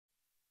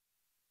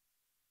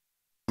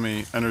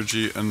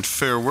Energy and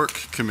Fair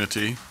Work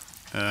Committee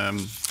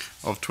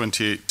of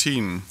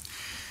 2018.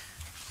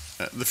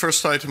 The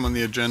first item on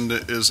the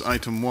agenda is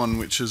item 1,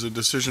 which is a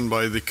decision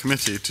by the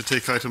committee to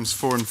take items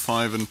 4 and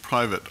 5 in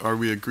private. Are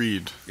we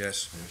agreed?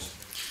 Yes.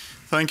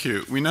 Thank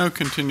you. We now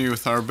continue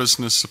with our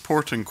business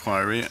support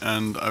inquiry,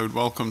 and I would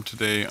welcome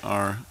today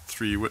our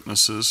 3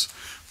 witnesses.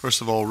 First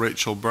of all,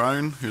 Rachel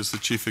Brown, who is the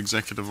Chief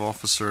Executive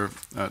Officer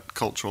at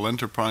Cultural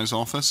Enterprise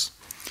Office,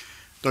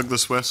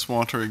 Douglas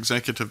Westwater,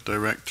 Executive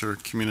Director,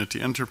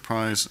 Community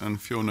Enterprise, and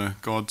Fiona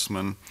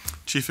Godsman,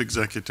 Chief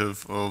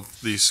Executive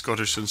of the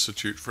Scottish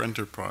Institute for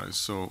Enterprise.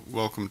 So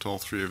welcome to all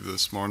 3 of you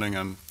this morning,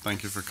 and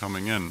thank you for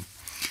coming in.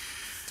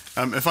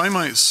 If I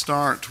might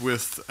start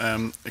with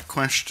a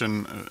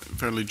question, a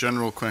fairly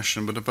general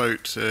question, but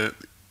about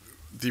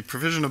the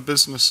provision of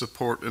business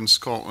support in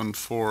Scotland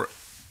for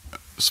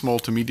small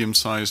to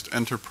medium-sized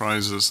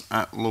enterprises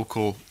at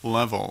local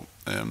level.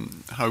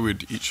 How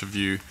would each of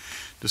you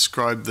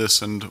describe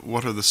this, and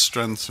what are the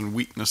strengths and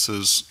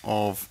weaknesses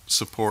of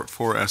support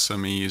for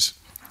SMEs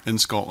in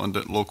Scotland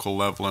at local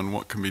level, and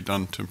what can be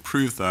done to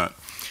improve that?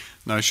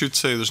 Now, I should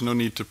say there's no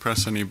need to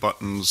press any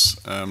buttons.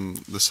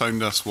 The sound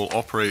desk will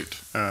operate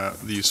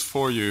these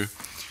for you.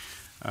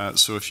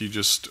 So if you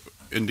just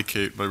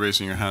indicate by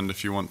raising your hand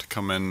if you want to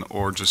come in,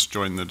 or just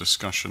join the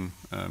discussion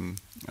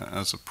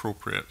as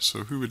appropriate.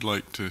 So who would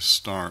like to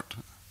start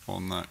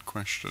on that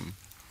question?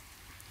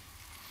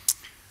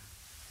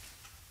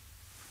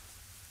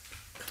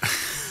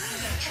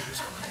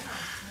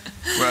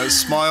 Well,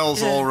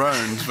 smiles all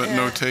round, but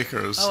no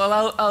takers. Oh,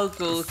 well, I'll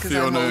go, because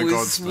I'm always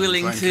Godsman,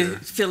 willing to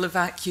fill a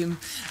vacuum.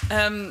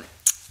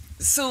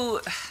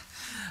 So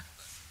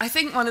I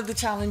think one of the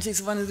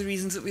challenges, one of the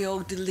reasons that we all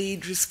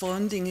delayed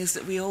responding is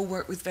that we all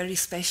work with very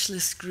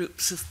specialist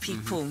groups of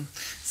people.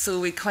 Mm-hmm.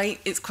 So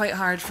it's quite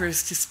hard for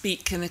us to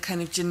speak in a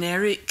kind of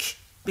generic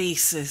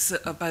basis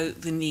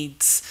about the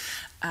needs.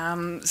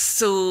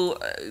 So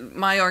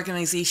my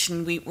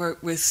organisation, we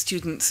work with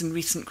students and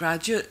recent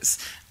graduates,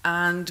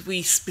 and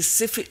we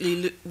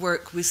specifically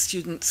work with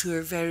students who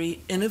are very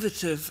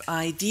innovative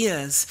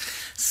ideas.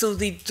 So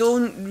they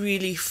don't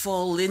really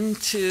fall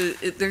into,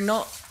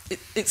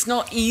 it's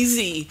not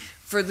easy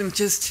for them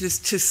just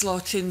to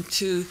slot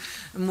into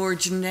more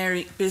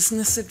generic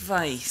business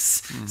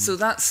advice. Mm-hmm. So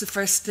that's the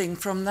first thing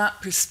from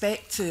that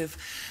perspective.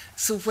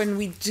 So when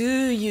we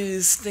do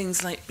use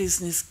things like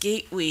Business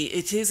Gateway,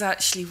 it is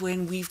actually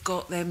when we've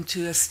got them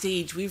to a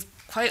stage. We've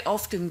quite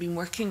often been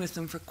working with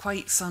them for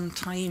quite some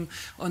time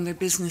on their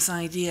business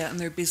idea and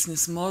their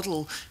business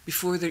model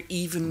before they're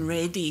even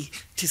ready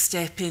to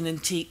step in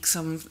and take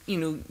some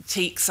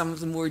of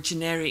the more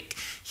generic,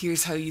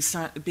 here's how you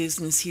start the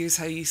business, here's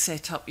how you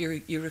set up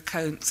your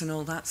accounts and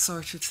all that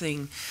sort of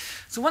thing.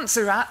 So once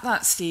they're at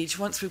that stage,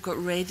 once we've got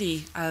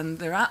ready and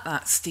they're at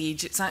that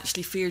stage, it's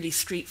actually fairly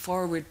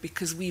straightforward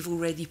because we've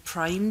already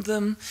primed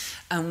them,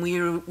 and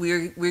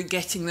we're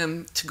getting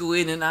them to go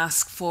in and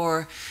ask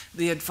for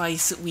the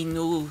advice that we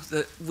know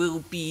that will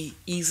be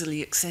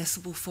easily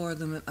accessible for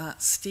them at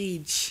that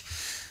stage.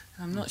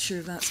 I'm not sure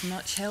if that's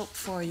much help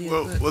for you.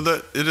 Well,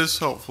 it is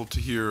helpful to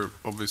hear,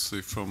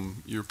 obviously,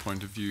 from your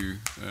point of view,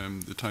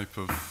 the type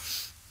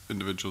of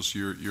individuals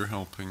you're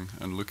helping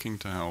and looking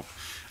to help.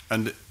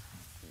 And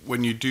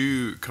when you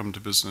do come to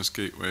Business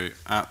Gateway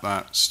at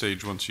that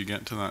stage, once you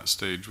get to that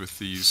stage with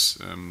these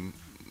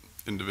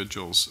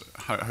individuals,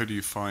 how do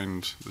you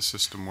find the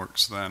system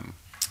works then?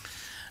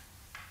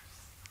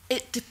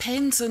 It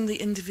depends on the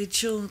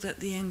individual that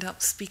they end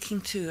up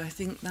speaking to. I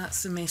think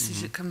that's the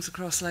message that comes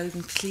across loud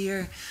and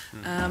clear.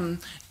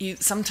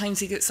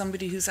 Sometimes you get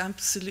somebody who's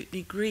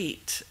absolutely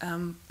great,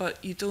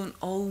 but you don't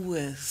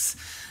always.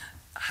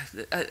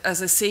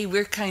 As I say,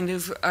 we've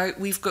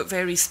got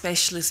very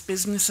specialist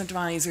business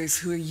advisors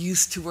who are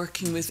used to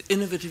working with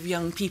innovative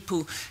young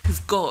people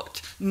who've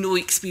got no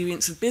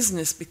experience of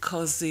business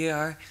because they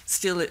are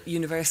still at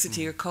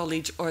university or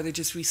college, or they're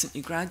just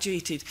recently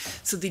graduated.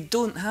 So they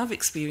don't have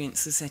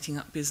experience of setting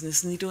up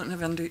business, and they don't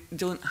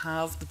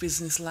have the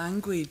business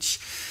language.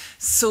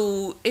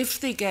 So if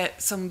they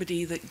get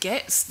somebody that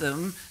gets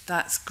them,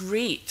 that's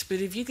great. But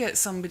if you get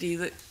somebody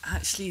that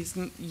actually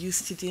isn't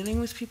used to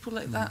dealing with people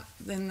like that,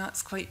 then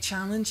that's quite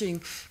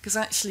challenging, because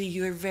actually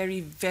you're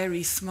very,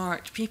 very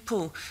smart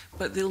people,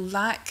 but they'll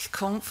lack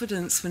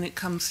confidence when it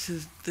comes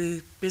to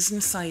the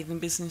business side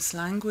and business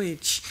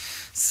language.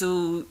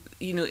 So,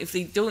 if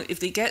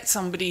they get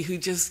somebody who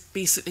just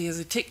basically has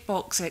a tick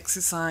box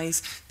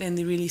exercise, then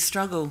they really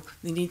struggle.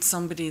 They need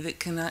somebody that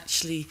can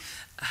actually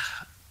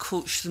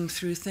coach them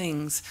through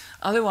things.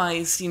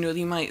 Otherwise, you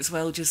might as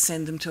well just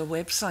send them to a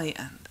website,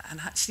 and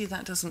actually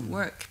that doesn't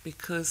work,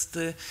 because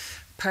the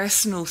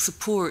personal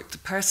support, the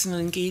personal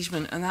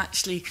engagement, and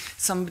actually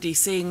somebody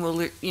saying, well,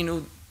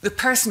 the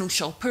personal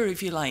shopper,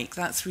 if you like,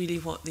 that's really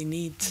what they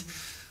need.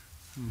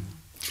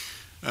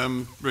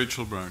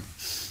 Rachel Brown.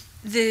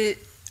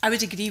 I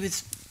would agree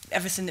with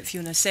everything that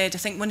Fiona said. I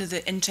think one of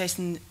the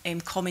interesting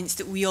comments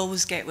that we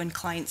always get when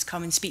clients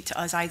come and speak to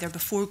us, either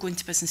before going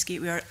to Business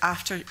Gateway or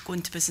after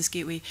going to Business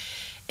Gateway,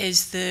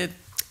 is the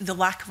the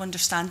lack of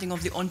understanding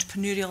of the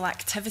entrepreneurial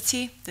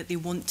activity that they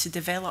want to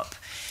develop.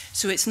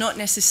 So it's not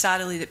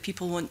necessarily that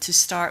people want to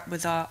start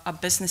with a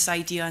business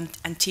idea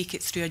and take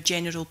it through a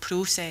general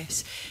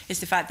process. It's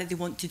the fact that they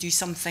want to do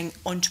something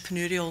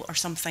entrepreneurial or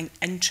something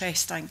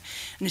interesting.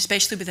 And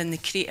especially within the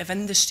creative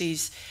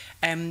industries,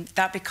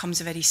 that becomes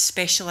a very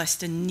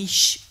specialist and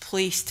niche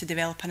place to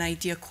develop an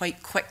idea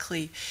quite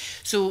quickly.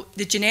 So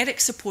the generic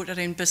support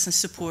around business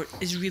support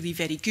is really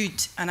very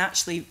good. And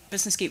actually,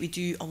 Business Gateway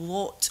do a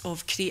lot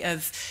of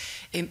creative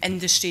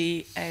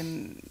industry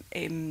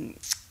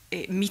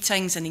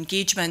meetings and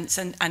engagements,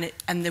 and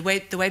the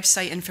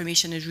website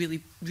information is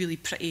really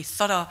pretty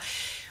thorough.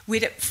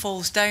 Where it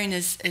falls down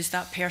is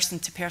that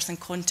person-to-person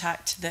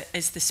contact that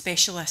is the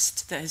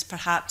specialist that has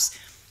perhaps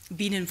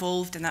been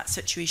involved in that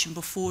situation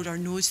before or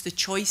knows the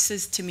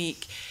choices to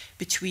make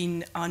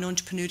between an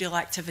entrepreneurial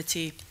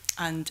activity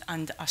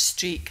and a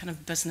straight kind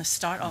of business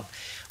startup.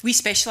 We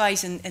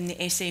specialise in the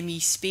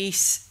SME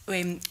space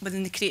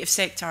within the creative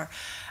sector,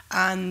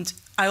 and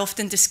I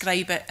often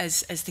describe it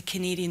as the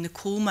canary in the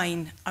coal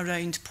mine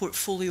around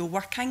portfolio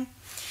working.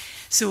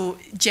 So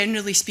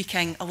generally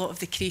speaking, a lot of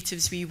the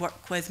creatives we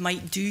work with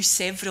might do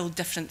several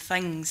different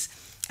things,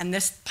 and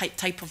this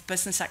type of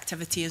business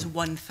activity is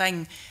one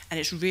thing, and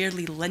it's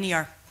rarely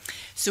linear.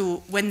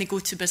 So when they go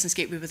to Business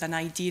Gateway with an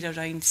idea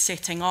around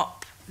setting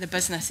up the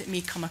business, it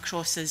may come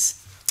across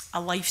as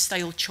a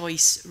lifestyle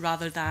choice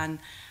rather than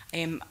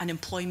an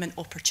employment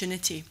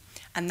opportunity.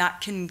 And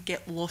that can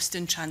get lost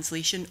in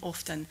translation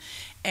often.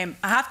 I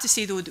have to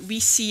say, though, that we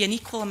see an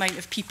equal amount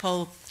of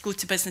people go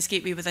to Business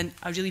Gateway with a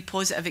really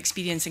positive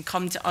experience and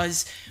come to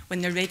us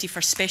when they're ready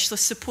for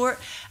specialist support.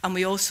 And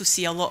we also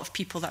see a lot of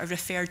people that are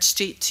referred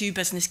straight to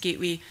Business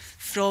Gateway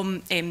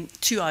from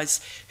to us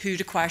who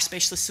require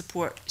specialist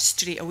support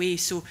straight away.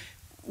 So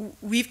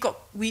we've got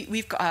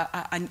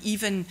an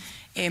even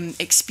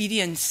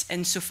experience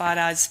insofar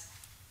as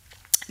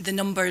the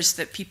numbers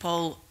that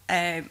people.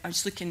 I'm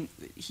just looking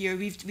here.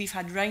 We've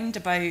had round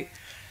about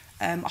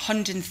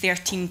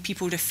 113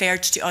 people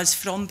referred to us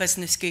from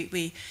Business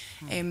Gateway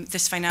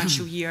this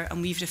financial year,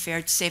 and we've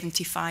referred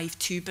 75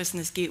 to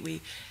Business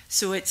Gateway.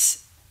 So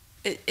it's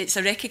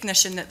a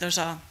recognition that there's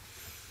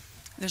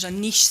a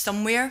niche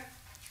somewhere,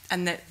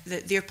 and that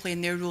they're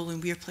playing their role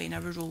and we're playing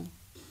our role.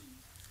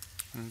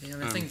 Yeah,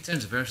 I think in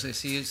terms of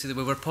diversity, see the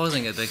way we're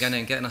pausing at the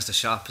beginning, getting us to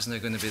sharp is now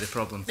going to be the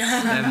problem.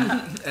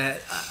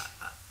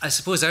 I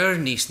suppose our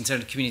niche in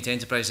terms of community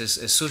enterprises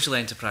is social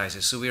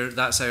enterprises. So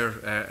that's our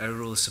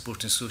role, is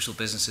supporting social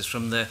businesses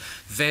from the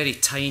very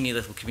tiny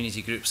little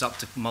community groups up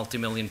to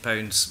multi-million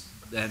pounds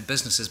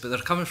businesses, but they're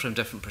coming from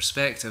different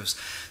perspectives.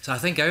 So I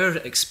think our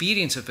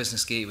experience of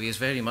Business Gateway is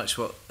very much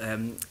what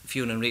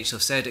Fiona and Rachel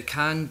have said. It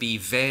can be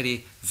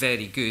very,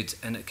 very good,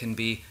 and it can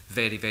be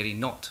very, very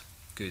not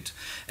good.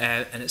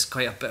 And it's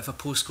quite a bit of a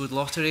postcode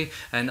lottery,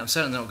 and I'm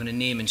certainly not going to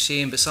name and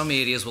shame, but some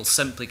areas will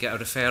simply get a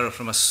referral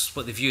from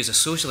what they view as a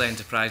social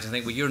enterprise and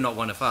think, well, you're not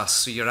one of us,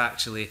 so you're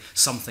actually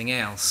something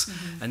else.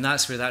 And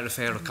that's where that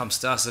referral comes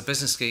to us. The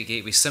Business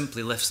Gateway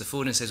simply lifts the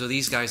phone and says, oh,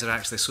 these guys are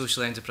actually a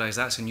social enterprise,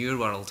 that's in your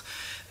world.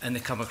 And they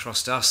come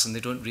across to us and they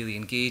don't really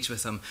engage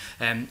with them.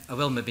 I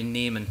will maybe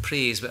name and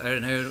praise, but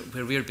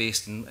where we're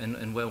based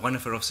in one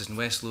of our offices in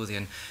West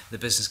Lothian, the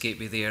Business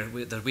Gateway there,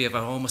 we have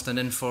almost an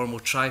informal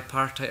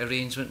tripartite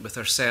arrangement with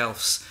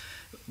ourselves,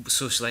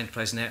 Social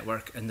Enterprise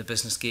Network, and the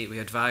Business Gateway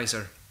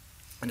Advisor.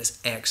 And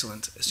it's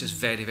excellent. It's just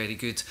very, very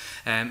good.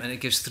 And it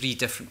gives 3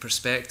 different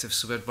perspectives.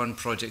 So we had one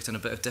project in a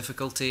bit of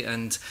difficulty,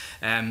 and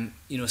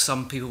you know,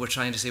 some people were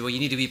trying to say, well, you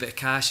need a wee bit of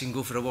cash, you can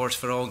go for Awards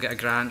for All, get a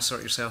grant,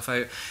 sort yourself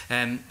out.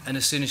 And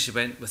as soon as she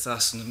went with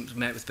us and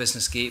met with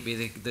Business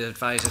Gateway, the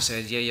advisor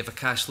said, yeah, you have a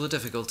cash flow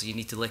difficulty, you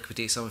need to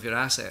liquidate some of your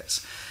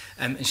assets.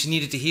 And she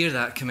needed to hear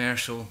that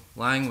commercial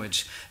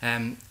language,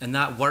 and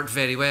that worked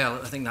very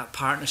well. I think that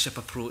partnership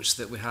approach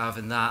that we have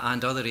in that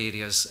and other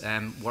areas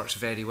works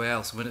very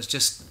well. So when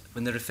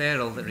the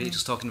referral that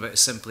Rachel's talking about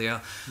is simply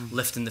a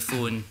lifting the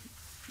phone,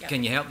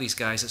 can you help these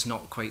guys, it's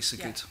not quite so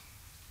good.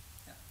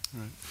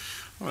 Right.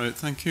 All right,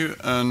 thank you.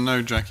 And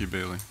now Jackie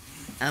Bailey.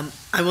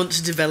 I want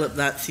to develop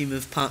that theme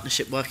of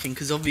partnership working,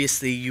 because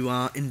obviously you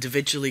are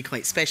individually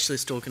quite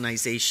specialist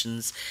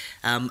organisations,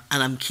 and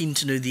I'm keen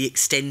to know the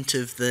extent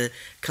of the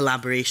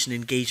collaboration,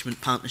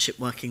 engagement, partnership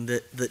working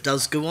that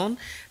does go on,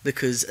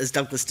 because as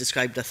Douglas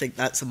described, I think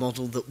that's a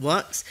model that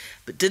works.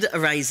 But did it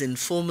arise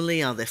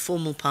informally? Are there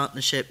formal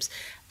partnerships?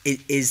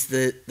 Is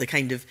the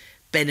kind of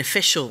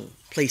beneficial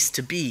place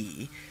to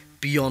be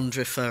beyond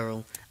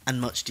referral and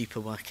much deeper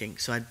working?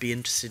 So I'd be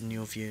interested in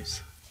your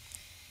views.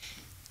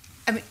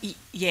 I mean,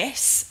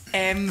 yes,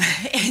 in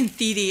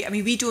theory. I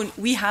mean,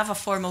 we have a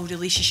formal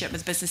relationship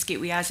with Business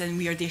Gateway, as in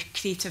we are their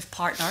creative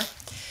partner.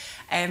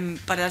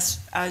 But as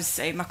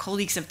my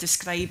colleagues have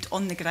described,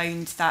 on the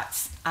ground,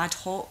 that's ad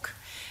hoc.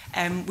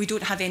 We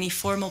don't have any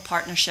formal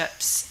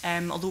partnerships,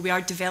 although we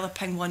are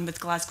developing one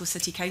with Glasgow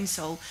City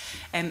Council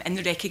in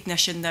the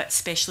recognition that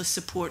specialist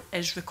support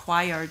is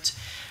required.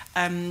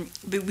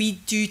 But we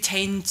do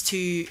tend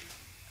to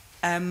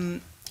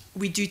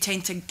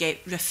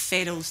get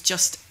referrals,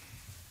 just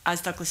as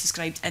Douglas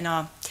described, in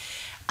a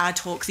ad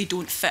hoc, they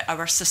don't fit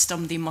our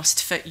system, they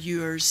must fit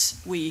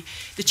yours. The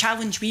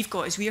challenge we've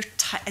got is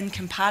in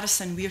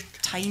comparison, we're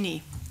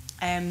tiny.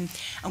 And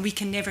we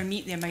can never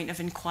meet the amount of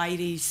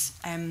inquiries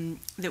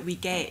that we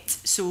get.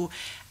 So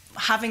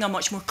having a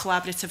much more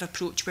collaborative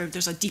approach where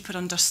there's a deeper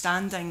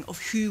understanding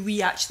of who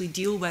we actually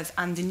deal with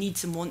and the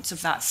needs and wants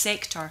of that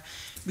sector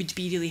would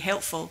be really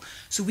helpful.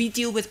 So we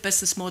deal with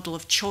business model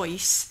of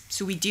choice.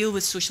 So we deal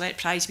with social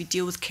enterprise, we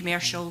deal with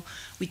commercial,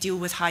 we deal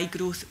with high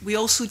growth. We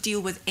also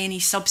deal with any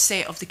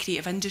subset of the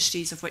creative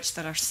industries, of which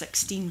there are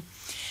 16.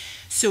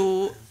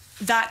 So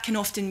that can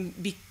often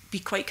be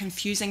quite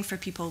confusing for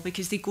people,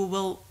 because they go,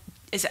 well,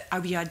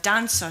 are we a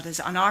dancer? Is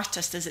it an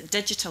artist? Is it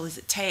digital? Is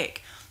it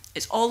tech?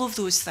 It's all of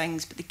those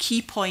things, but the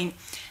key point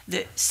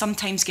that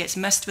sometimes gets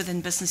missed within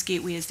Business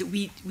Gateway is that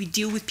we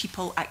deal with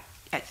people at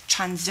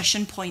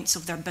transition points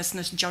of their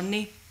business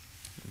journey.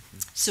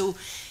 So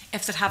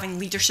if they're having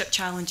leadership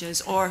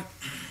challenges or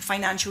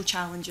financial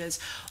challenges,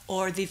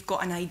 or they've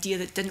got an idea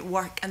that didn't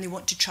work and they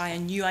want to try a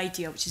new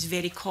idea, which is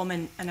very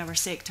common in our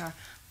sector,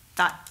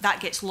 that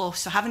gets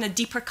lost. So having a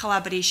deeper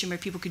collaboration where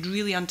people could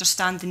really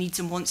understand the needs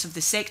and wants of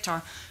the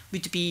sector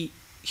would be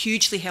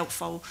hugely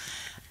helpful.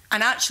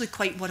 And actually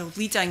quite world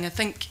leading. I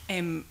think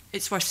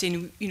it's worth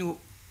saying,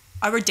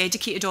 our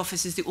dedicated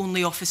office is the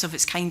only office of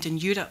its kind in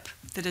Europe.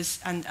 That is,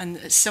 and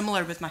it's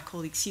similar with my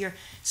colleagues here.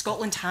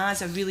 Scotland has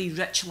a really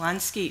rich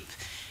landscape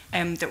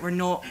that we're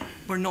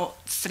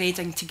not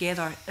threading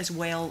together as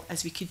well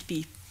as we could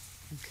be.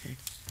 Okay.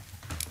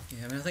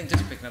 Yeah, I mean, I think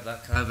just picking up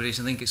that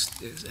collaboration, I think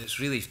it's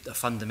really a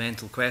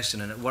fundamental question,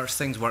 and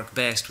things work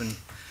best when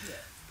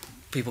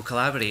people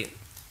collaborate.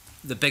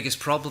 The biggest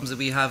problems that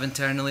we have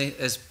internally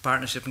is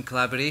partnership and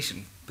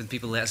collaboration, when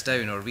people let us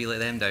down or we let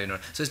them down.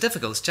 So it's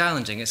difficult, it's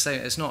challenging,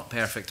 it's not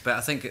perfect, but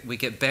I think we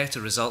get better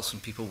results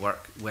when people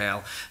work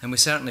well. And we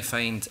certainly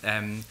find,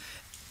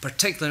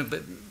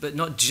 particularly, but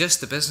not just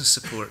the business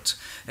support,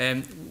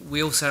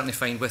 we'll certainly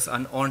find with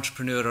an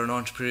entrepreneur or an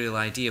entrepreneurial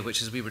idea,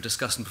 which, as we were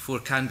discussing before,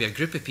 can be a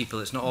group of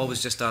people. It's not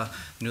always just the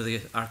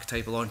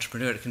archetypal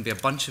entrepreneur. It can be a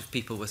bunch of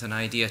people with an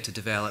idea to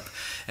develop.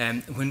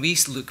 When we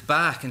look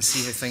back and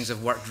see how things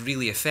have worked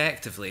really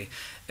effectively,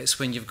 it's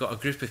when you've got a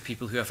group of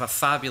people who have a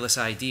fabulous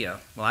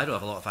idea. Well, I don't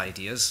have a lot of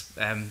ideas,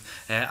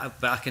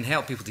 but I can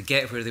help people to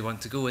get where they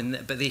want to go,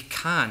 but they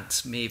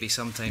can't maybe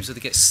sometimes, so they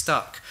get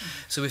stuck.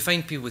 So we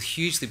find people with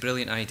hugely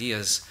brilliant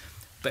ideas,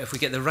 but if we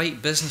get the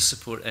right business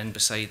support in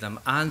beside them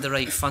and the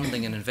right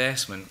funding and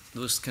investment,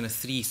 those kind of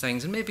three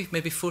things, and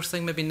maybe fourth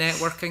thing, maybe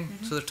networking,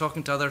 so they're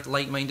talking to other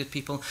like-minded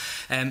people,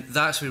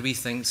 that's where we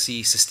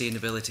see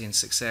sustainability and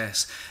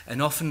success.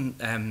 And often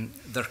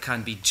there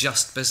can be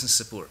just business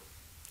support,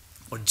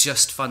 or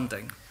just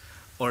funding,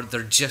 or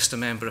they're just a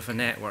member of a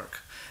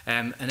network.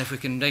 And if we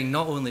can bring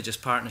not only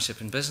just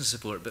partnership and business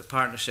support, but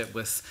partnership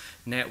with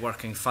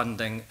networking,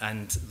 funding,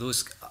 and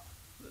those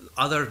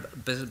other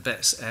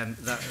bits,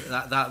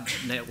 that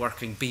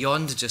networking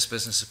beyond just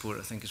business support,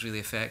 I think is really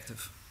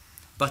effective.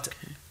 But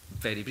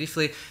very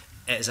briefly,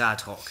 it is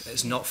ad hoc,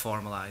 it's not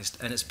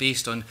formalised, and it's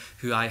based on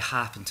who I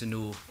happen to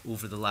know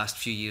over the last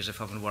few years of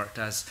having worked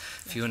as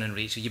Fiona and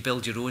Rachel. You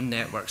build your own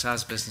networks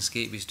as Business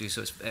Gateways do,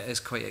 so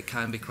it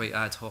can be quite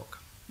ad hoc.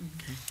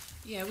 Okay.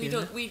 Yeah,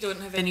 we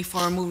don't have any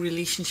formal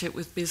relationship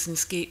with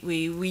Business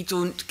Gateway. We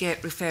don't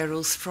get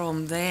referrals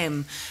from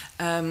them.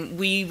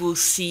 We will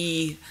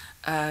see.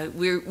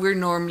 We're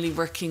normally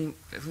working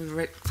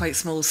quite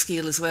small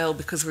scale as well,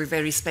 because we're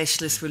very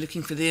specialist. We're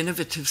looking for the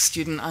innovative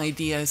student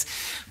ideas,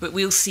 but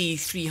we'll see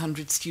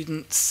 300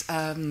 students,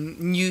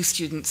 new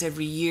students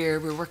every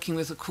year. We're working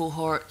with a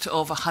cohort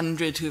of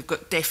 100 who've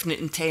got definite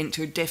intent,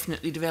 who are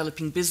definitely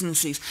developing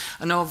businesses,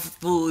 and of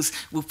those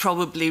we'll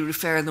probably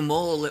refer them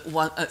all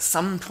at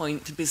some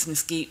point to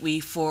Business Gateway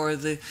for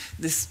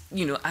this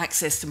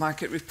access to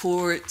market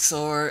reports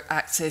or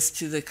access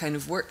to the kind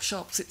of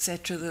workshops,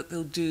 etc. that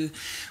they'll do.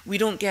 We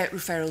don't get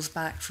referrals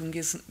back from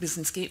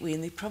Business Gateway,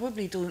 and they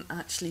probably don't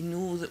actually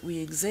know that we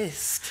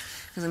exist.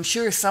 Because I'm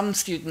sure some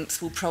students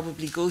will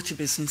probably go to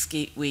Business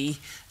Gateway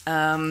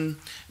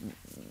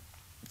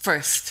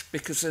first,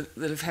 because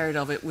they'll have heard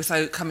of it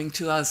without coming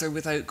to us or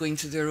without going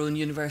to their own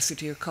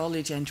university or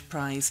college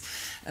enterprise.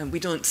 And we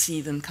don't see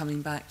them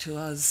coming back to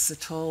us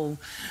at all.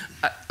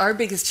 Our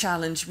biggest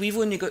challenge, we've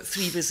only got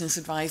 3 business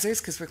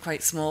advisors because we're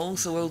quite small.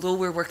 So although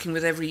we're working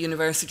with every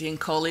university and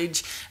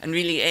college and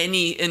really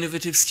any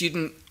innovative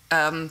student,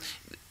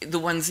 the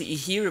ones that you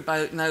hear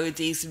about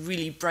nowadays,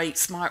 really bright,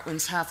 smart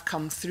ones, have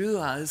come through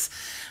us.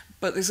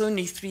 But there's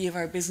only 3 of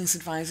our business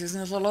advisors, and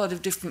there's a lot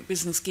of different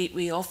Business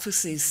Gateway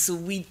offices, so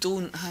we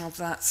don't have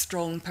that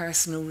strong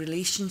personal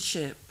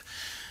relationship.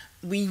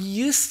 We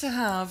used to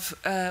have,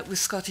 with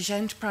Scottish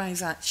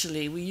Enterprise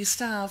actually, we used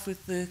to have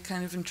with the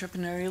kind of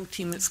entrepreneurial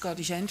team at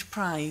Scottish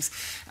Enterprise,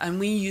 and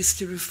we used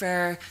to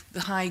refer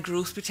the high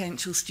growth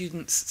potential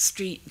students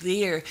straight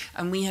there,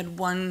 and we had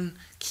one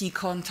key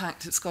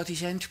contact at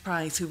Scottish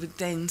Enterprise who would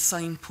then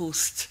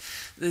signpost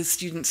the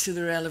students to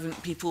the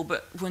relevant people.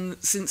 But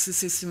since the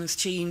system has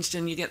changed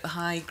and you get the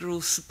high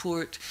growth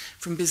support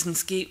from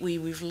Business Gateway,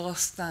 we've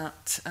lost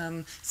that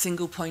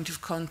single point of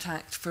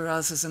contact for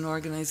us as an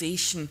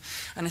organisation.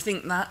 And I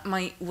think that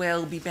might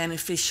well be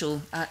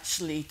beneficial,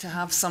 actually, to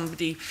have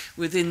somebody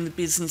within the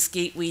Business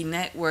Gateway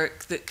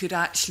network that could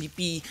actually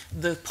be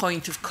the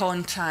point of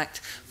contact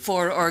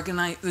for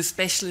the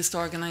specialist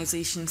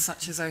organisations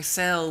such as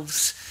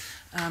ourselves,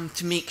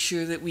 to make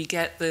sure that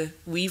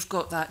we've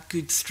got that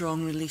good,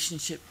 strong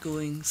relationship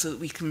going so that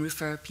we can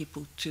refer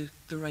people to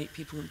the right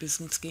people at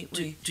Business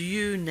Gateway. Do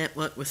you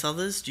network with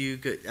others? Do you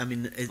go, I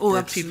mean,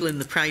 people in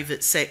the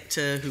private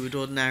sector who would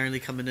ordinarily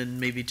come in and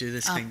maybe do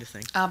this kind of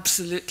thing?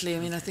 Absolutely. I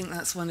mean, I think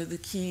that's one of the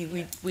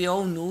key. We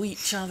all know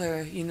each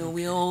other. You know,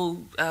 we all,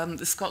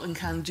 the Scotland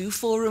Can Do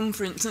Forum,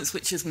 for instance,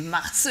 which is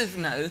massive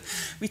now,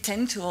 we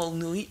tend to all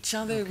know each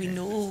other. Okay. We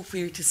know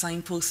where to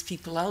signpost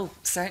people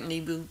out.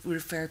 Certainly we'll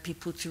refer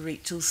people to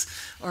Rachel's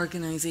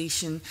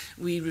organisation.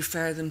 We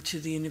refer them to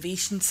the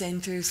innovation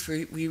centres.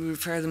 We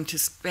refer them to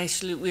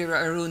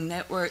we're our own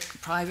network,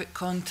 private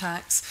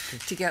contacts,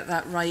 to get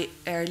that right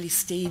early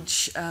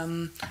stage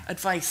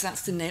advice.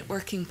 That's the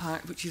networking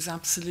part, which is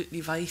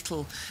absolutely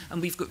vital. And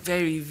we've got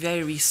very,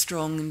 very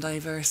strong and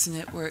diverse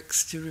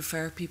networks to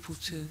refer people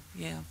to.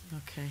 Yeah.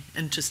 Okay.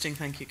 Interesting.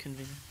 Thank you,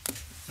 Convener.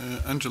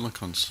 Angela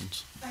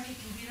Constance. Thank you,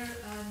 Convener,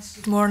 and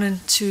good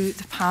morning to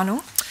the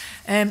panel.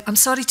 I'm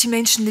sorry to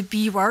mention the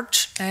B word,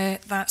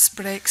 that's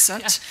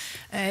Brexit,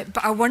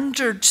 but I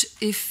wondered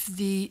if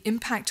the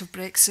impact of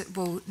Brexit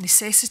will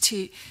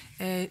necessitate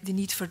the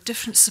need for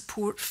different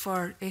support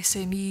for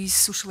SMEs,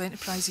 social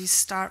enterprises,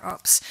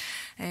 start-ups,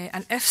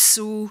 and if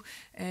so,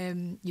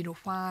 you know,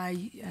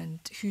 why and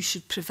who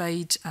should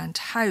provide and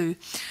how.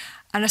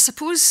 And I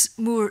suppose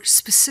more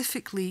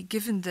specifically,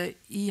 given that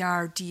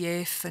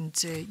ERDF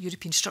and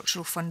European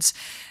structural funds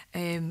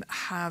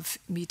have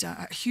made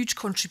a huge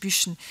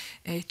contribution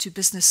to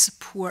business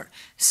support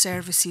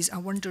services, I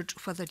wondered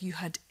whether you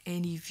had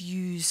any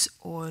views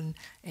on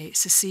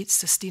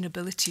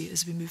sustainability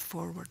as we move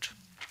forward.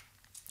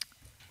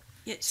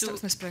 Yeah, so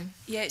Ms. Brown.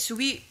 Yeah, so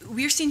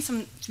we're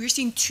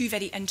seeing two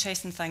very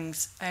interesting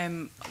things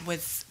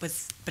with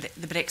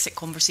the Brexit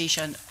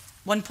conversation.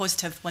 One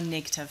positive, one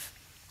negative.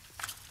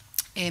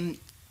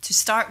 To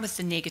start with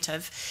the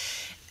negative,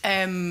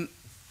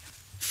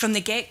 from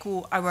the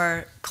get-go,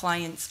 our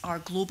clients are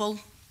global.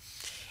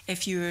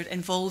 If you're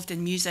involved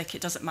in music,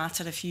 it doesn't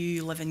matter if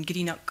you live in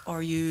Greenock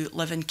or you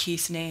live in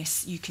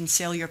Caithness, you can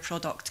sell your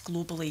product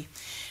globally.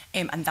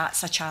 And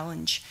that's a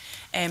challenge.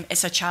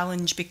 It's a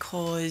challenge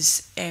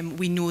because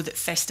we know that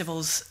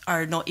festivals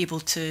are not able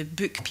to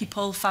book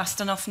people fast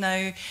enough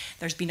now.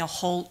 There's been a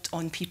halt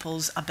on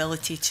people's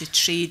ability to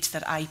trade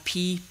their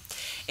IP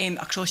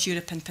across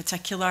Europe in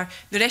particular.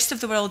 The rest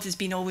of the world has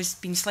always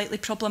been slightly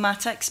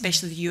problematic,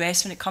 especially the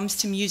US when it comes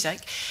to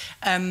music.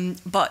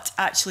 But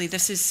actually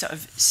this is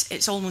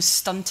it's almost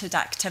stunted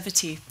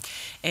activity.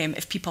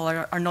 If people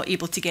are not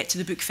able to get to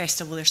the book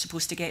festival they're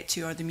supposed to get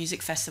to, or the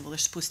music festival they're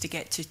supposed to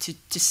get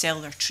to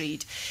sell their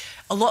trade.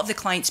 A lot of the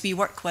clients we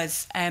work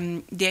with,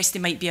 yes, they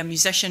might be a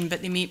musician,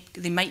 but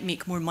they might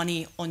make more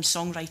money on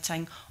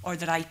songwriting or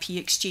their IP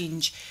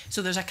exchange.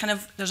 So there's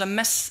a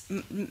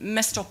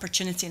missed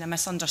opportunity and a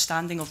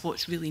misunderstanding of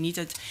what's really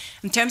needed.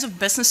 In terms of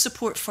business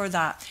support for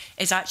that,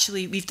 is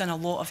actually we've done a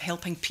lot of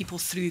helping people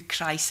through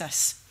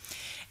crisis.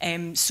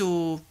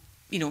 So,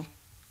 you know,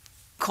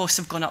 costs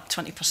have gone up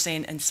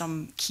 20% in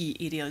some key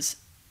areas.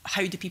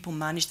 How do people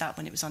manage that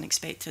when it was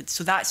unexpected?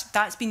 So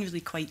that's been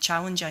really quite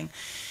challenging.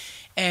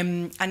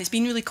 And it's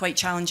been really quite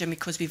challenging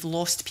because we've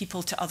lost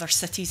people to other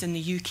cities in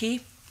the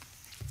UK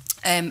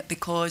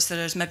because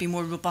there is maybe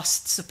more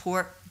robust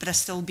support,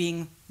 Bristol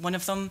being one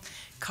of them,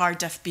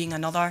 Cardiff being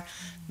another,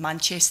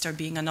 Manchester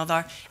being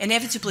another.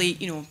 Inevitably,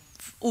 you know,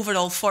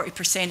 overall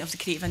 40% of the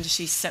creative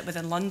industries sit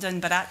within London,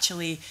 but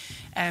actually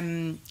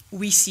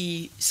we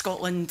see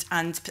Scotland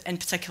and in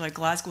particular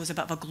Glasgow as a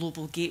bit of a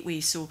global gateway,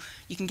 so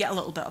you can get a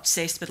little bit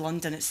obsessed with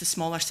London. It's the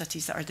smaller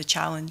cities that are the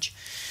challenge.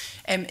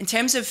 In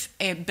terms of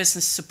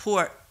business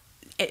support,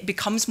 it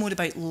becomes more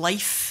about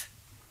life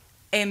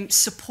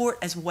support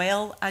as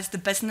well as the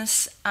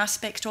business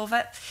aspect of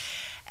it.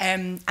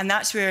 And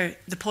that's where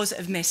the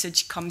positive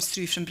message comes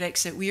through from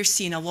Brexit. We're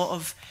seeing a lot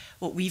of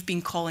what we've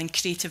been calling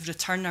creative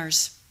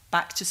returners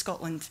back to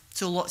Scotland.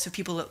 So lots of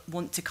people that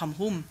want to come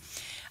home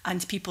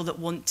and people that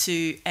want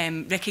to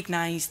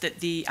recognise that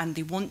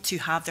they want to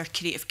have their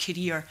creative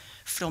career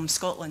from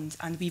Scotland.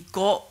 And we've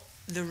got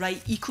the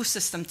right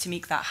ecosystem to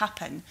make that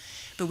happen,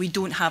 but we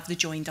don't have the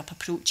joined up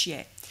approach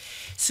yet.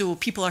 So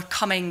people are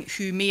coming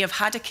who may have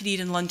had a career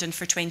in London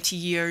for 20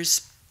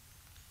 years,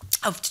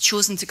 have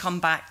chosen to come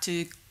back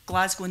to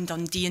Glasgow and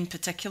Dundee in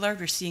particular.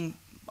 We're seeing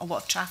a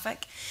lot of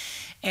traffic.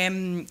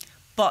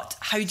 But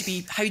how do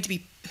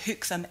we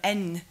hook them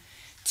in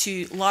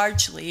to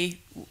largely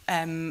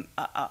an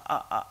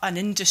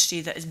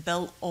industry that is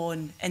built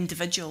on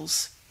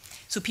individuals?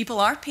 So people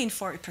are paying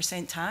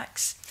 40%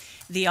 tax.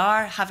 They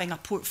are having a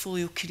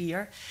portfolio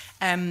career,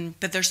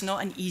 but there's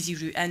not an easy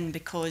route in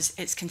because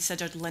it's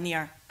considered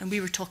linear. And we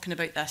were talking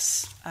about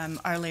this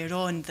earlier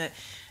on, that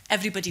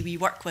everybody we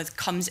work with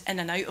comes in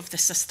and out of the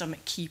system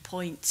at key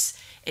points.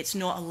 It's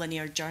not a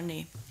linear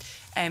journey.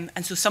 And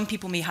so some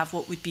people may have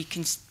what would be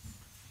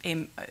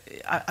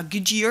a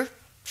good year,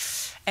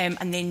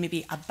 and then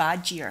maybe a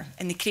bad year.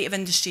 In the creative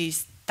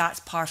industries,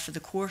 that's par for the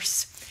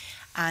course.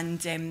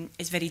 And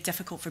it's very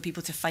difficult for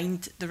people to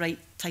find the right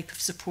type of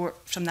support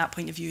from that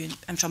point of view.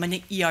 And from an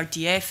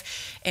ERDF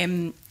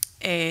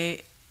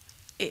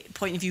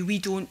point of view,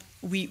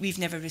 we've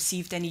never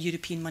received any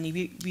European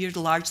money. We're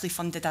largely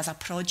funded as a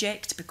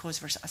project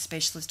because we're a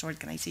specialist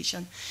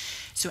organisation.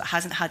 So it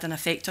hasn't had an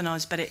effect on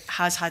us, but it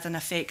has had an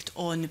effect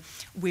on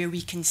where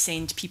we can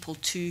send people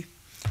to.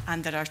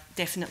 And there are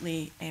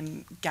definitely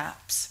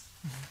gaps.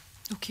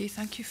 Okay,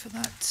 thank you for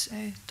that.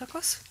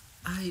 Douglas?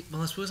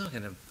 Well, I suppose I'm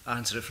going to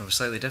answer it from a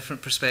slightly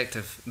different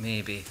perspective,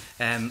 maybe,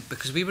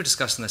 because we were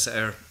discussing this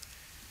at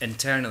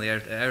internally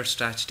our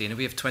strategy, and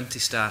we have 20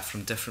 staff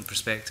from different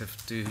perspectives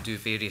who do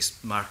various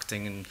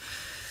marketing and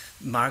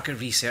market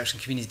research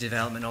and community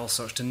development, all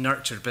sorts, to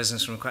nurture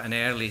business from quite an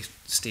early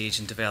stage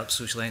and develop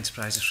social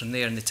enterprises from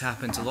there, and they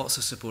tap into lots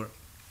of support.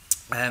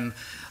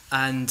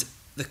 And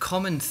the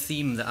common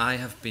theme that I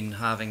have been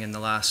having in the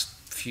last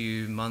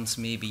few months,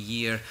 maybe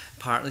year,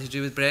 partly to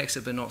do with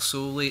Brexit, but not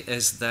solely,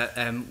 is that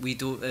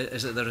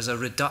there is a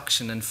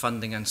reduction in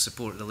funding and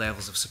support, the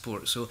levels of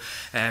support. So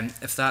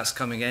if that's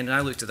coming in, and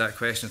I looked at that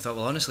question and thought,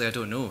 well, honestly, I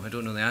don't know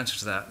the answer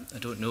to that. I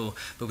don't know.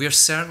 But we're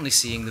certainly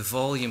seeing the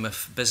volume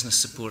of business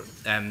support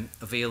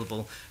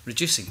available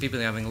reducing. People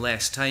are having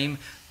less time,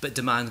 but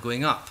demand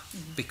going up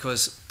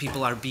because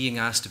people are being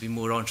asked to be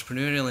more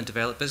entrepreneurial and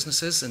develop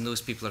businesses, and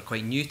those people are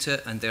quite new to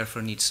it and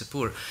therefore need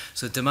support.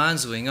 So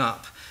demand's going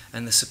up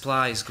and the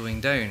supply is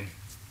going down.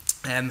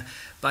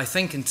 But I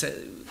think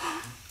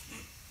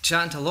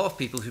chatting to a lot of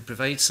people who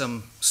provide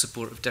some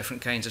support of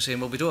different kinds are saying,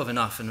 well, we don't have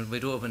enough, and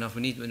we don't have enough,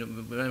 we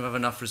don't have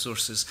enough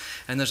resources.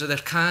 And there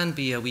can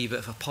be a wee bit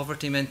of a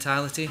poverty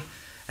mentality.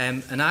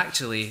 And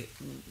actually,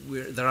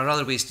 there are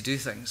other ways to do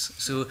things.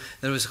 So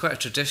there was quite a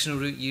traditional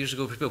route years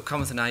ago where people come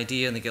with an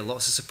idea and they get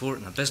lots of support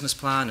and a business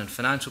plan and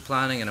financial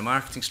planning and a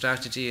marketing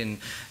strategy and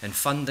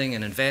funding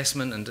and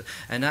investment.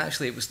 And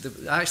actually, now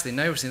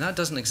we're saying that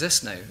doesn't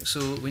exist now.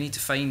 So we need to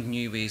find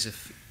new ways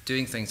of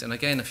doing things. And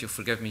again, if you'll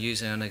forgive me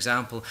using an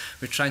example,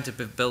 we're trying to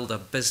build a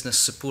business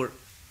support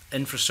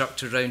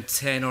infrastructure around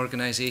 10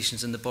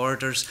 organisations in the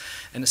borders.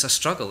 And it's a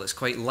struggle. It's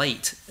quite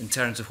light in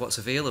terms of what's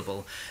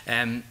available.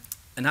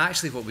 And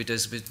actually what we did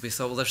is we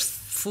thought, well, there's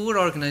 4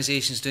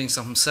 organisations doing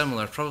something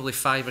similar, probably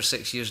 5 or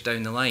 6 years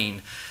down the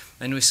line.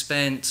 And we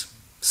spent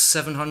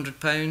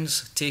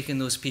 £700 taking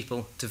those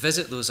people to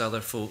visit those other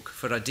folk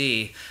for a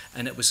day,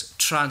 and it was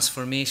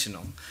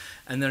transformational.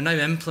 And they're now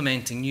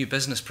implementing new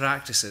business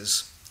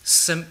practices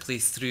simply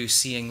through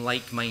seeing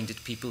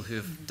like-minded people who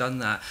have done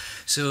that.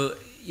 So,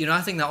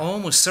 I think that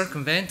almost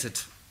circumvented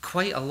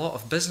quite a lot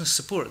of business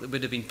support that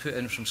would have been put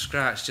in from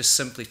scratch, just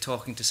simply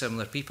talking to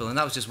similar people. And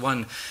that was just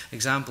one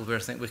example where I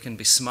think we can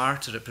be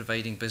smarter at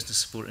providing business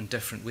support in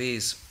different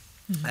ways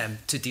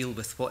to deal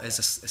with what is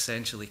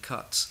essentially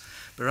cuts.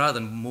 But rather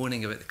than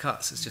moaning about the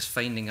cuts, it's just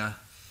finding a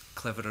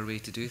cleverer way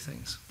to do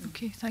things.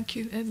 Okay, thank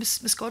you.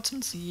 Ms.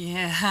 Godsons?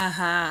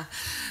 Yeah,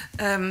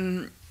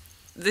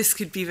 this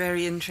could be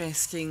very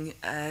interesting.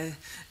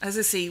 As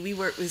I say, we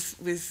work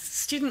with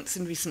students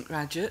and recent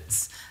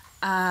graduates,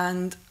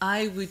 and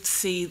I would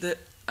say that,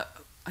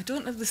 I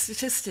don't have the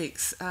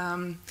statistics,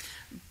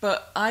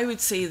 but I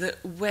would say that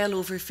well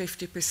over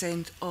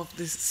 50% of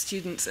the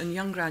students and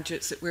young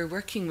graduates that we're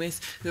working with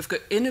who have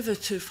got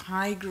innovative,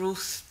 high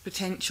growth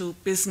potential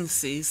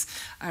businesses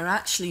are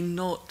actually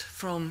not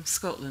from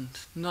Scotland,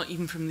 not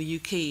even from the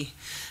UK.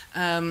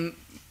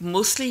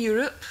 Mostly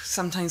Europe,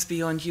 sometimes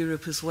beyond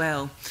Europe as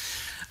well.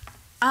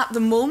 At the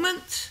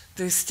moment,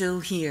 they're still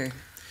here.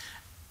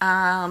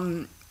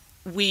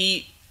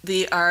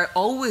 They are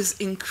always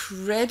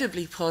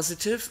incredibly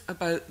positive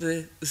about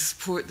the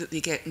support that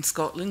they get in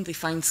Scotland. They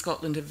find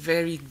Scotland a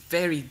very,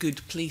 very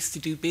good place to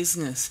do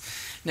business.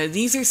 Now,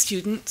 these are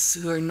students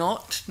who are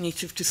not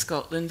native to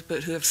Scotland,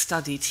 but who have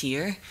studied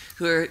here,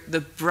 who are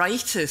the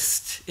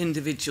brightest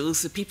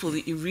individuals, the people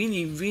that you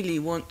really, really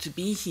want to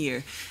be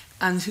here,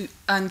 and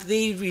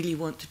they really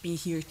want to be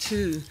here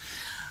too.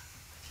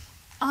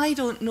 I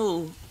don't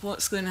know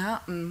what's going to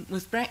happen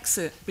with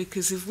Brexit,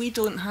 because if we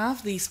don't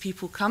have these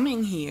people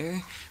coming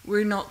here,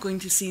 we're not going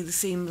to see the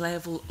same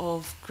level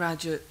of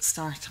graduate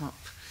startup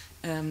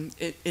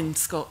in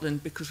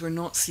Scotland, because we're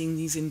not seeing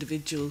these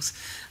individuals.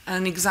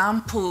 An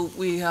example,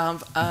 we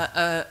have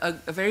a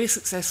very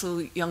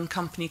successful young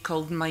company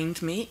called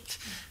MindMate,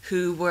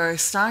 who were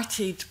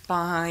started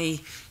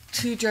by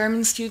 2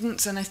 German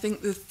students, and I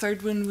think the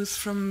third one was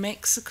from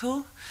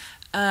Mexico,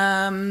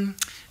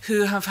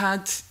 who have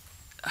had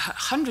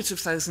hundreds of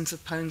thousands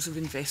of pounds of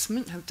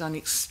investment, have done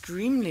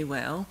extremely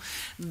well.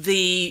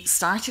 They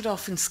started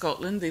off in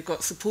Scotland. They've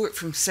got support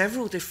from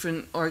several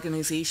different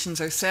organisations,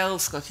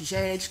 ourselves, Scottish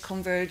Edge,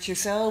 Converge,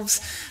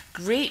 yourselves,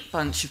 great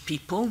bunch of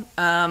people.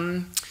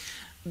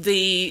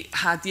 They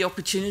had the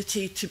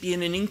opportunity to be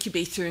in an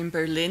incubator in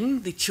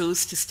Berlin. They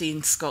chose to stay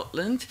in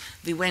Scotland.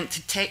 They went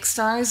to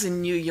Techstars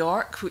in New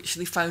York, which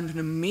they found an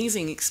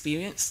amazing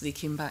experience. They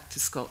came back to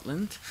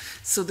Scotland.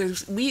 So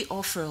we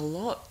offer a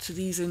lot to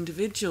these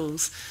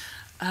individuals.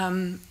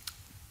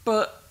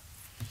 But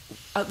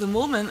at the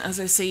moment, as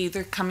I say,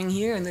 they're coming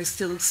here and they're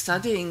still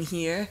studying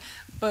here.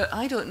 But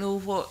I don't know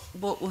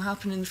what will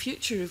happen in the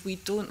future if we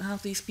don't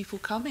have these people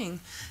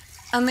coming.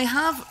 And they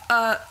have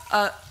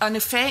an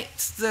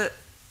effect that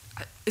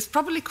it's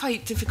probably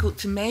quite difficult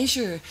to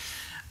measure.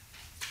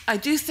 I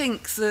do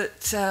think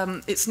that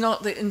it's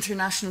not that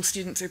international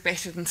students are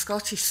better than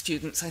Scottish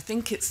students. I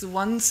think it's the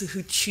ones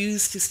who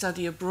choose to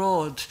study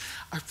abroad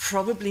are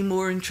probably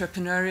more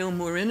entrepreneurial,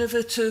 more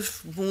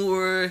innovative,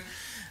 more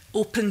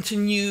open to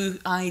new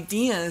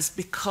ideas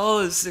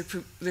because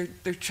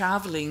they're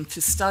travelling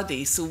to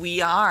study. So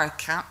we are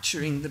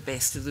capturing the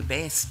best of the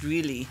best,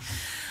 really.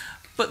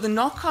 But the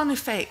knock-on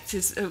effect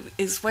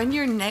is when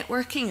you're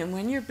networking and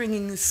when you're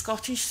bringing the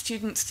Scottish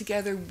students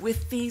together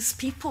with these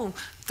people,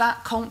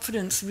 that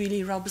confidence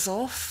really rubs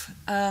off,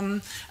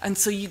 and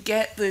so you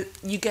get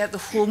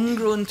the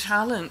homegrown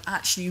talent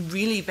actually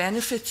really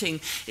benefiting.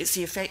 It's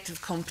the effect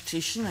of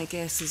competition, I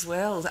guess, as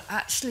well, that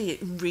actually it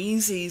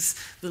raises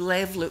the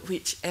level at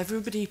which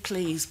everybody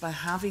plays by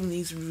having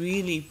these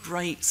really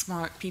bright,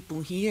 smart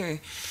people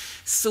here.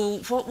 So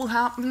what will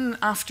happen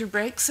after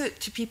Brexit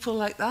to people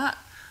like that?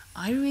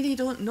 I really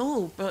don't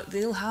know, but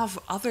they'll have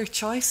other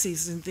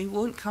choices and they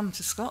won't come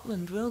to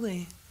Scotland, will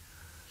they?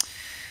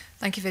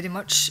 Thank you very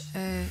much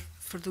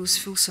for those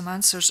fulsome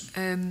answers.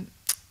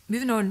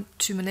 Moving on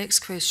to my next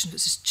question,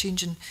 which is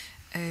changing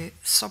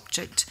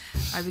subject.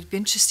 I would be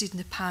interested in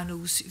the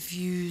panel's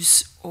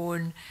views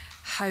on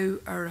how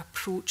our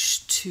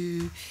approach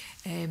to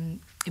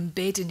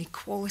embedding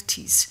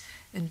equalities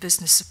in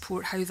business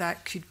support, how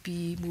that could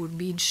be more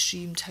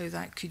mainstreamed, how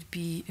that could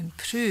be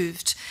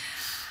improved.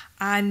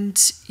 And,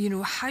 you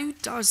know, how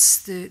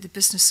does the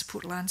business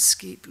support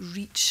landscape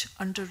reach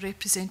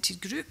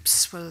underrepresented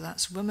groups, whether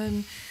that's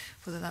women,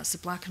 whether that's the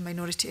black and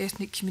minority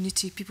ethnic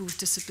community, people with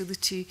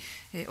disability,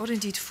 or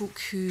indeed folk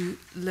who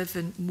live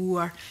in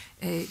more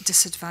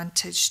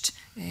disadvantaged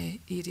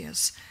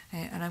areas.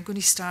 And I'm going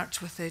to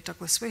start with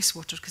Douglas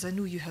Westwater, because I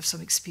know you have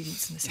some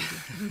experience in this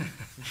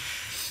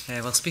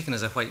area. Well, speaking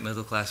as a white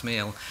middle-class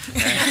male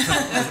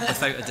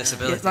without a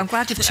disability. Yeah, well, I'm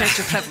glad you've checked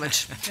your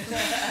privilege.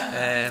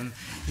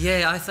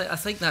 Yeah, I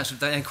think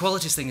the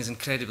equalities thing is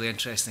incredibly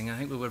interesting. I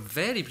think we were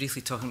very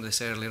briefly talking about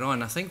this earlier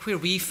on. I think where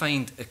we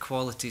find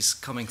equalities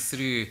coming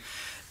through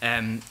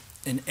in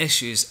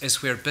issues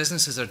is where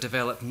businesses are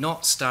developed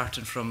not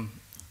starting from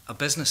a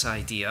business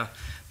idea,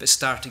 but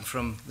starting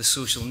from the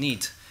social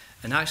need.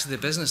 And actually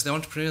the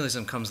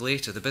entrepreneurialism comes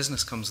later, the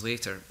business comes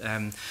later.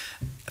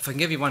 If I can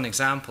give you one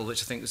example,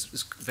 which I think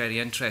is very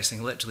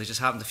interesting, literally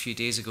just happened a few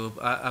days ago.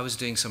 I was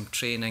doing some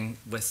training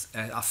with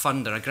a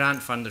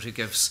grant funder who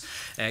gives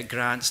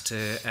grants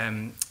to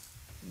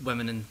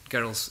women and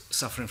girls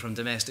suffering from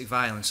domestic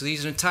violence. So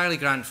these are entirely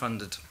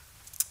grant-funded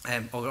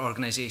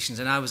organisations,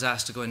 and I was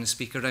asked to go in and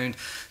speak around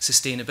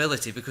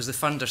sustainability because the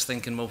funder's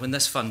thinking, well, when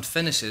this fund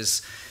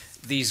finishes,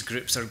 these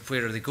groups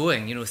where are they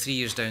going, 3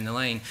 years down the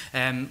line.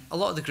 A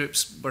lot of the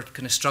groups were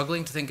kind of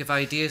struggling to think of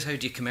ideas. How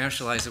do you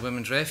commercialise the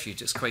women's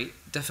refuge? It's quite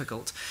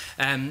difficult.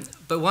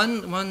 But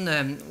one woman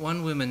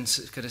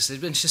kind of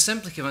said, and she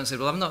simply came out and said,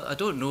 well, I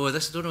don't know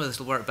this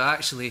will work, but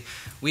actually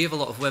we have a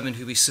lot of women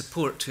who we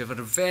support who have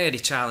very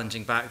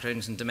challenging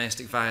backgrounds in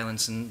domestic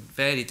violence and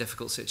very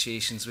difficult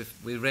situations.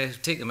 We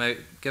take them out,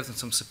 give them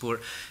some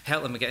support,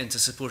 help them get into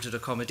supported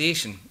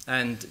accommodation,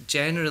 and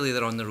generally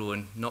they're on their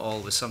own, not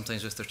always,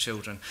 sometimes with their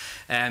children.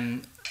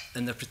 And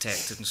they're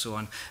protected and so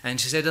on. And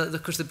she said,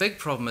 of course, the big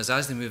problem is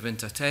as they move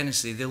into a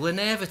tenancy, they'll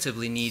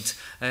inevitably need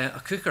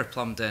a cooker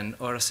plumbed in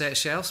or a set of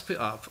shelves put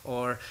up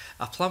or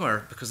a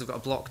plumber because they've got a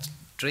blocked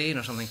drain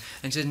or something.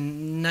 And she said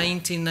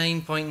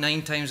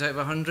 99.9 times out of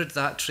 100,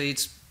 that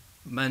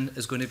tradesman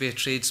is going to be a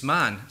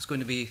tradesman. It's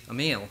going to be a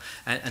male.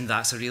 And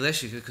that's a real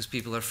issue because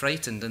people are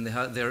frightened. And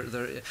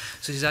so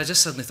she said, I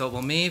just suddenly thought,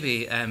 well,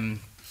 maybe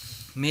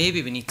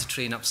we need to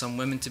train up some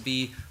women to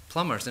be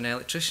plumbers and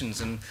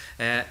electricians, and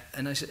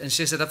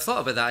she said, I've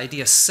thought about that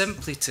idea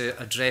simply to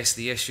address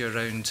the issue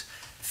around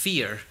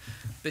fear,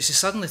 but she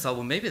suddenly thought,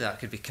 well, maybe that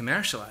could be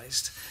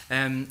commercialised.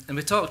 And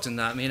we talked on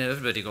that. I mean,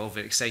 everybody got all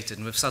very excited,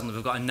 and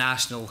we've got a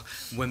national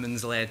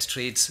women's-led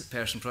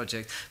tradesperson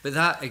project. But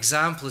that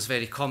example is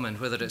very common,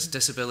 whether it's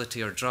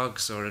disability or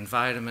drugs or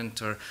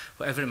environment or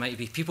whatever it might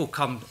be. People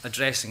come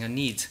addressing a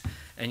need.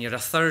 and you're a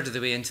third of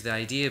the way into the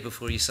idea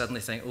before you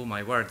suddenly think, oh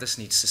my word, this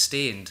needs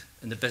sustained,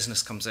 and the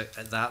business comes out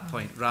at that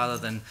point, rather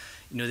than,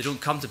 you know, they don't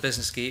come to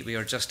Business Gateway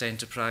or Just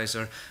Enterprise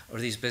or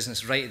these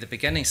business right at the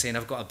beginning saying,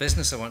 I've got a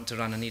business I want to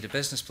run, I need a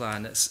business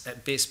plan. It's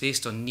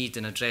based on need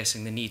and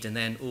addressing the need, and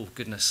then, oh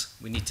goodness,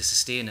 we need to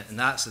sustain it, and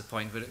that's the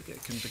point where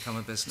it can become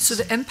a business. So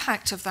the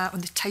impact of that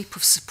on the type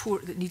of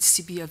support that needs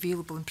to be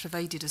available and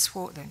provided is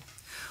what then?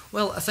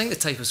 Well, I think the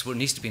type of support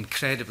needs to be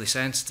incredibly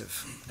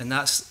sensitive, and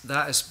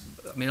that is,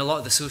 I mean, a lot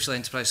of the social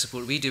enterprise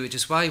support we do, which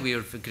is why we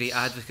are great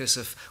advocates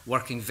of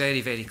working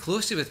very, very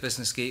closely with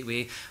Business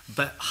Gateway,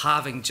 but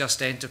having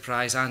Just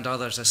Enterprise and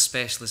others as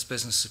specialist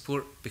business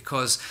support,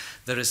 because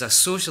there is a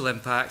social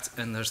impact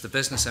and there's the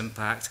business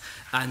impact,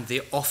 and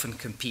they often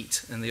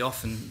compete, and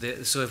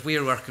so if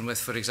we're working with,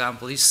 for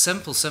example, these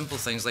simple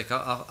things like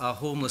a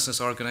homelessness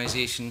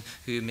organisation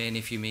who many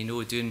of you may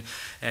know doing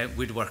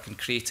woodwork and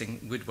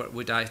creating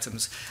wood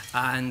items.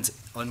 And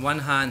on one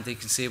hand, they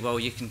can say, well,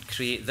 you can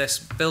create this,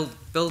 build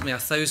me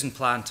 1,000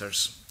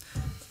 planters.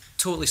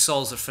 Totally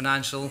solves their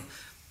financial,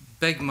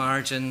 big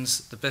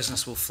margins, the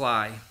business will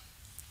fly.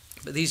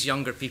 But these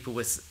younger people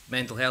with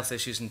mental health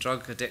issues and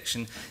drug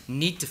addiction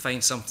need to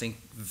find something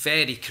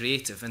very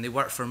creative, and they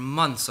work for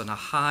months on a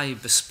high,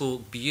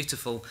 bespoke,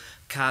 beautiful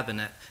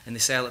cabinet, and they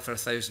sell it for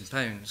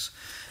 £1,000.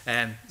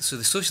 So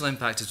the social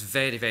impact is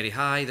very, very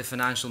high, the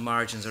financial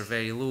margins are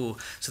very low.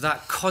 So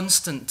that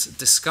constant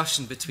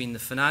discussion between the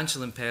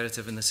financial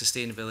imperative and the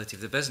sustainability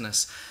of the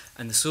business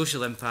and the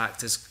social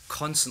impact is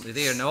constantly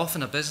there. Now,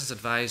 often a business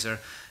advisor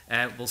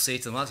will say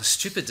to them, well, that's a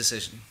stupid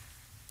decision.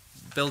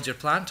 Build your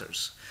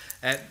planters.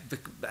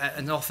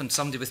 And often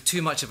somebody with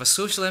too much of a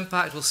social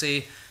impact will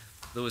say,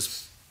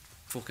 those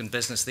folk in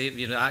business,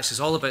 actually it's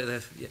all about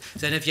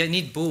then if you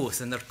need both,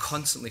 then they're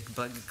constantly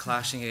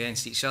clashing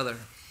against each other.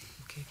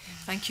 Okay,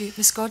 thank you.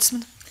 Ms.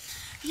 Godsman?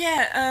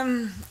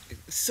 Yeah,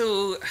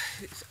 so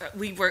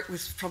we work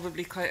with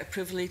probably quite a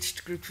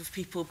privileged group of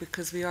people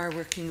because we are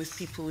working with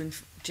people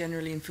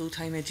generally in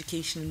full-time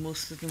education, and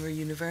most of them are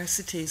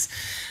universities.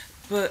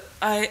 But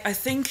I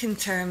think in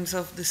terms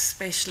of the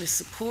specialist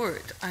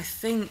support, I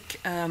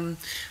think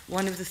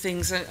one of the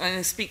things, and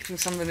I speak from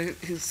someone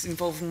who's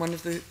involved in one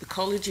of the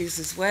colleges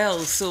as well,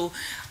 so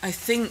I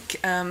think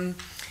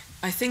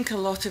a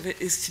lot of it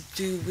is to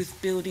do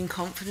with building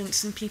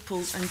confidence in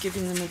people and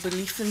giving them a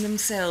belief in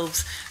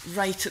themselves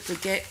right at the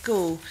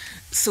get-go.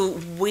 So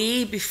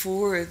way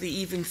before they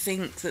even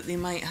think that they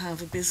might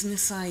have a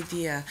business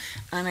idea.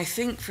 And I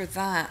think for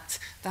that,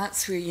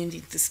 that's where you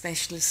need the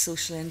specialist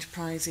social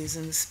enterprises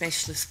and the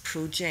specialist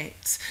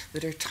projects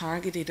that are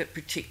targeted at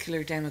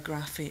particular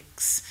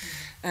demographics.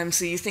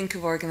 So you think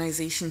of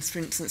organisations, for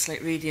instance,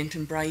 like Radiant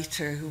and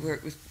Brighter, who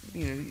work with,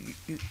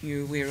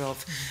 you're aware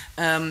of.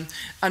 An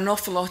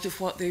awful lot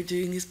of what they're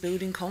doing is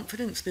building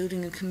confidence,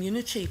 building a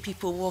community.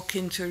 People walk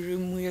into a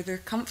room where they're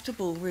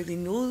comfortable, where they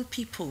know the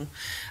people.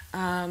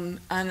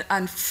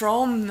 And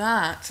from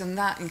that and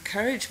that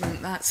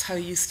encouragement, that's how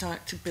you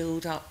start to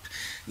build up,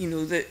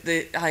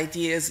 the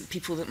ideas,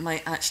 people that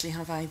might actually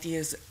have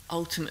ideas that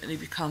ultimately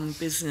become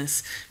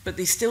business. But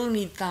they still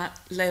need that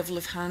level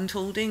of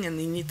hand-holding, and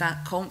they need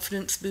that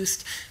confidence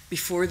boost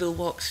before they'll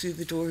walk through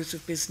the doors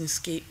of Business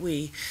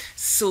Gateway.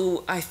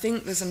 So I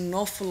think there's an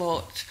awful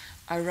lot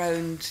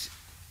around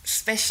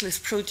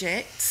specialist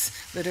projects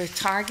that are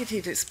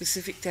targeted at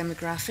specific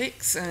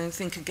demographics. And I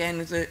think again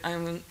with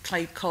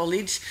Clyde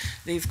College,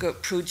 they've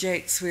got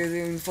projects where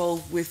they're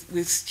involved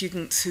with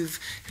students of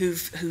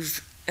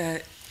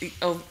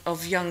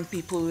young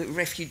people,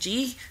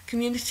 refugee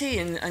community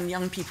and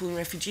young people in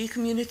refugee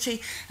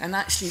community, and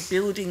actually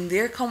building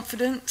their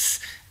confidence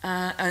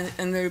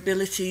and their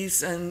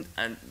abilities, and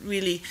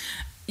really,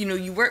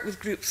 you work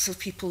with groups of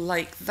people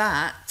like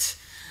that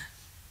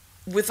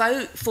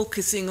without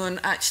focusing on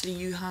actually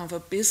you have a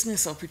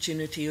business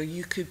opportunity, or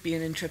you could be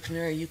an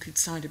entrepreneur, you could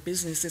start a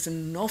business. There's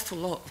an awful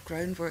lot of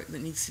groundwork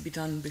that needs to be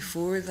done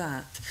before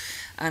that.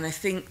 And I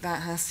think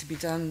that has to be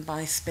done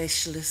by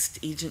specialist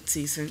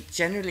agencies, or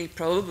generally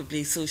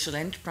probably social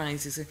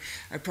enterprises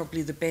are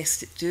probably the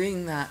best at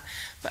doing that.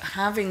 But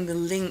having the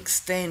links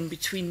then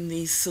between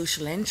these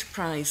social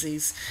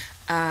enterprises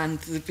and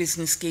the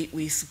Business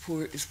Gateway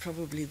support is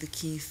probably the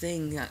key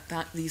thing,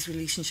 that these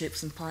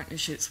relationships and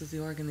partnerships with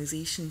the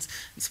organisations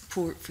and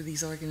support for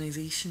these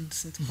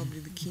organisations is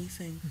probably the key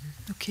thing.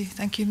 Okay,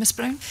 thank you. Ms.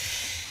 Brown?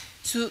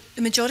 So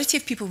the majority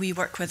of people we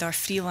work with are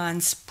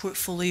freelance,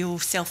 portfolio,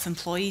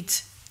 self-employed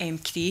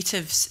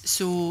creatives.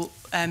 So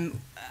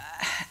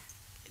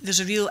there's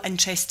a real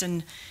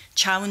interesting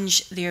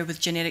challenge there with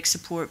generic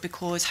support,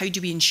 because how do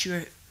we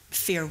ensure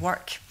fair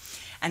work?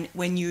 And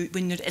when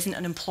there isn't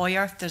an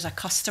employer, there's a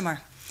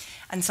customer.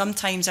 And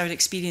sometimes our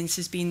experience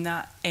has been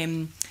that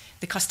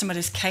the customer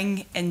is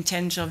king in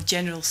terms of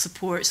general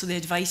support. So the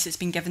advice that's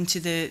been given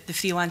to the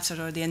freelancer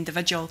or the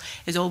individual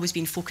has always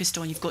been focused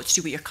on, you've got to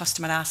do what your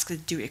customer asks,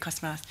 do what your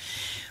customer asks.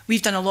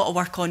 We've done a lot of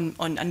work on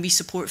and we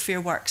support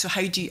fair work. So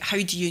how do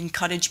you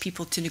encourage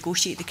people to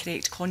negotiate the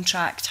correct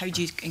contract? How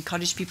do you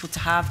encourage people to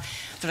have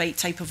the right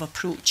type of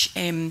approach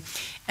and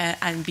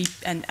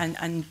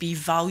be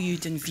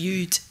valued and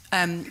viewed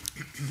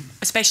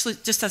especially,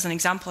 just as an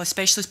example, a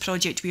specialist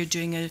project we are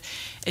doing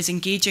is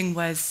engaging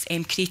with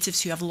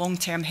creatives who have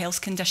long-term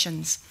health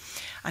conditions,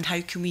 and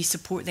how can we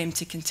support them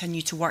to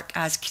continue to work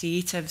as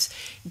creatives,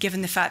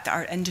 given the fact that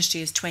our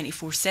industry is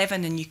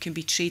 24/7 and you can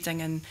be trading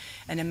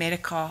in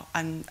America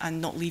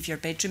and not leave your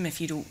bedroom if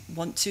you don't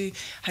want to.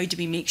 How do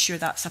we make sure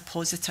that's a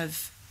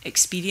positive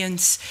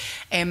experience?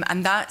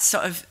 And that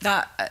sort of,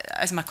 that,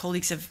 as my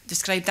colleagues have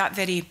described, that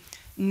very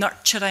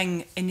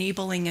nurturing,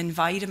 enabling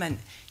environment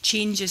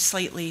changes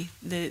slightly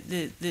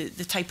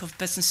the type of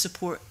business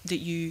support that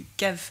you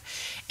give,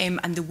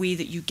 and the way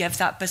that you give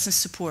that business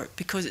support,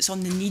 because it's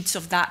on the needs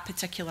of that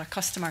particular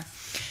customer.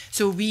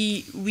 So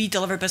we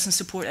deliver business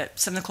support at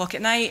 7 o'clock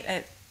at night,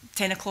 at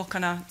 10 o'clock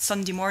on a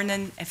Sunday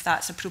morning, if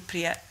that's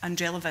appropriate and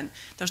relevant.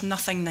 There's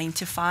nothing 9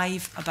 to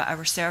 5 about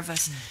our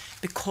service,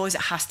 because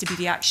it has to be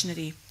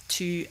reactionary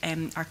to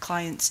our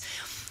clients.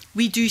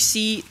 We do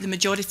see the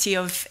majority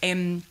of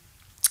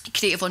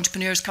creative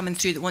entrepreneurs coming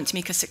through that want to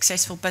make a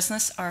successful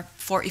business are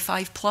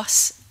 45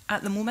 plus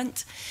at the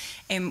moment.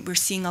 We're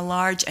seeing a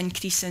large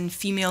increase in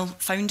female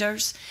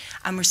founders,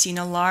 and we're seeing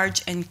a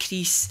large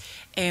increase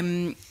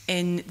in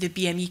the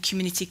BME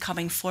community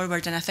coming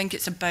forward. And I think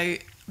it's about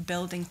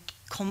building,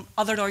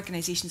 other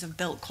organisations have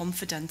built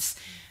confidence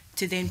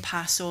to then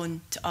pass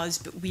on to us,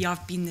 but we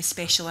have been the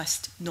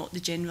specialist, not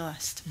the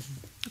generalist.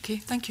 Okay,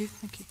 thank you.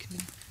 Thank you,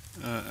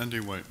 Convener. Andy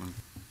Whiteman.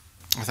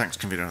 Well, thanks,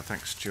 Convener.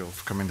 Thanks, Jill,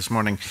 for coming this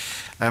morning.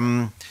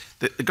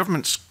 The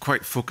government's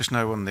quite focused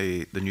now on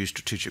the new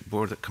strategic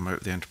board that come out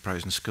of the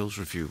Enterprise and Skills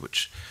Review,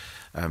 which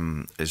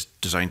is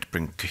designed to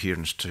bring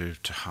coherence to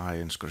HAI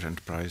and Scottish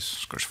Enterprise,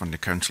 Scottish Funding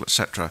Council,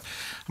 etc.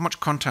 How much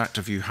contact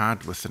have you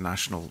had with the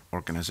national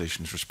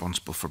organisations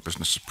responsible for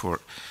business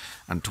support,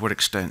 and to what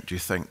extent do you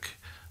think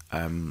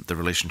the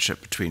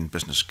relationship between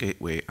Business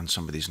Gateway and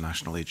some of these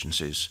national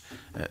agencies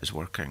is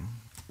working?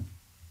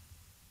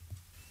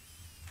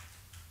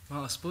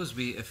 Well, I suppose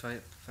if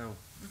I'll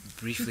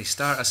briefly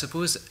start, I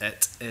suppose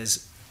it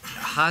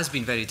has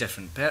been very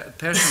different.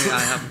 Personally,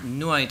 I have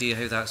no idea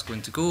how that's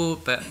going to go,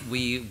 but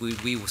we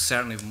will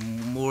certainly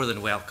more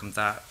than welcome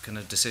that kind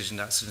of decision,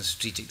 that sort of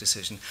strategic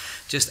decision.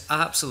 Just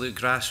absolute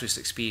grassroots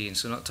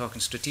experience. We're not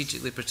talking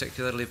strategically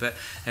particularly, but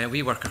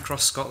we work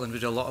across Scotland. We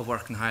do a lot of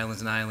work in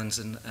Highlands and Islands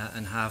and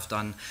have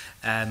done,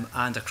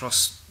 and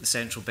across the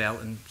Central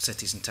Belt and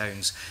cities and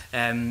towns.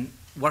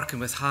 Working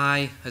with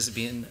HAI has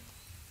been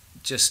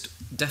just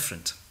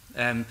different.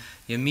 You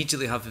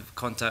immediately have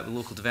contact with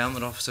local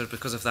development officer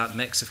because of that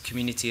mix of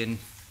community and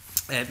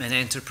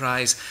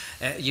enterprise.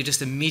 You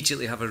just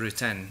immediately have a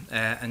route in,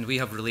 and we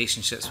have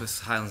relationships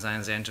with Highlands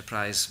Islands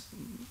Enterprise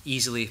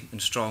easily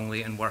and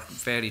strongly, and work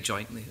very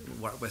jointly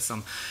with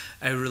them.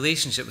 Our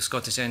relationship with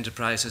Scottish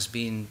Enterprise has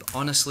been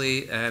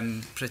honestly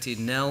pretty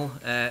nil.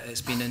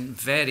 It's been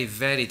very,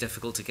 very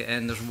difficult to get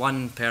in. There's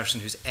one person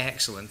who's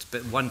excellent,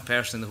 but one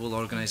person in the whole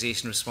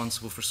organisation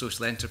responsible for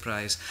social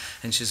enterprise,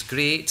 and she's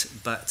great,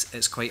 but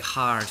it's quite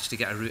hard to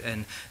get a route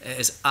in. It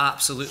is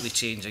absolutely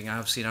changing.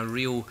 I've seen a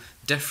real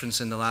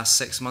difference in the last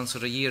 6 months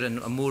or a year, and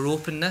a more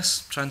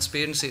openness,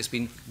 transparency. It's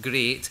been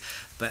great,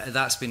 but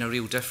that's been a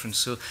real difference.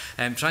 So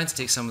trying to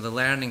take some of the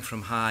learning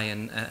from HAI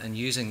and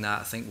using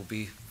that, I think, will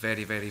be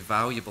very, very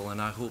valuable.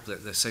 And I hope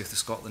that the South of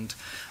Scotland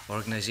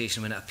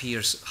organisation, when it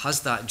appears,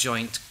 has that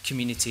joint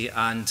community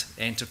and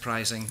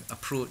enterprising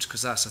approach,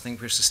 because that's, I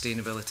think, where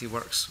sustainability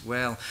works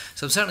well.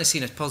 So I'm certainly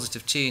seeing a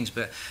positive change,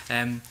 but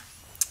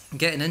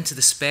getting into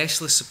the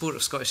specialist support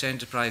of Scottish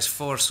Enterprise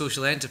for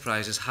social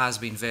enterprises has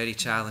been very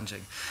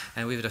challenging.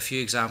 And we've had a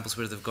few examples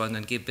where they've gone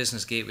and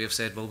Business Gateway have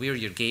said, well, we're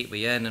your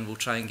gateway in, and we'll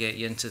try and get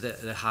you into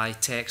the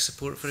high-tech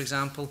support, for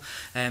example,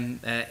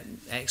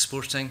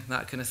 exporting,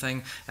 that kind of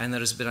thing. And there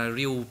has been a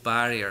real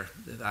barrier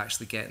of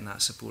actually getting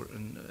that support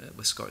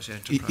with Scottish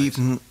Enterprise.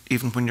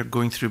 Even when you're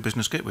going through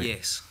Business Gateway?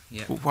 Yes.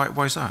 Yeah.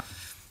 Why is that?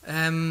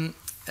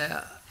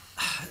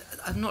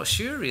 I'm not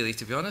sure, really,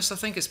 to be honest. I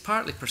think it's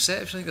partly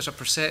perception. I think there's a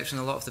perception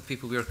a lot of the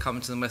people we are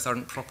coming to them with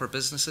aren't proper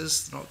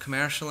businesses, they're not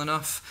commercial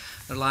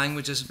enough, their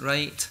language isn't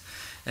right.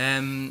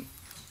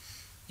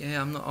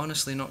 Yeah, I'm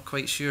honestly not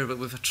quite sure, but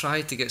we've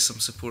tried to get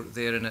some support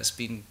there, and it's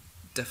been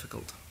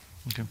difficult.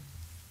 Okay.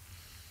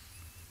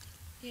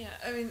 Yeah,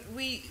 I mean,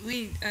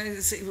 we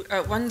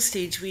at one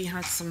stage we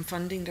had some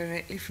funding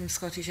directly from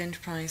Scottish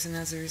Enterprise, and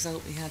as a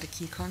result we had a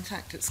key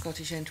contact at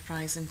Scottish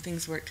Enterprise, and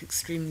things worked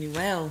extremely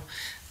well.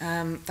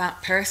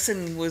 That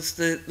person was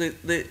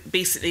the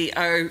basically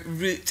our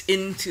route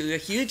into a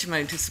huge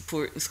amount of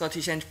support in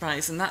Scottish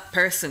Enterprise, and that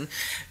person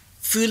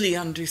fully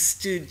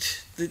understood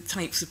the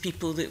types of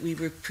people that we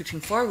were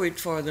putting forward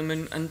for them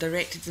and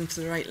directed them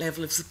to the right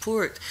level of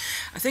support.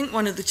 I think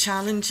one of the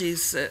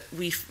challenges that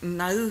we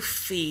now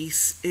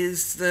face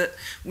is that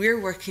we're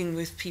working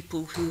with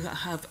people who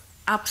have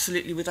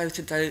absolutely, without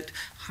a doubt,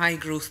 high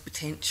growth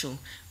potential.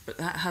 but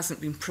that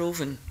hasn't been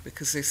proven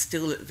because they're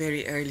still at a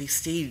very early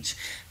stage.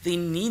 They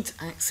need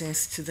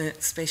access to the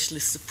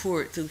specialist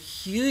support. They'll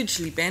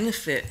hugely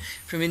benefit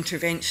from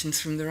interventions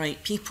from the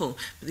right people,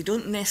 but they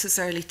don't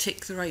necessarily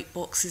tick the right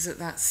boxes at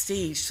that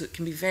stage, so it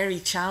can be very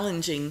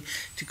challenging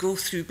to go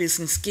through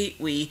Business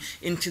Gateway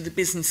into the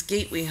Business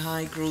Gateway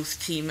high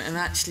growth team and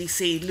actually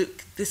say,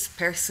 look, this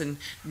person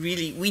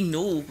really, we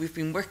know, we've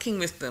been working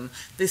with them,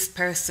 this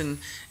person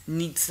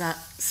needs that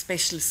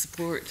specialist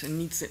support and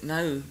needs it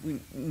now.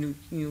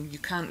 You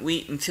can't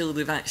wait until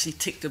they've actually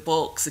ticked a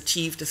box,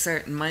 achieved a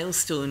certain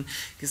milestone,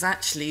 because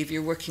actually if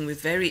you're working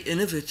with very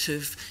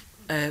innovative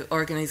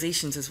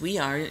organisations as we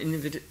are,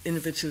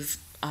 innovative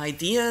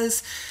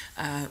ideas,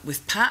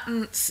 with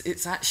patents,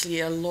 it's actually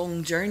a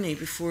long journey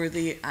before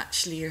they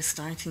actually are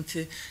starting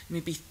to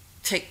maybe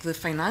tick the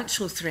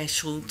financial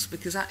thresholds,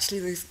 because actually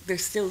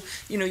there's still,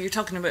 you're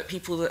talking about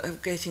people that are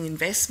getting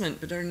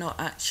investment but are not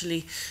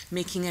actually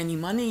making any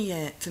money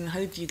yet, and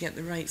how do you get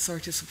the right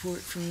sort of support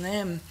from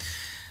them?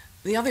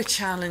 The other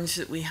challenge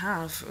that we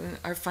have,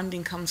 our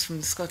funding comes from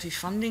the Scottish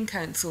Funding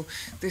Council.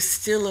 There's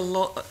still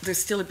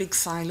a big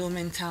silo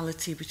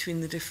mentality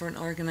between the different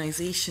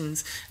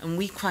organisations, and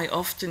we quite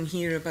often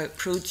hear about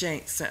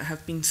projects that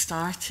have been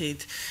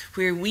started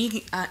where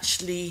we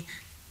actually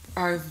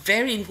are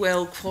very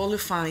well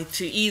qualified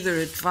to either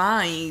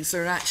advise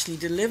or actually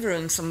deliver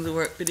on some of the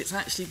work, but it's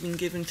actually been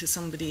given to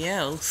somebody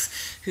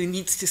else who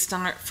needs to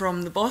start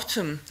from the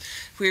bottom,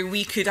 where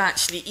we could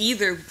actually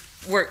either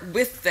work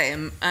with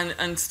them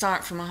and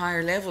start from a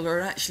higher level,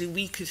 or actually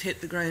we could hit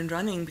the ground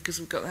running because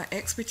we've got that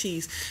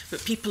expertise.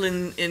 But people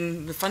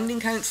in the Funding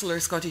Council or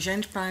Scottish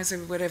Enterprise or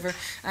whatever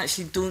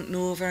actually don't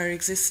know of our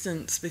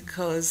existence,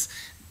 because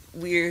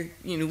we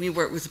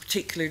work with a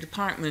particular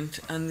department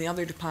and the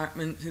other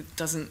department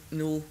doesn't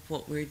know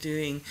what we're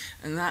doing,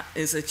 and that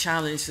is a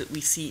challenge that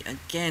we see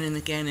again and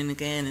again and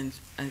again, and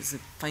as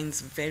it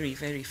finds very,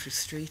 very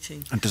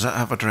frustrating. And does that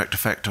have a direct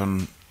effect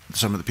on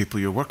some of the people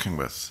you're working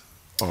with?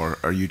 Or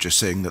are you just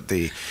saying that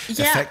the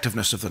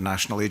effectiveness of the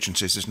national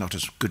agencies is not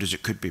as good as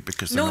it could be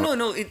because they're not...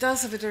 No, it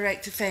does have a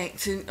direct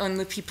effect on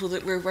the people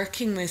that we're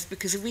working with,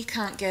 because if we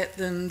can't get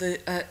them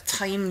the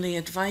timely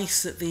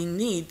advice that they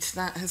need,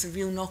 that has a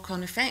real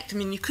knock-on effect. I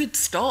mean, you could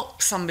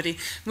stop somebody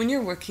when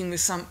you're working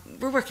with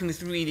we're working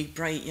with really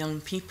bright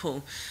young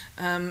people.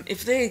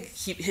 If they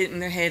keep hitting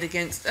their head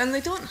against, and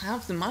they don't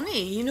have the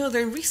money,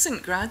 they're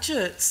recent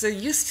graduates, they're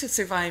used to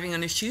surviving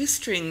on a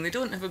shoestring, they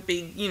don't have a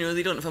big,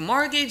 they don't have a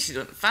mortgage, they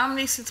don't have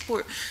family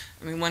support.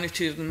 I mean, one or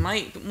two of them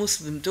might, but most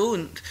of them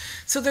don't.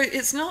 So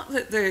it's not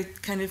that they're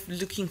kind of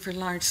looking for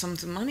large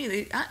sums of money.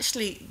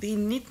 They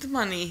need the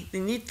money, they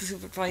need the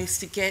advice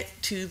to get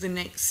to the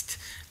next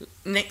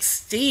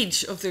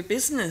stage of their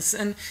business.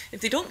 And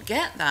if they don't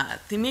get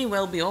that, they may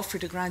well be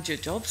offered a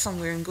graduate job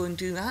somewhere and go and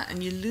do that,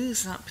 and you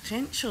lose that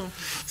potential.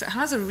 So it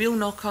has a real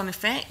knock-on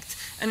effect,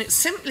 and it's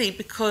simply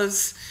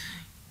because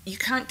you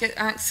can't get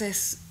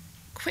access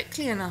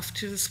quickly enough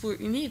to the support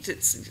you need.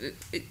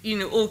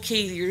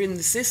 Okay, you're in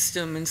the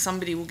system and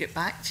somebody will get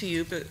back to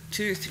you, but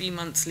 2 or 3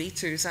 months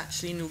later is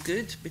actually no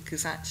good,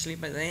 because actually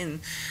by then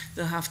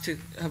they'll have to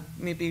have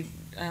maybe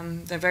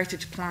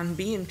diverted to Plan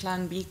B, and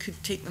Plan B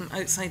could take them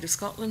outside of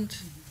Scotland.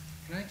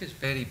 Can I just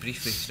very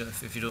briefly,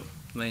 if you don't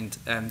mind,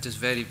 just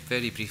very,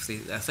 very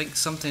briefly, I think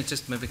sometimes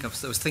just maybe I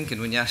was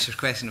thinking when you asked your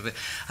question about,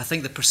 I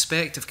think the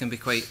perspective can be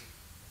quite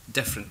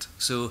different.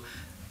 So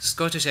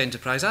Scottish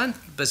Enterprise and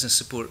business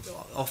support,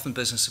 often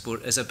business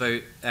support, is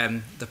about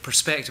the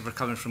perspective we're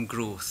coming from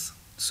growth.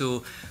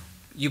 So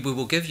we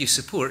will give you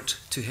support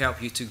to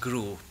help you to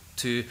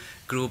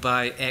grow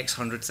by X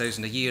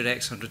 100,000 a year,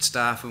 X 100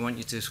 staff. We want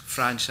you to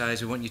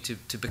franchise, we want you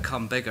to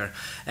become bigger.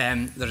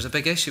 There's a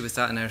big issue with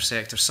that in our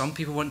sector. Some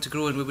people want to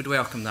grow, and we would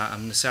welcome that.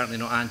 I'm certainly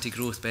not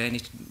anti-growth by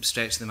any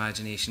stretch of the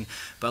imagination,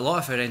 but a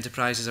lot of our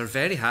enterprises are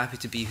very happy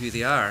to be who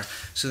they are.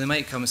 So they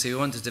might come and say, we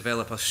want to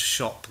develop a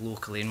shop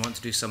locally and want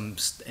to do some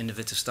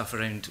innovative stuff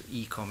around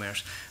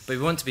e-commerce, but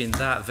we want to be in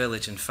that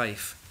village in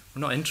Fife.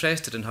 We're not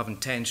interested in having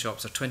 10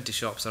 shops or 20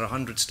 shops or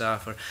 100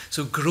 staff.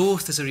 So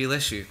growth is a real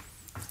issue.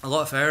 A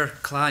lot of our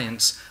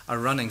clients are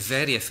running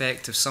very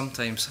effective,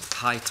 sometimes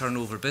high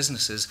turnover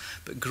businesses,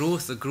 but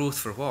the growth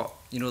for what?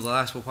 They'll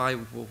ask, well, why?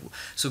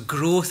 So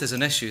growth is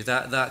an issue.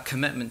 That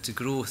commitment to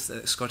growth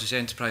at Scottish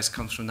Enterprise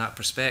comes from that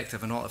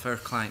perspective, and a lot of our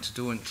clients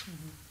don't.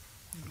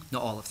 Mm-hmm.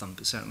 Not all of them,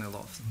 but certainly a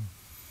lot of them.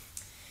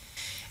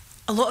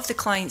 A lot of the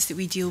clients that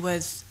we deal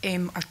with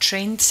are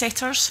trend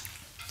setters.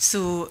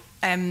 So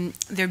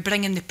they're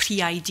bringing the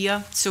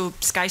pre-idea. So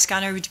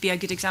Skyscanner would be a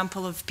good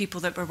example of people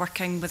that were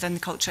working within the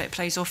Cultural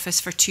Enterprise Office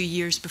for 2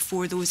 years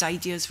before those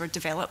ideas were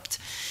developed.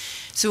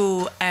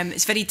 So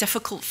it's very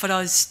difficult for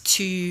us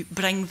to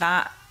bring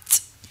that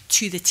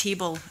to the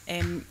table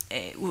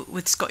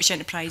with Scottish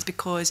Enterprise,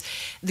 because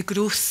the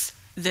growth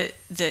that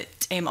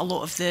a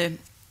lot of the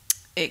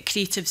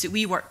creatives that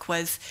we work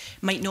with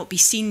might not be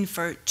seen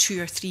for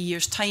 2 or 3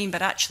 years' time,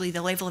 but actually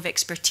the level of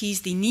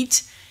expertise they need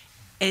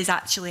is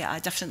actually at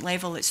a different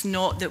level. It's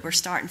not that we're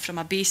starting from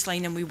a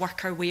baseline and we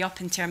work our way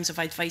up in terms of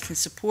advice and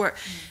support.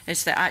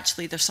 It's that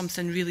actually there's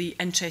something really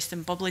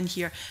interesting bubbling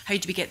here. How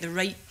do we get the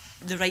right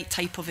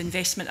type of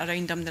investment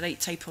around them, the right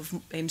type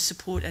of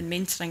support and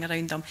mentoring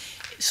around them,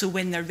 so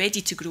when they're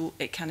ready to grow,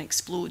 it can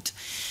explode.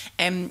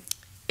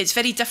 It's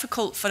very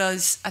difficult for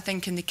us, I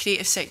think, in the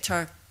creative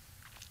sector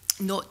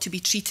not to be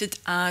treated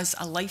as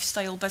a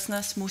lifestyle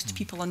business. Most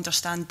people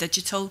understand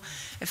digital.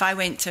 If I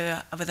went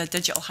with a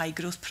digital high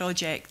growth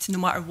project, no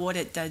matter what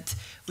it did,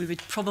 we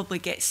would probably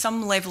get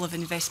some level of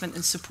investment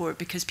and support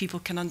because people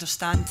can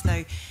understand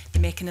now the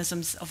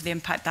mechanisms of the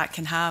impact that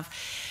can have.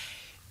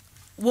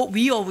 What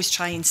we always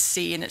try and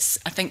say, and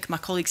I think my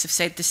colleagues have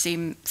said the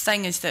same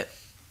thing, is that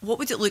what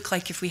would it look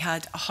like if we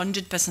had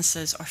 100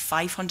 businesses or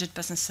 500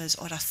 businesses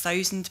or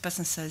 1,000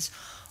 businesses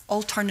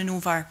all turning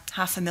over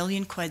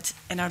 £500,000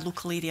 in our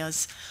local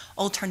areas,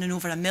 all turning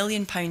over £1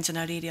 million in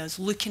our areas,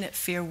 looking at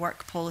fair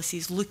work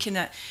policies, looking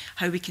at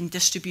how we can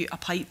distribute a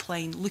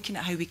pipeline, looking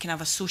at how we can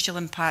have a social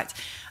impact,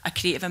 a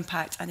creative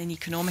impact and an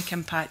economic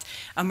impact.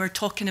 And we're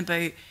talking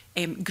about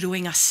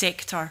growing a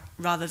sector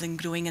rather than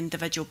growing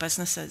individual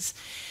businesses.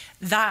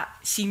 That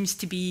seems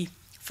to be,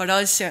 for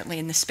us certainly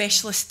in the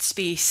specialist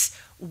space,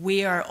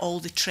 where all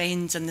the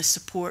trends and the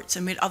supports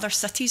and where other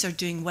cities are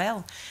doing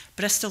well.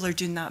 Bristol are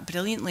doing that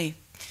brilliantly.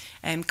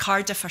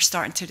 Cardiff are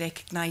starting to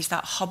recognise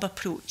that hub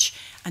approach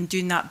and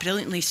doing that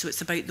brilliantly. So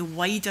it's about the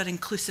wider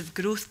inclusive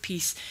growth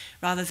piece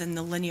rather than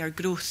the linear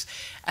growth.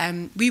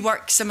 We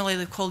work similarly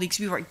with colleagues.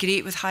 We work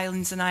great with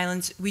Highlands and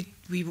Islands.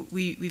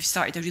 We've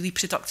started a really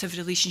productive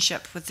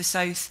relationship with the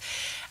South.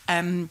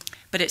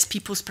 But it's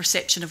people's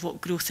perception of what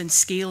growth and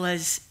scale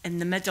is in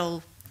the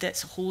middle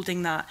that's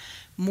holding that.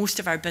 Most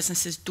of our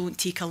businesses don't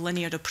take a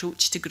linear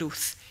approach to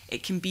growth.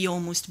 It can be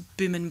almost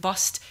boom and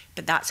bust,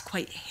 but that's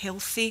quite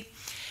healthy.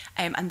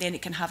 And then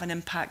it can have an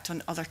impact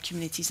on other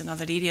communities and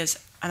other areas.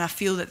 And I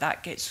feel that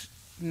that gets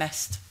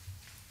missed.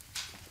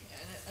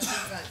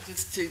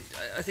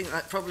 I think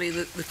that probably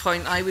the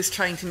point I was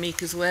trying to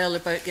make as well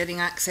about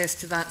getting access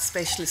to that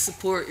specialist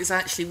support is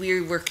actually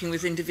we're working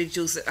with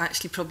individuals that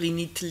actually probably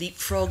need to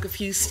leapfrog a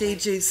few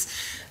stages,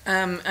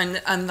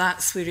 and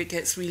that's where it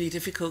gets really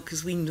difficult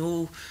because we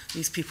know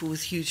these people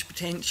with huge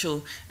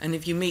potential, and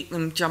if you make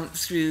them jump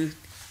through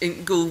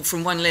and go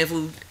from one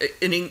level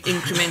in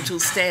incremental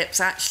steps,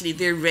 actually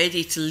they're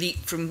ready to leap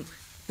from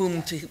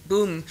boom to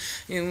boom.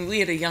 You know, we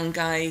had a young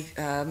guy,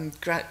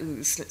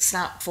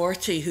 Snap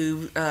 40,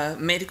 who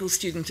medical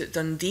student at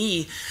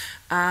Dundee,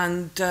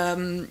 and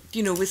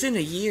you know, within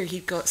a year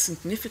he'd got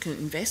significant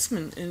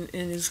investment in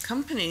his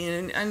company,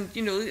 and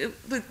you know,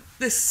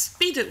 the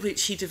speed at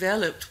which he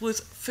developed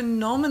was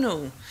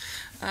phenomenal,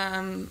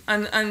 and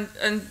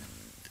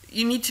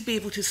you need to be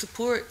able to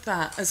support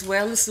that as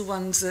well as the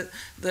ones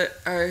that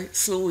are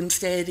slow and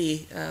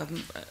steady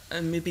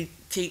and maybe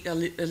take a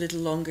little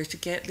longer to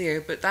get there.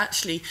 But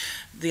actually,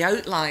 the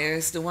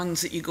outliers, the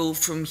ones that you go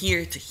from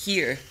here to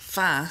here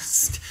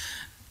fast,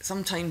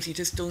 sometimes you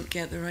just don't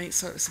get the right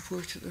sort of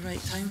support at the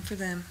right time for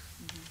them.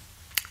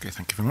 Okay,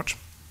 thank you very much.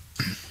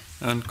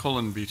 And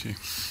Colin Beattie.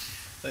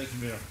 Thank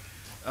you, Mayor.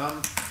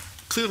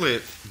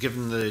 Clearly,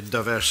 given the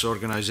diverse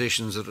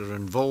organisations that are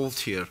involved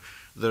here,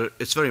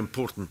 it's very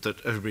important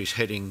that everybody's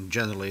heading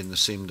generally in the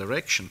same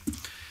direction.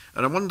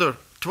 And I wonder,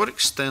 to what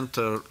extent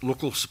are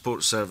local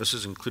support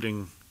services,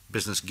 including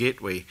Business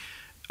Gateway,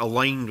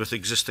 aligned with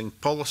existing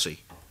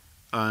policy?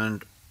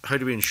 And how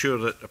do we ensure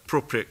that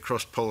appropriate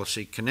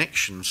cross-policy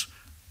connections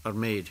are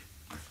made?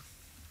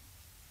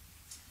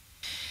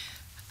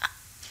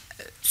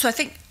 So I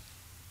think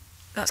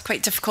that's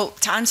quite difficult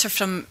to answer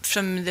from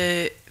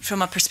a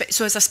perspective.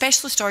 So as a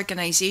specialist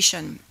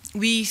organisation,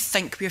 we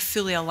think we're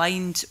fully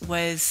aligned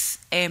with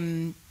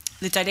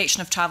the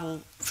direction of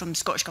travel from the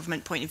Scottish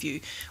Government point of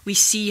view. We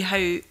see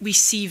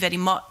very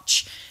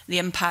much the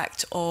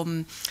impact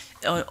on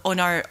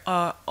our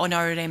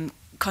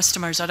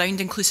customers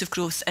around inclusive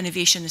growth,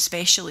 innovation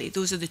especially.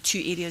 Those are the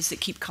two areas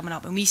that keep coming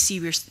up, and we see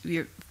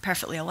we're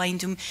perfectly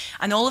aligned.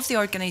 And all of the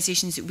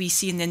organisations that we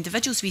see and the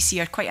individuals we see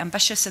are quite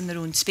ambitious in their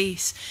own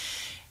space.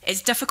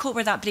 It's difficult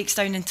where that breaks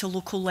down into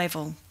local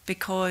level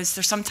because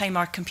there sometimes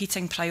are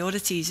competing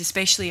priorities,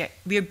 especially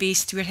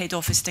we're head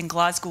office in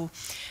Glasgow.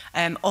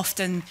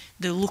 Often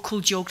the local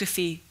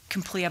geography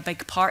can play a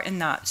big part in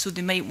that. So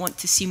they might want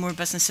to see more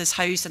businesses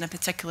housed in a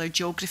particular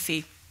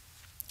geography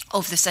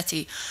of the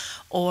city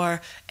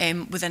or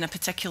within a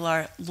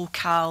particular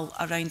locale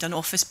around an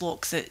office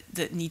block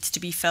that needs to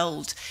be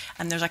filled.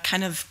 And there's a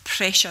kind of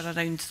pressure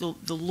around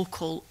the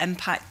local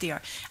impact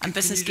there. And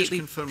Business Gateway... Can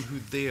you just confirm who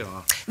they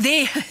are?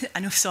 I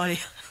know, sorry.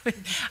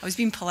 I was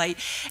being polite.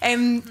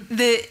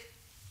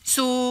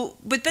 So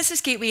with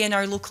Business Gateway in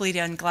our local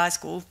area in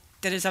Glasgow,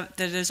 there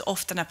is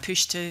often a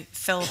push to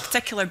fill a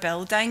particular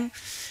building,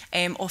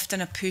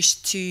 often a push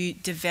to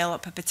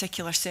develop a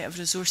particular set of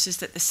resources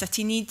that the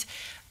city need.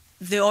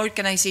 The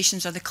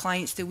organisations or the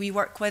clients that we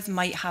work with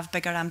might have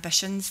bigger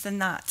ambitions than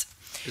that.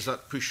 Is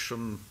that push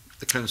from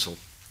the council?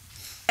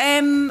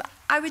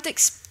 I would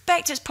expect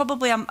suspect it's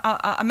probably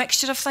a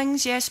mixture of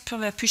things, yes,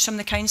 probably a push from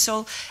the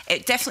council.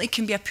 It definitely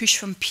can be a push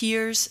from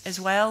peers as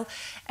well,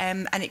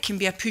 and it can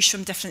be a push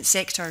from different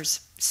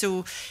sectors.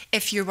 So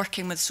if you're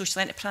working with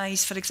social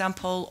enterprise, for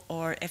example,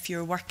 or if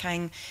you're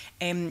working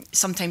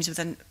sometimes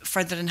within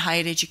further in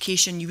higher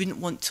education, you wouldn't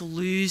want to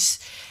lose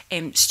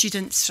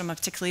students from a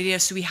particular area.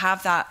 So we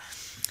have that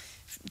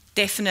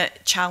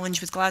definite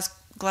challenge with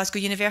Glasgow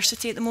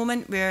University at the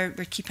moment, where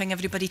we're keeping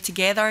everybody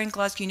together in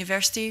Glasgow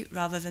University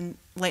rather than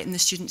letting the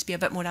students be a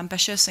bit more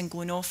ambitious and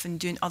going off and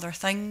doing other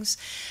things.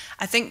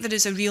 I think there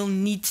is a real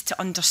need to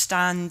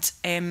understand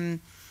the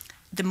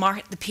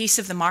pace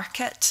of the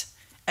market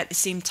at the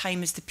same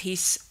time as the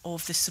pace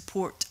of the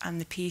support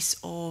and the pace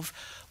of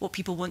what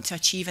people want to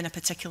achieve in a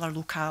particular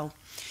locale.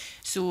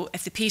 So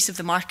if the pace of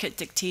the market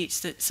dictates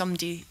that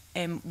somebody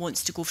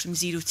wants to go from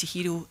 0 to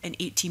hero in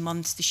 18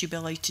 months, they should be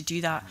allowed to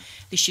do that.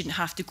 They shouldn't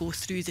have to go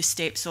through the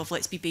steps of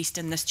let's be based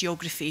in this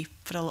geography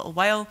for a little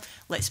while,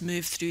 let's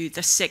move through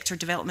this sector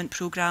development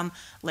programme,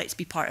 let's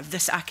be part of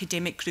this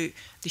academic route.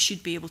 They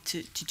should be able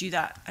to do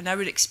that. And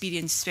our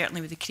experience, certainly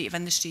with the creative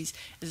industries,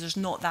 is there's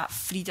not that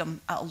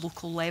freedom at a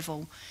local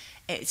level.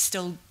 It's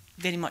still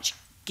very much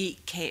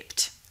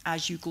gate-kept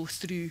as you go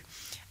through,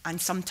 and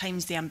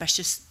sometimes the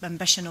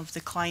ambition of the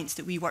clients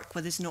that we work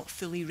with is not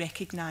fully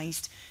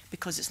recognised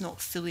because it's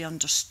not fully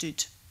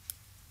understood.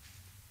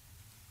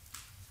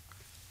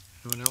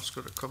 Anyone else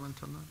got a comment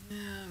on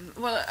that?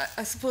 Well,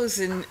 I suppose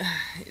it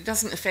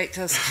doesn't affect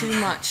us too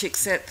much,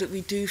 except that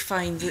we do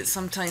find that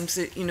sometimes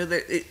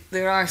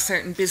there are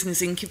certain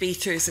business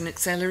incubators and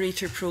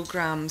accelerator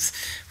programs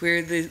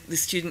where the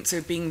students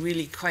are being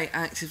really quite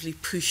actively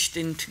pushed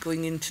into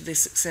going into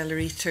this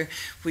accelerator,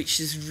 which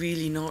is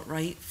really not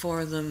right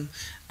for them.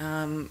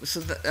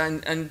 So that,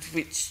 and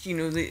which,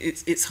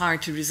 it's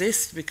hard to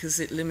resist because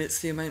it limits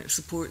the amount of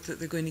support that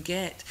they're going to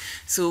get.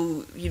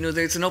 So,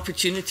 there's an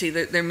opportunity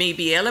that there may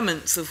be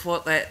elements of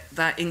what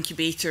that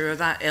incubator or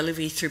that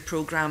elevator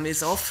program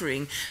is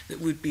offering that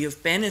would be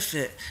of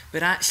benefit,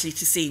 but actually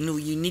to say, no,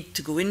 you need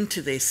to go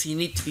into this, you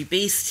need to be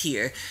based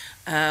here.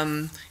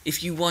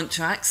 If you want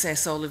to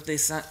access all of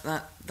this,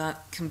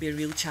 that can be a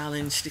real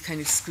challenge to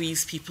kind of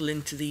squeeze people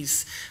into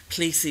these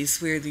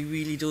places where they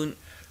really don't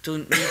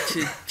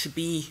need to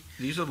be.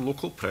 These are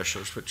local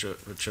pressures which are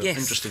yes.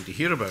 interesting to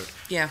hear about.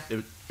 Yeah.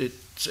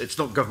 It's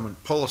not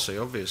government policy,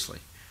 obviously.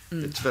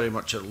 It's very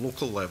much at a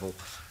local level.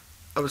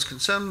 I was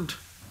concerned,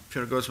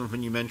 Fiona Gosman,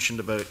 when you mentioned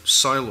about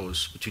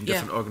silos between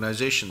different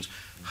organisations.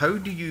 How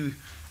do you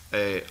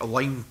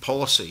align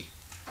policy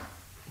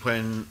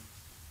when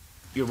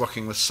you're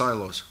working with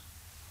silos?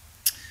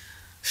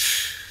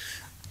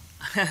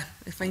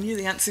 If I knew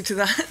the answer to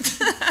that.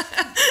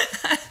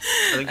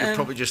 I think you've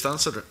probably just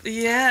answered it.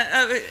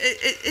 Yeah,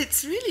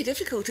 it's really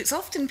difficult. It's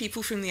often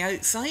people from the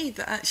outside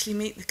that actually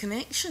make the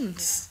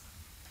connections.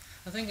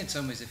 I think in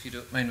some ways, if you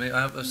don't mind,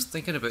 I was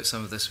thinking about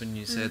some of this when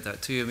you said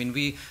that too. I mean,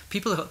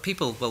 well,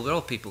 we're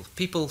all people.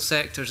 People,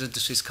 sectors,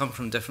 industries come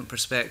from different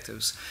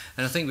perspectives.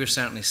 And I think we're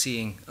certainly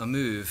seeing a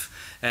move.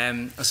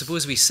 I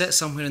suppose we sit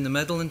somewhere in the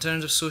middle in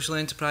terms of social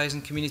enterprise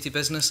and community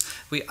business.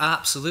 We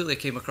absolutely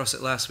came across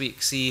it last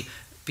week, see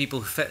people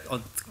who fit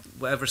on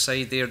whatever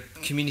side, their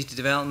community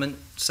development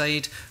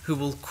side, who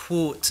will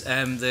quote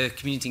the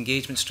community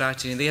engagement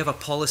strategy, and they have a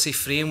policy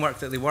framework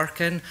that they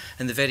work in,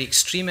 and the very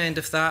extreme end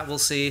of that will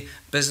say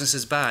business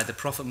is bad, the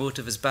profit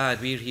motive is bad,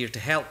 we're here to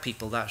help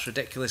people, that's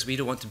ridiculous, we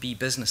don't want to be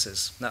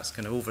businesses. That's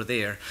kind of over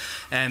there.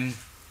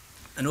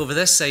 And over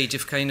this side,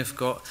 you've kind of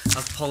got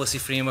a policy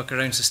framework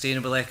around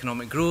sustainable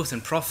economic growth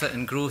and profit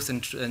and growth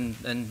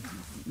and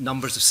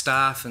numbers of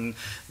staff and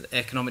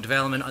economic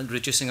development,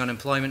 reducing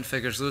unemployment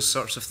figures, those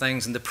sorts of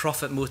things, and the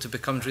profit motive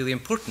becomes really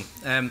important.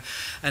 And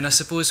I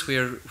suppose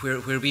where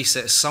we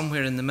sit is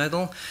somewhere in the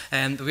middle,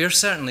 but we're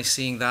certainly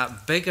seeing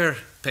that bigger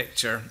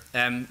picture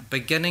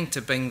beginning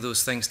to bring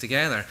those things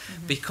together.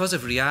 Because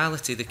of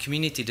reality, the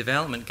community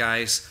development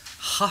guys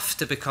have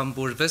to become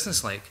more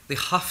business-like. They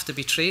have to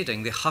be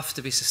trading, they have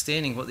to be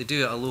sustaining what they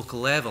do at a local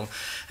level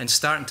and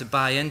starting to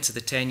buy into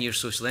the 10-year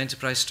social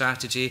enterprise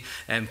strategy,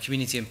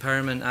 community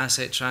empowerment,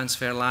 asset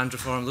transfer, land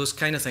reform, those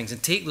kind of things,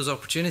 and take those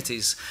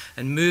opportunities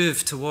and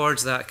move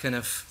towards that kind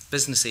of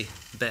businessy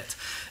bit.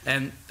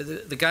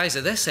 The guys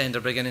at this end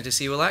are beginning to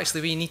see, well, actually,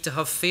 we need to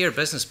have fair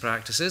business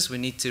practices. We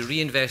need to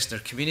reinvest in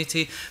our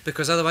community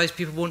because otherwise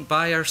people won't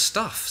buy our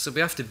stuff. So we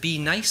have to be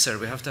nicer.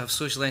 We have to have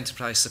social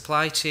enterprise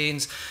supply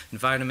chains,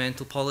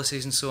 environmental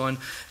policies, and so on.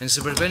 And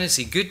so we're going to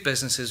see good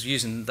businesses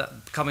using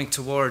that, coming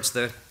towards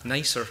the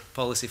nicer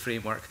policy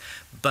framework,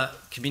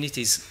 but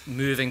communities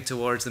moving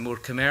towards the more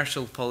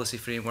commercial policy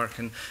framework.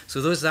 And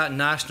so there's that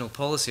national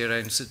policy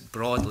around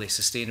broadly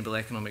sustainable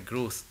economic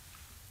growth.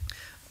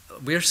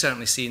 We're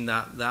certainly seeing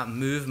that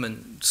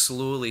movement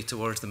slowly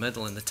towards the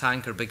middle, and the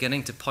tanker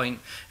beginning to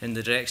point in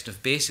the direction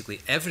of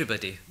basically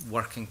everybody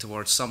working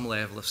towards some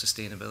level of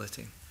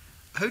sustainability.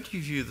 How do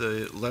you view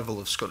the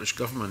level of Scottish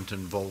Government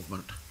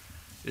involvement?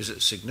 Is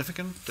it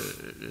significant?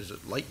 Is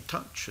it light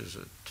touch? Is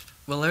it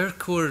Well, our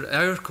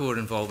core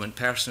involvement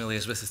personally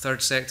is with the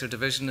third sector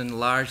division, and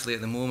largely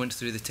at the moment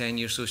through the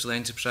 10-year social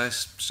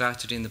enterprise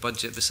strategy and the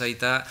budget beside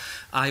that.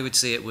 I would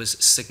say it was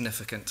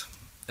significant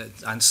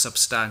and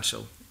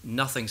substantial.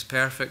 Nothing's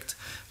perfect,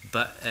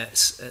 but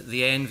it's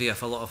the envy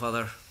of a lot of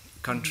other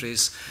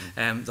countries.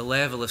 The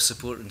level of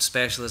support and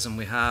specialism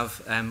we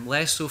have,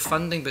 less so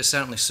funding, but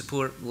certainly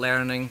support,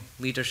 learning,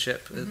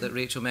 leadership that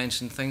Rachel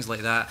mentioned, things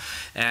like that,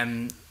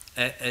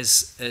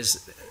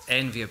 is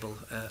enviable.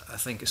 I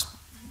think it's.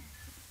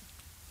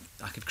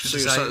 I could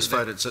criticise. So you're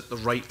satisfied it's at the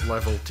right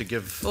level to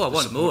give? Oh, I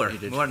want more.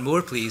 I want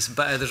more, please.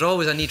 But there's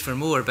always a need for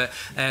more. But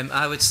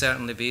I would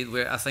certainly be.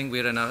 I think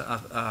we're in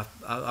a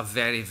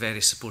very,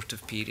 very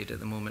supportive period at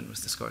the moment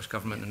with the Scottish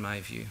Government, in my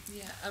view.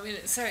 Yeah, I mean,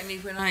 certainly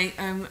when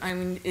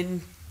I'm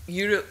in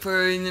Europe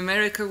or in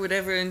America or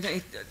whatever, and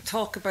I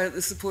talk about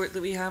the support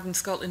that we have in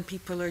Scotland,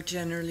 people are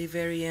generally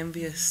very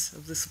envious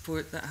of the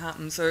support that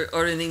happens.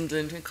 Or in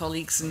England, my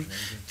colleagues in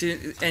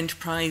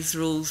enterprise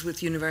roles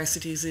with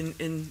universities in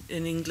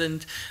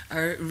England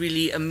are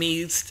really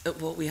amazed at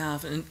what we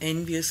have and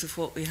envious of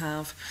what we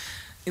have.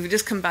 If we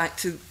just come back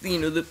to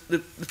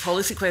the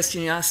policy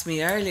question you asked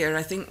me earlier,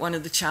 I think one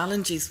of the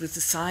challenges with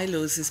the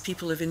silos is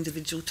people have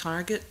individual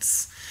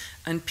targets.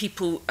 And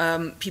people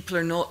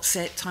are not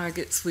set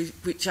targets,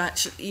 which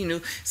actually,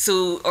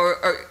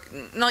 or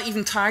not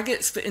even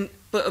targets,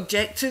 but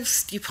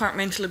objectives,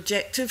 departmental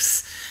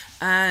objectives,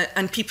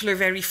 and people are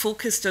very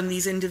focused on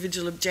these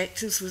individual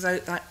objectives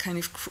without that kind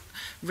of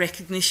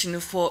recognition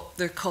of what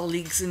their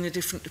colleagues in a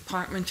different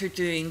department are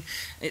doing.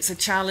 It's a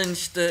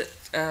challenge that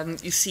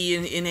you see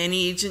in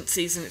any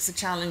agencies, and it's a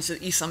challenge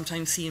that you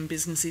sometimes see in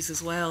businesses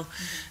as well.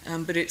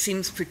 But it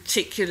seems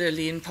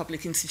particularly in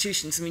public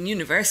institutions, I mean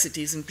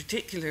universities in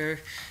particular,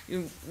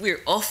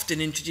 we're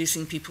often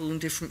introducing people in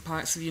different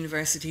parts of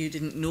university who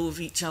didn't know of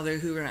each other,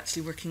 who are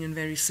actually working on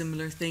very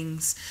similar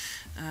things.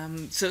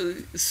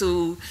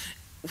 So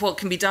what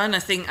can be done? I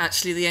think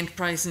actually the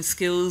enterprise and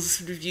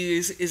skills review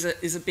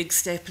is a big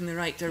step in the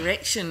right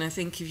direction. I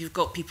think if you've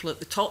got people at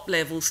the top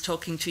levels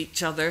talking to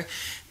each other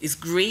is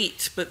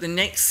great, but the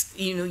next,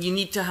 you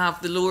need to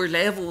have the lower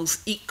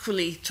levels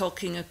equally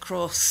talking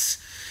across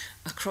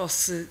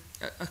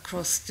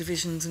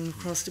divisions and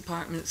across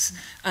departments,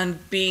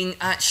 and being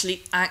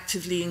actually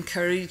actively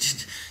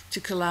encouraged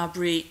to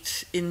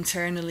collaborate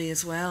internally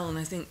as well. And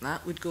I think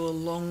that would go a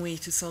long way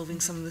to solving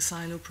some of the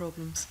silo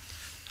problems.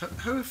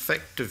 How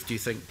effective do you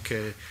think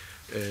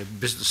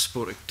business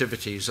support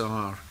activities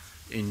are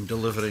in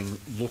delivering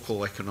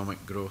local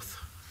economic growth?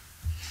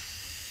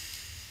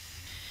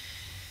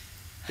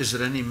 Is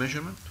there any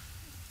measurement?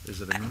 Is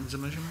there a means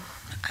of measurement?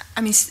 I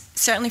mean,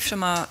 certainly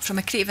from a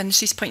creative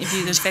industries point of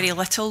view, there's very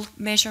little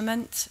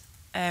measurement.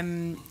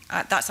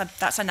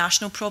 That's a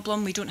national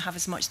problem. We don't have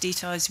as much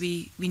data as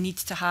we need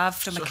to have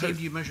from a creative. So how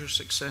do you measure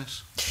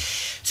success?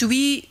 So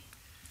we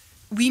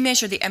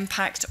measure the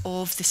impact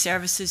of the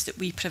services that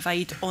we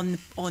provide on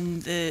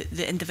the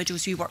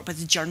individuals we work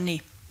with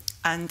journey,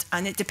 and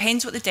it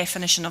depends what the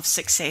definition of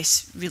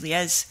success really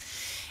is.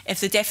 If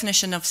the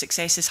definition of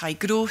success is high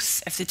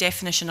growth, if the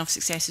definition of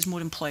success is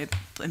more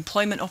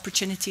employment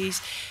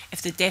opportunities,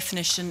 if the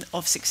definition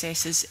of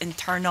success is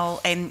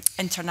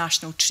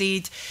international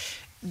trade,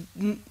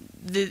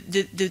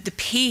 the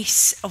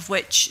pace of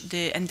which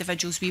the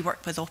individuals we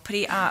work with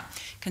operate at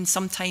can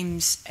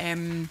sometimes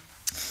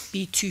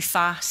be too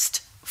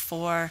fast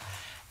for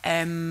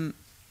the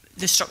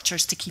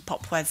structures to keep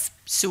up with.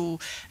 So,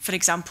 for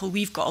example,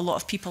 we've got a lot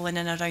of people in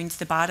and around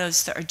the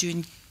boroughs that are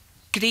doing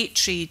great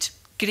trade,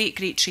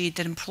 great trade.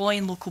 They're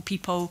employing local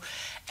people.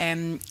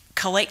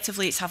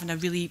 Collectively, it's having a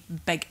really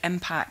big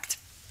impact.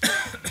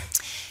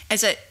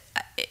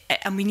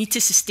 And we need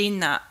to sustain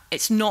that.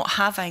 It's not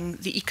having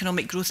the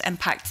economic growth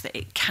impact that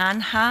it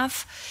can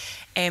have,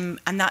 and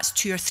that's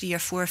 2 or 3 or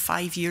 4 or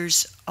 5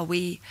 years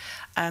away.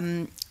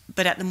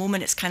 But at the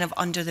moment, it's kind of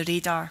under the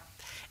radar.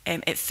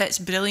 It fits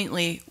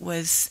brilliantly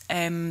with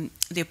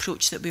the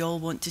approach that we all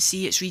want to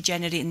see. It's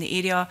regenerating the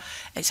area.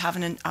 It's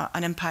having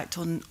an impact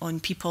on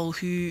people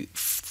who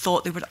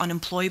thought they were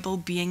unemployable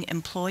being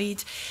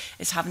employed.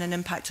 It's having an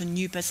impact on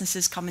new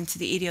businesses coming to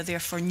the area.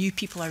 Therefore, new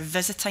people are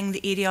visiting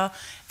the area.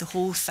 The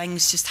whole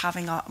thing's just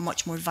having a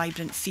much more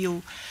vibrant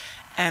feel.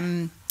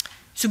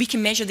 So we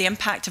can measure the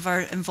impact of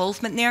our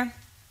involvement there.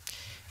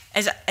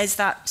 Is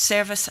that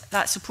service,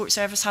 that support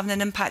service, having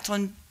an impact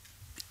on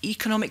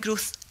economic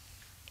growth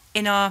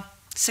in a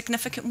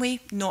significant way?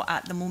 Not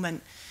at the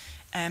moment,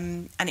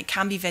 and it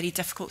can be very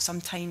difficult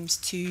sometimes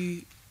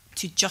to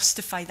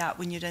justify that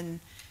when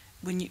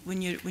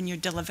you're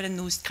delivering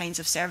those kinds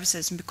of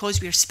services. And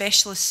because we're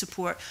specialist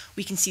support,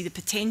 we can see the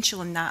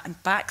potential in that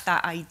and back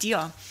that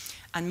idea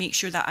and make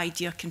sure that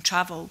idea can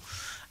travel.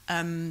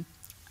 And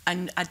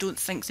I don't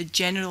think the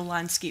general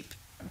landscape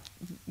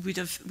we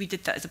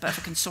did that as a bit of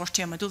a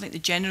consortium. I don't think the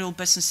general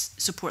business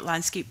support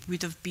landscape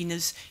would have been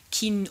as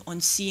keen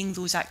on seeing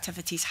those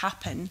activities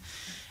happen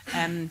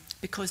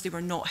because they were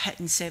not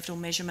hitting several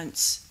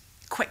measurements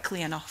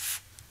quickly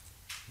enough.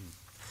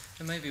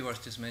 It might be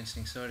worth just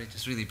mentioning, sorry,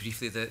 just really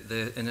briefly,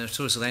 that in our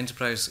social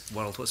enterprise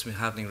world, what's been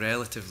happening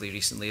relatively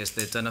recently is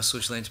they've done a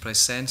social enterprise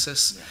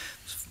census. Yeah.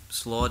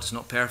 It's flawed, it's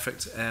not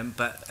perfect,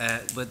 but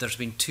there's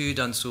been 2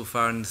 done so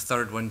far, and the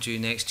 3rd one due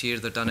next year.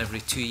 They're done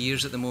every 2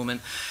 years at the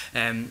moment.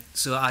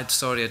 So I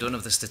don't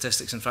have the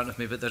statistics in front of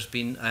me, but there's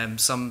been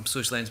some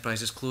social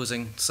enterprises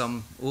closing,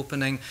 some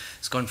opening.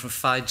 It's gone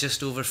from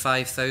just over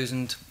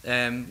 5,000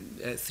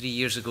 3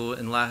 years ago,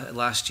 and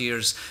last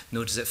year's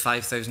notice at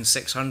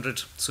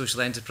 5,600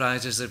 social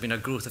enterprises. There's been a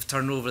growth of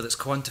turnover that's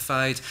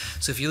quantified.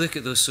 So if you look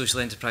at those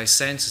social enterprise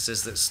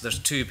censuses, there's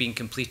 2 being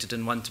completed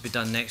and 1 to be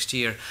done next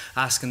year,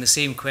 asking the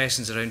same questions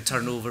around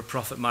turnover,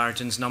 profit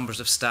margins, numbers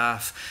of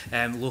staff,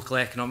 local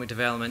economic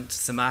development,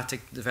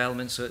 thematic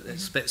development, so it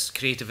splits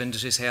creative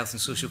industries, health and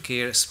social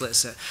care, it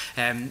splits it.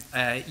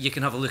 You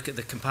can have a look at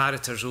the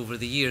comparators over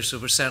the years, so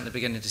we're certainly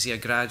beginning to see a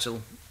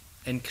gradual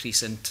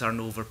increase in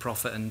turnover,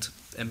 profit and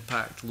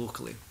impact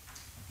locally.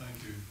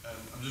 Thank you.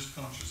 I'm just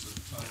conscious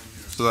of time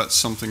here. So that's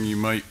something you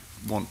might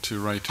want to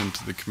write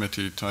into the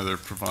committee to either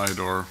provide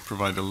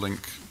a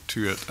link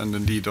to it, and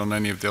indeed on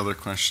any of the other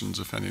questions,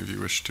 if any of you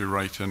wish to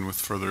write in with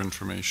further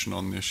information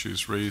on the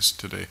issues raised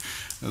today.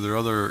 Are there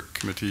other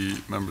committee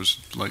members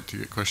who'd like to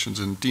get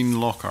questions in? Dean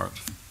Lockhart.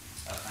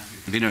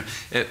 Convener,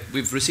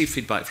 we've received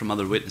feedback from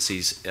other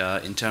witnesses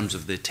in terms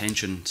of the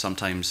tension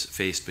sometimes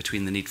faced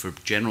between the need for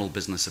general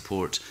business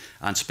support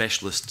and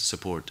specialist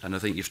support, and I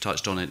think you've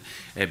touched on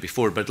it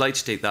before, but I'd like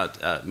to take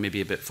that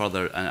maybe a bit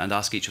further and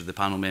ask each of the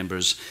panel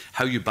members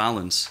how you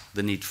balance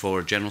the need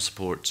for general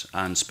support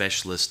and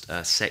specialist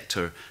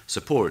sector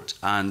support,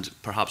 and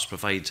perhaps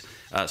provide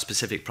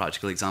specific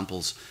practical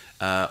examples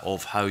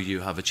of how you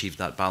have achieved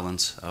that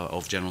balance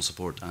of general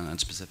support and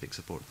specific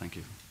support. Thank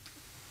you.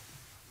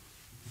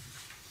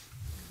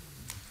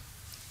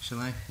 Shall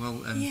I?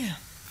 Well, yeah.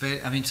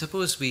 I mean,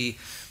 suppose we've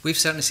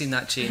certainly seen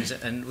that change,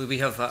 and we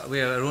have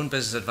our own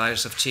business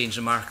advisors have changed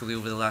remarkably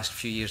over the last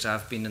few years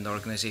I've been in the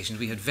organisation.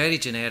 We had very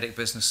generic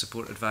business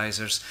support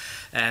advisors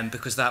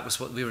because that was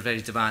what we were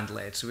very demand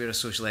led. So we're a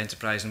social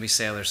enterprise and we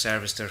sell our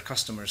service to our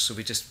customers, so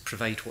we just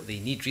provide what they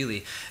need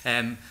really.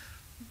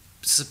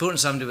 Supporting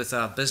somebody with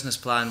a business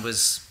plan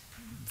was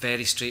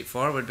very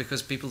straightforward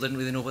because people didn't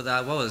really know what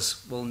that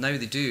was. Well, now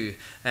they do.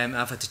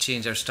 I've had to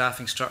change our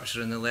staffing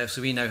structure in the left,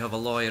 so we now have a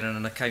lawyer and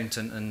an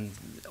accountant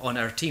on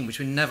our team, which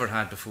we never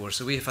had before.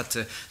 So we've had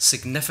to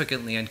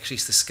significantly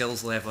increase the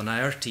skills level on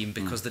our team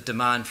because the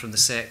demand from the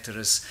sector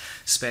is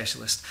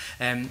specialist.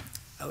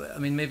 I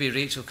mean, maybe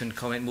Rachel can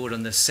comment more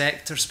on the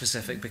sector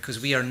specific,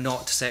 because we are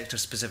not sector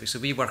specific. So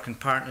we work in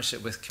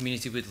partnership with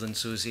Community Woodland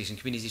Association,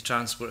 Community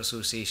Transport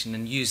Association,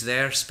 and use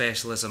their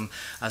specialism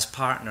as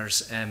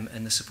partners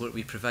in the support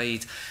we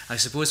provide. I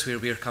suppose where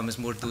we come is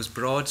more those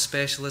broad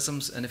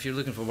specialisms. And if you're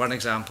looking for one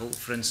example,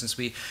 for instance,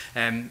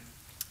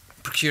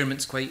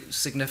 procurement's quite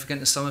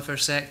significant in some of our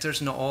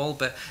sectors, not all,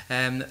 but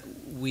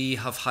we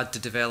have had to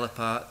develop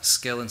a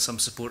skill and some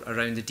support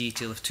around the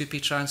detail of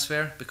 2P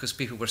transfer, because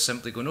people were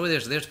simply going, oh,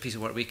 there's a piece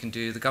of work we can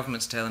do, the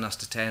government's telling us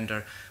to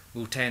tender,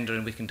 we'll tender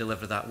and we can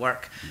deliver that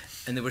work.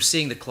 And they were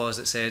seeing the clause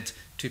that said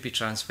 2P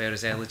transfer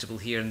is eligible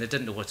here, and they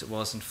didn't know what it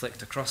was and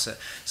flicked across it.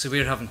 So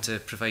we're having to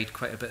provide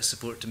quite a bit of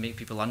support to make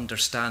people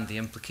understand the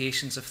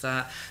implications of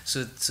that.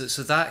 So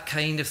that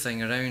kind of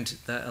thing around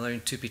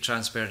 2P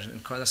transfer,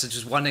 and that's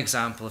just one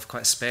example of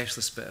quite a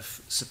specialist bit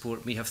of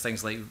support. We have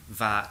things like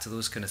VAT,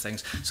 those kind of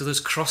things. So those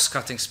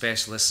cross-cutting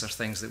specialists are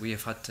things that we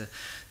have had to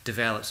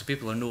develop. So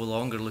people are no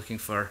longer looking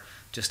for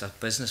just a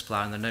business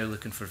plan, they're now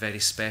looking for very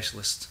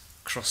specialist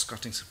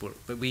cross-cutting support,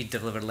 but we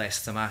deliver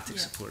less thematic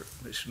support,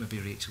 which maybe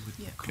Rachel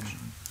would comment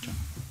on.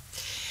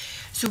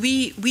 So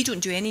we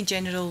don't do any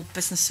general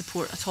business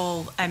support at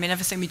all. I mean,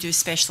 everything we do is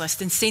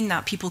specialist. In saying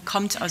that, people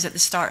come to us at the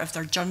start of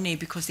their journey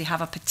because they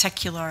have a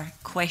particular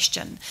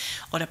question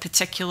or a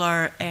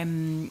particular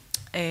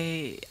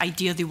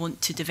idea they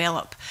want to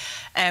develop.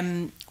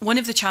 One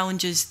of the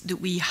challenges that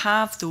we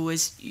have, though,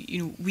 is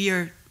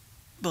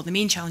the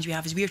main challenge we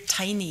have is we're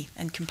tiny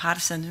in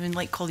comparison. I mean,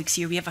 like colleagues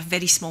here, we have a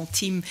very small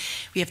team.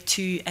 We have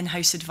 2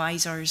 in-house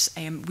advisors.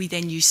 We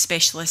then use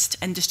specialist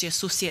industry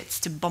associates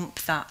to bump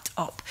that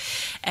up.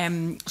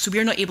 So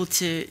we're not able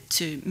to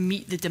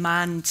meet the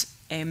demand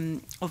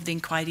of the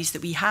inquiries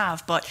that we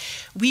have. But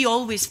we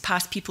always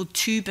pass people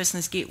to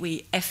Business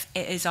Gateway if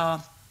it is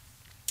a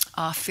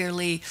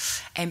fairly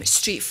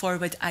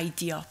straightforward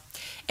idea.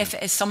 If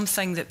it is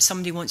something that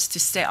somebody wants to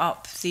set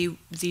up, they're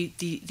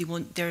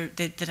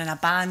in a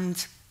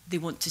band, they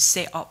want to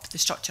set up the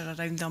structure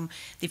around them,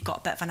 they've got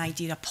a bit of an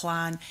idea, a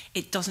plan.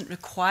 It doesn't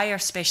require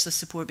specialist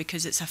support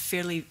because it's a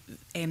fairly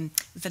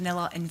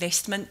vanilla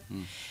investment,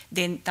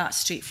 then that's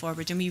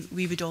straightforward, and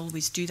we would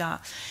always do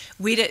that.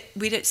 Where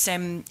it's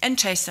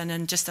interesting,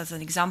 and just as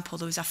an example,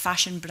 there was a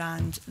fashion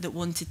brand that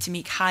wanted to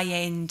make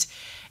high-end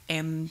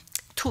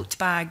tote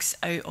bags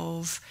out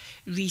of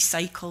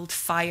recycled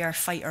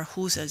firefighter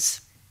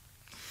hoses.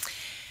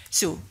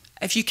 So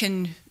if you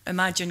can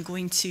imagine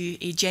going to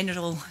a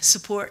general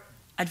support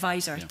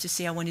advisor to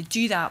say, I want to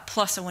do that,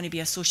 plus I want to be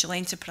a social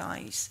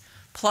enterprise,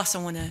 plus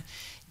I want to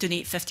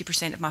donate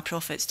 50% of my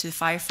profits to the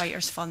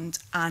Firefighters Fund,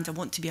 and I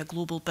want to be a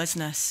global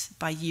business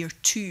by year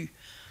 2.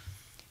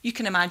 You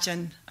can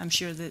imagine, I'm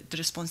sure, the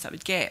response that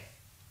would get.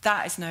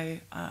 That is now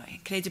an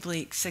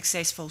incredibly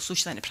successful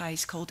social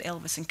enterprise called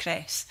Elvis and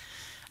Cress.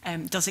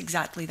 Does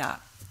exactly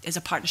that. Is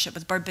a partnership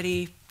with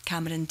Burberry.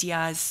 Cameron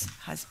Diaz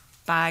has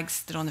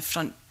bags. They're on the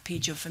front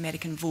page of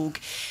American Vogue.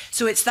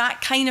 So it's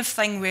that kind of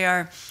thing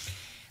where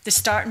the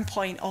starting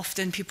point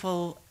often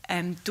people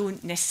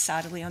don't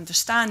necessarily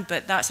understand,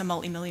 but that's a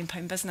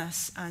multi-million-pound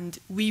business, and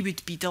we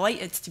would be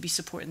delighted to be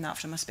supporting that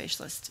from a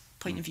specialist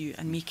point of view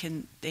and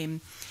making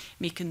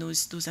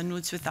those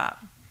inroads with that.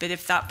 But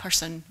if that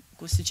person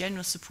goes to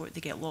general support,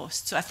 they get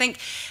lost. So I think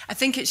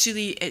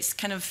it's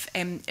kind of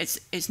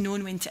it's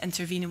knowing when to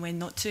intervene and when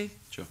not to.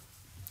 Sure.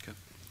 Okay.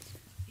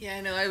 Yeah,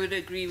 no, I would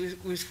agree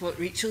with what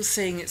Rachel's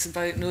saying. It's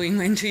about knowing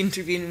when to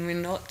intervene and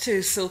when not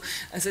to. So,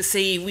 as I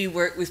say, we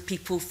work with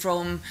people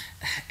from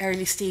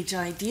early stage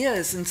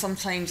ideas, and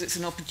sometimes it's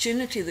an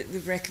opportunity that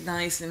they've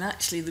recognised, and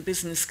actually the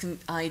business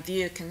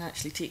idea can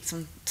actually take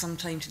some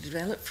time to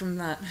develop from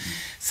that. Mm-hmm.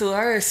 So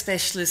our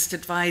specialist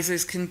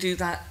advisors can do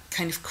that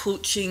kind of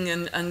coaching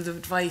and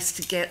advice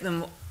to get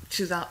them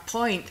to that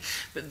point,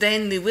 but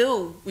then we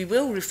will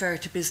refer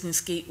to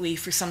Business Gateway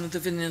for some of the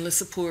vanilla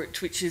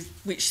support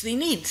which they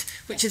need,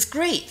 which is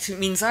great. It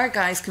means our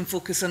guys can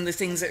focus on the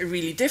things that are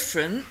really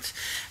different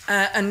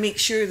and make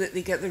sure that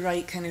they get the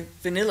right kind of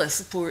vanilla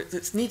support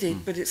that's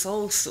needed. But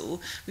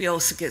we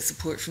also get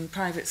support from the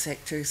private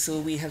sector. So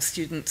we have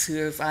students who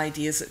have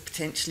ideas that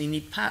potentially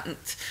need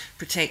patent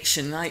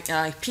protection, like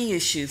IP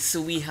issues.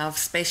 So we have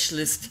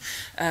specialist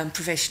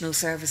professional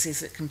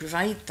services that can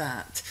provide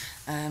that.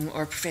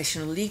 Or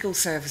professional legal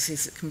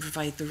services that can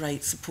provide the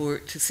right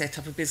support to set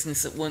up a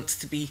business that wants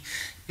to be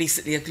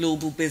basically a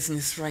global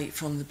business right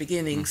from the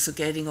beginning. So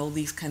getting all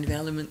these kind of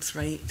elements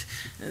right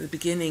at the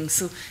beginning.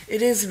 So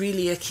it is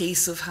really a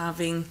case of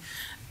having,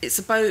 it's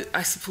about,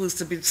 I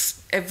suppose,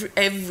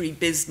 every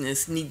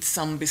business needs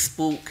some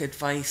bespoke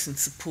advice and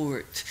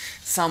support.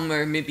 Some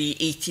are maybe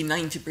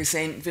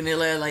 80-90%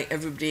 vanilla like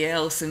everybody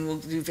else and will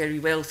do very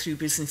well through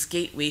Business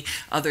Gateway.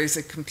 Others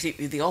are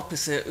completely the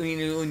opposite.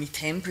 Only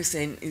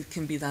 10% it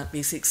can be that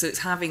basic. So it's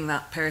having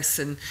that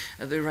person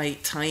at the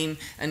right time,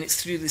 and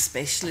it's through the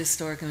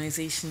specialist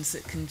organisations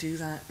that can do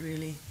that,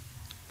 really.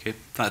 Okay,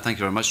 thank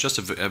you very much. Just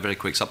a very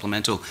quick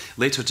supplemental.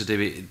 Later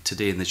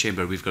today in the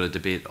Chamber, we've got a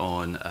debate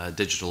on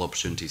digital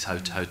opportunities, how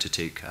to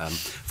take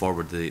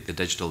forward the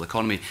digital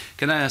economy.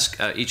 Can I ask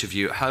each of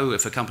you, how,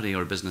 if a company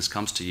or a business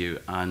comes to you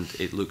and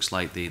it looks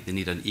like they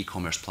need an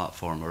e-commerce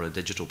platform or a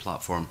digital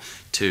platform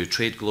to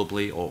trade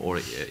globally or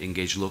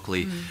engage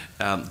locally,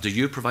 do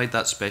you provide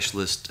that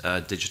specialist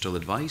digital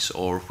advice,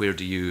 or where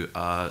do you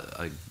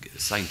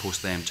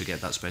signpost them to get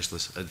that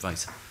specialist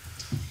advice?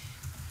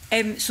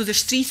 So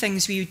there's 3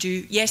 things we would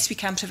do. Yes, we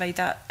can provide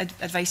that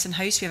advice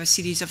in-house. We have a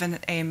series of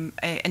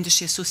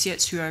industry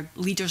associates who are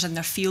leaders in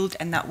their field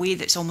in that way.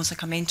 That's almost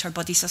like a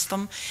mentor-buddy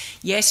system.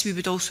 Yes, we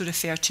would also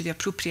refer to the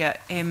appropriate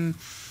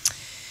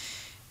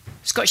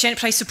Scottish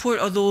Enterprise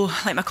support, although,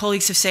 like my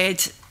colleagues have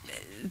said,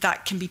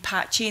 that can be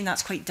patchy and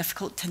that's quite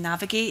difficult to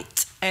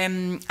navigate.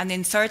 And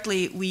then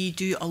thirdly, we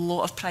do a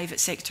lot of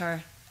private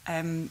sector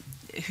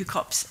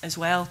hookups as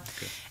well.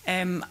 Okay.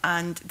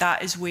 And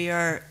that is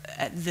where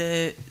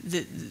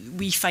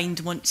we find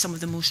some of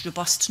the most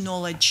robust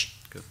knowledge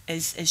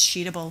is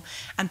shareable.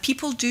 And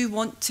people do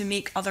want to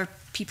make other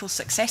people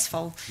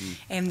successful.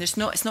 It's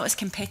not as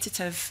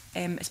competitive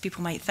as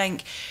people might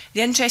think.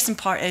 The interesting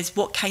part is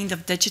what kind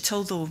of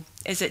digital, though.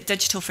 Is it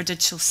digital for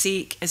digital's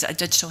sake? Is it a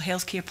digital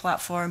healthcare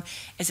platform?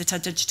 Is it a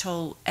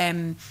digital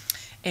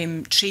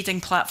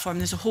trading platform?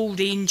 There's a whole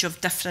range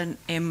of different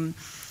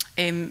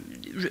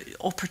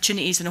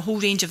opportunities and a whole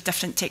range of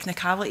different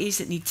technicalities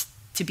that need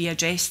to be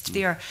addressed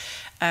there.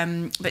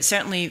 But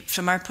certainly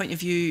from our point of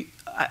view,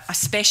 a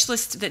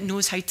specialist that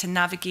knows how to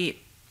navigate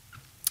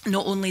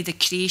not only the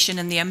creation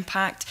and the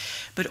impact,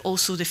 but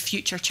also the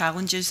future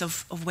challenges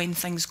of when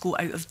things go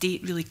out of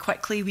date really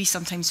quickly. We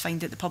sometimes find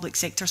that the public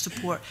sector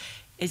support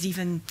is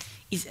even,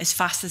 as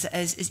fast as it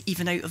is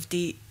even out of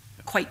date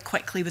quite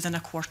quickly within a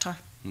quarter.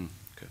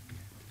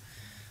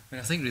 I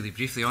mean, I think really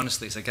briefly,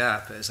 honestly, it's a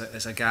gap.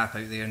 It's a gap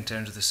out there in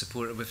terms of the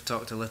support. We've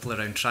talked a little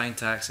around trying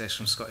to access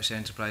from Scottish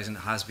Enterprise, and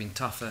it has been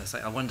tough.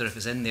 I wonder if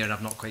it's in there and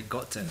I've not quite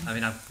got it. I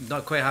mean, I'm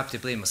not quite happy to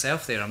blame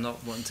myself there. I'm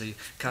not wanting to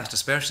cast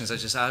aspersions.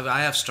 I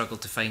have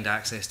struggled to find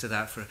access to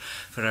that for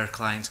our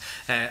clients.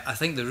 I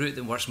think the route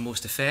that works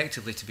most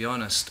effectively, to be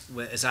honest,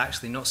 is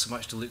actually not so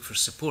much to look for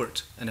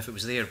support, and if it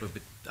was there, we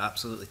would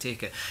absolutely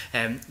take it,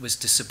 was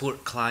to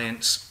support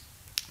clients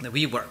that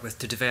we work with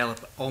to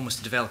develop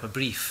a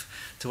brief,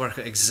 to work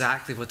out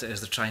exactly what it is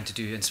they're trying to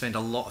do and spend a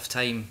lot of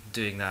time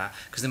doing that,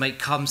 because they might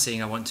come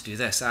saying I want to do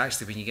this.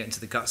 Actually, when you get into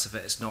the guts of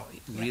it, it's not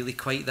really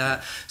quite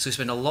that. So we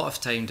spend a lot of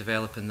time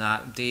developing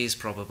that, days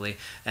probably,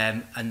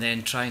 and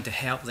then trying to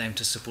help them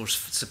to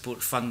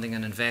support funding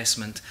and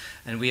investment.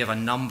 And we have a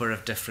number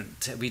of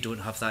different, we don't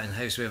have that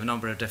in-house, we have a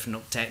number of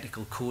different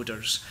technical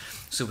coders.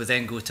 So we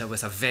then go to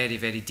with a very,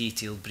 very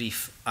detailed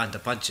brief and a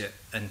budget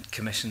and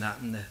commission that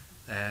in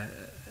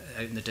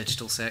out in the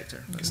digital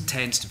sector. It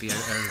tends to be our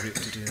route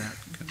to do that.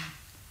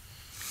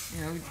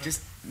 I would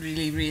just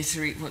really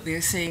reiterate what they're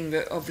saying,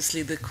 that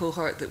obviously the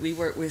cohort that we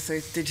work with are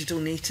digital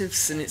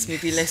natives, and it's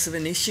maybe less of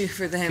an issue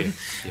for them.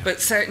 Yeah. But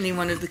certainly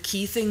one of the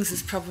key things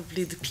is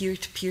probably the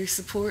peer-to-peer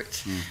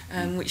support,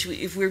 which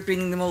if we're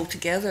bringing them all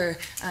together,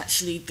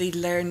 actually they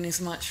learn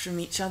as much from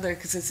each other,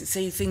 because as I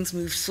say, things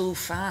move so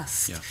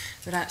fast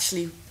that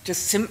actually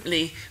just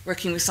simply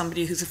working with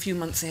somebody who's a few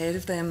months ahead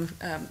of them,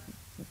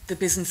 the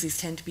businesses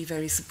tend to be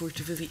very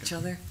supportive of each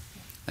other.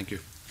 Thank you.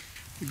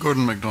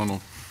 Gordon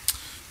MacDonald.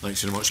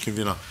 Thanks very much,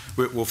 Convener.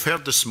 We've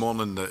heard this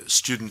morning that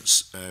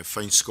students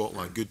find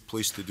Scotland a good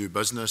place to do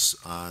business,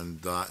 and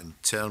that in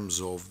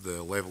terms of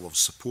the level of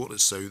support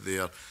that's out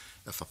there,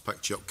 if I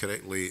picked you up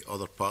correctly,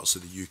 other parts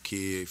of the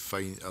UK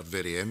are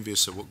very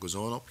envious of what goes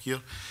on up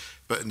here.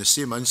 But in the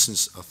same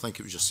instance, I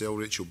think it was yourself,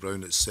 Rachel Brown,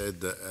 that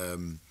said that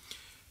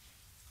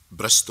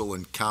Bristol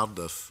and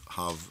Cardiff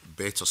have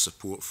better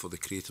support for the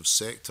creative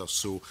sector.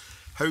 So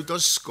how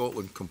does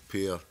Scotland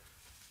compare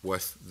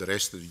with the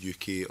rest of the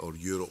UK or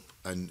Europe,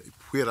 and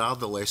where are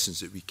the lessons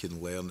that we can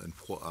learn, and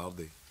what are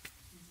they? I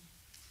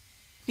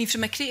mean,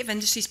 from a creative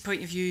industries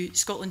point of view,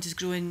 Scotland is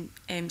growing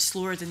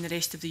slower than the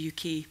rest of the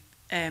UK.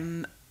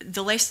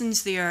 The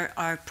lessons there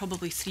are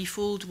probably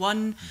threefold.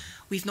 One,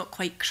 we've not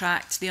quite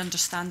cracked the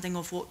understanding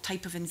of what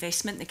type of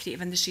investment the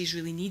creative industries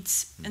really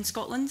needs in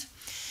Scotland.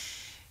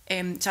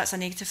 So that's a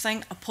negative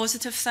thing. A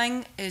positive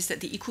thing is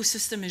that the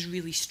ecosystem is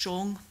really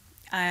strong.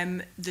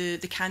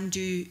 The Can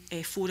Do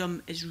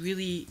forum is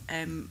really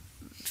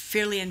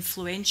fairly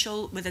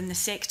influential within the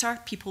sector.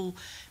 People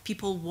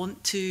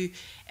want to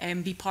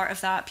be part of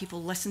that.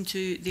 People listen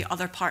to the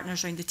other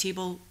partners around the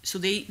table. So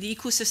the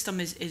ecosystem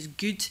is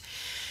good.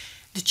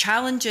 The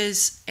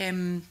challenges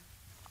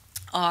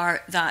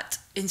are that,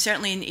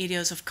 certainly in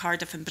areas of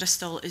Cardiff and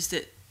Bristol, is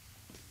that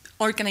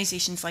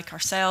organisations like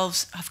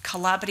ourselves have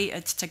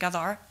collaborated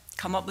together,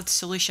 come up with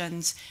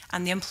solutions,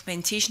 and the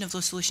implementation of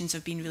those solutions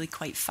have been really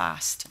quite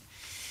fast.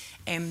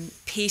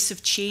 Pace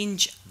of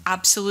change,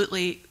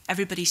 absolutely,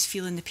 everybody's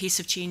feeling the pace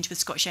of change with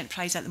Scottish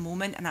Enterprise at the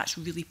moment, and that's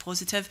really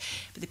positive,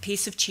 but the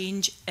pace of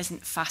change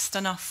isn't fast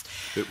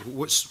enough. But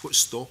what's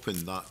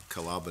stopping that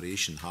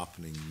collaboration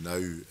happening now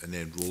and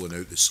then rolling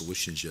out the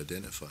solutions you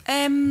identify?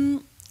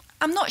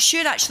 I'm not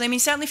sure, actually. I mean,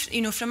 certainly,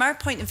 from our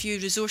point of view,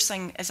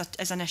 resourcing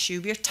is an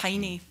issue. We're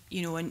tiny,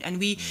 and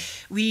we're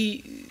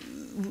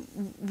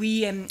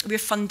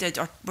funded,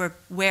 or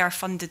we're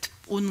funded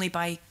only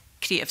by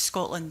Creative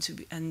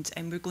Scotland, and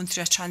we're going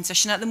through a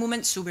transition at the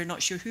moment, so we're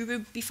not sure who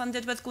we'll be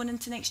funded with going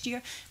into next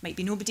year. Might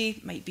be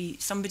nobody, might be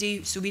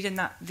somebody, so we're in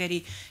that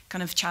very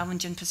kind of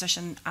challenging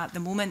position at the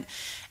moment.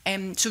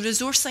 So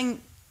resourcing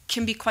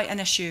can be quite an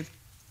issue.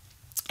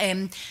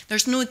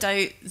 There's no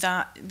doubt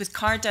that with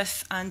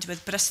Cardiff and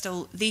with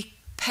Bristol, they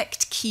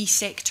picked key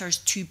sectors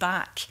to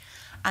back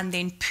and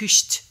then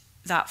pushed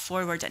that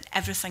forward, and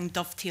everything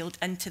dovetailed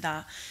into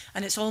that.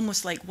 And it's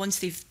almost like once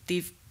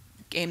they've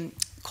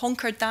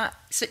conquered that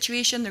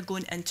situation, they're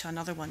going into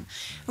another one.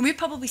 And we've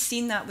probably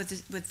seen that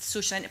with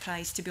social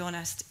enterprise, to be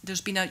honest.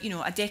 There's been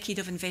a decade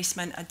of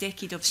investment, a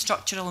decade of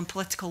structural and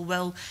political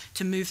will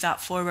to move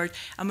that forward,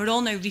 and we're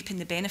all now reaping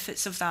the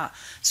benefits of that.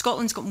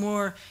 Scotland's got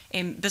more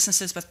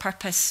businesses with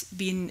purpose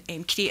being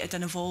created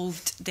and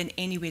evolved than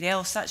anywhere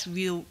else. That's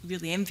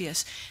really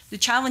envious. The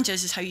challenge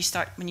is how you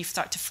start, when you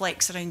start to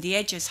flex around the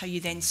edges, how you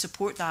then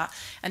support that.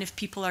 And if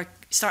people are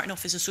starting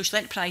off as a social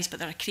enterprise, but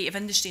they're a creative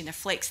industry and they're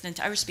flexing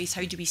into our space,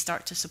 how do we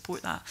start to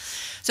support that?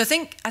 So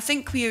I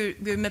think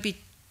we're maybe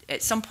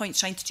at some point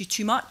trying to do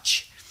too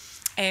much,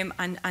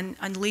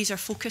 and laser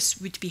focus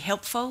would be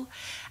helpful.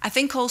 I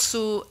think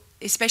also,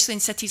 especially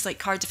in cities like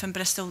Cardiff and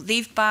Bristol,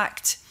 they've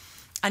backed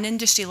an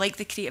industry like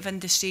the creative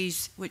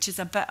industries, which is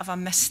a bit of a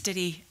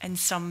mystery in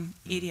some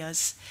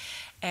areas.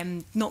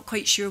 Not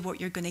quite sure what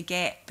you're going to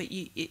get, but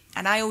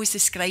and I always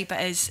describe it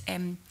as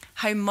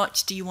how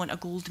much do you want a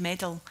gold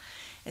medal?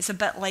 It's a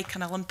bit like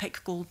an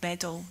Olympic gold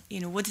medal.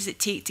 What does it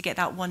take to get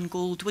that one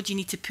gold? What do you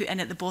need to put in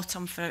at the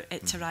bottom for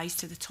it to rise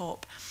to the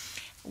top?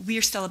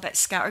 We're still a bit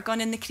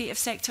scattergun in the creative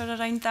sector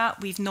around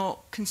that. We've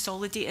not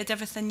consolidated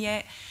everything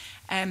yet.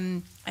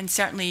 And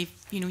certainly,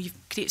 you've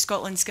Creative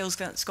Scotland, Skills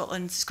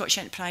Scotland, Scottish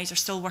Enterprise are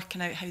still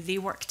working out how they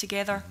work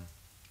together.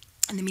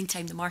 In the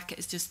meantime, the market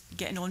is just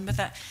getting on with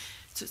it.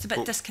 So it's a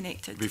bit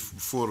disconnected.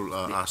 Before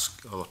I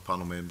ask other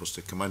panel members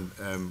to come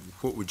in,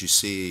 what would you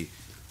say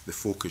the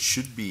focus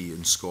should be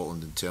in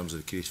Scotland in terms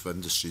of the creative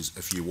industries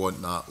if you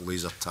want that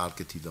laser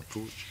targeted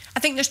approach? I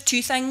think there's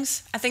two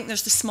things. I think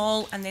there's the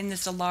small and then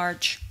there's the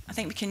large. I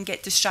think we can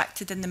get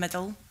distracted in the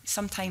middle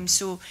sometimes.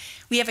 So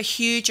we have a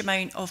huge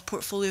amount of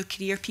portfolio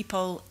career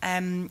people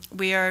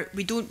where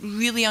we don't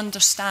really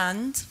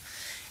understand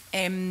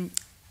the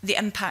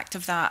impact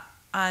of that.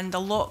 And a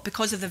lot,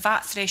 because of the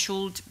VAT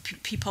threshold,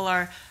 people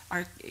are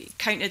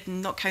counted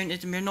and not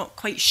counted, and we're not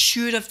quite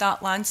sure of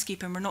that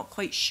landscape, and we're not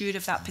quite sure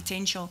of that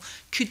potential.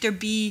 Could there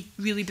be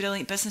really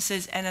brilliant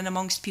businesses in and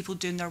amongst people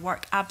doing their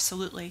work?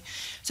 Absolutely.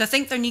 So I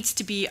think there needs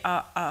to be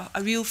a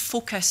real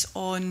focus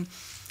on,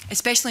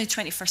 especially in the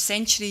 21st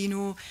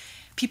century,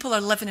 people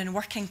are living and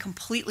working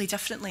completely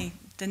differently.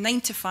 The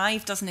 9 to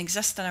 5 doesn't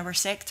exist in our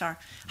sector.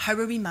 How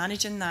are we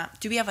managing that?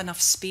 Do we have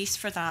enough space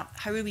for that?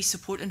 How are we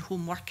supporting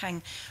home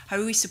working? How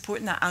are we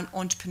supporting that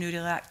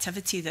entrepreneurial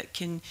activity that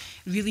can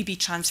really be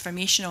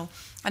transformational?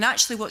 And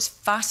actually what's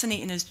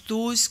fascinating is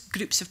those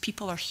groups of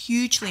people are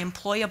hugely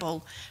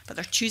employable, but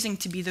they're choosing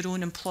to be their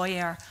own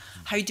employer.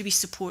 How do we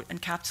support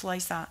and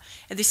capitalise that?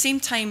 At the same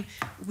time,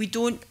 we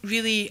don't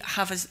really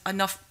have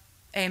enough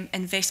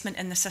investment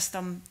in the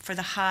system for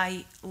the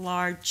high,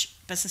 large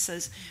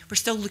businesses. We're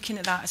still looking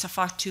at that as a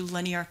far too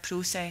linear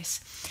process.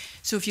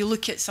 So if you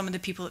look at some of the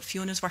people that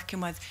Fiona's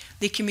working with,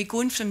 they can be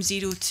going from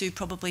 0 to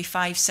probably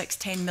 5, 6,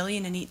 10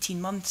 million in 18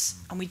 months,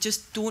 and we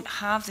just don't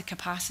have the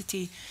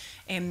capacity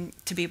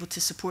to be able to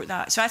support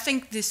that. So I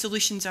think the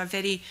solutions are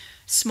very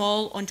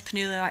small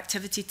entrepreneurial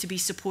activity to be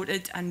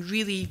supported and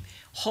really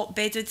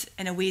hotbedded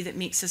in a way that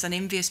makes us an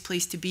envious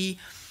place to be.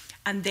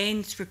 And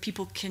then where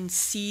people can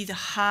see the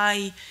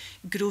high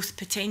growth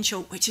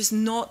potential, which is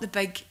not the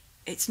big,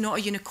 it's not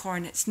a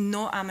unicorn, it's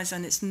not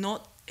Amazon, it's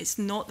not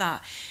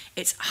that.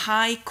 It's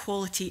high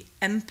quality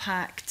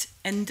impact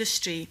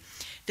industry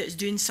that's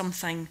doing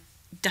something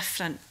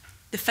different.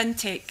 The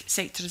fintech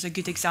sector is a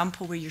good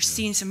example where you're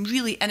seeing some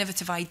really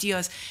innovative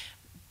ideas,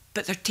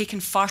 but they're taking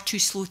far too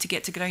slow to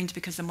get to ground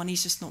because the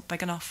money's just not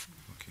big enough.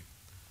 Okay.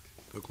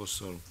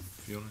 Douglas or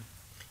Fiona?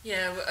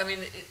 Yeah, well, I mean,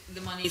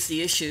 the money's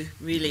the issue,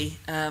 really.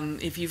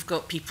 If you've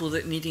got people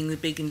that needing the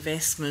big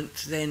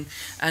investment, then,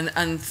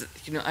 and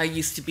you know, I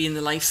used to be in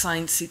the life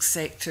sciences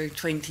sector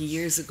 20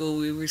 years ago,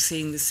 we were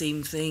saying the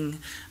same thing.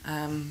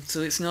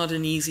 So it's not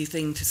an easy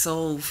thing to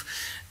solve.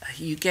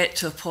 You get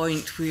to a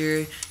point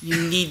where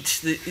you need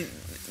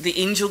the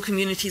angel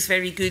community is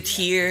very good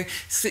here.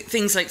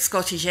 Things like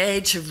Scottish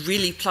Edge have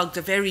really plugged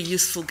a very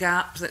useful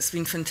gap that's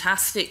been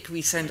fantastic.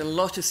 We send a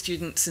lot of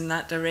students in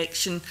that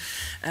direction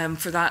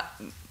for that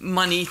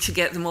money to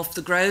get them off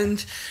the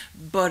ground,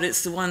 but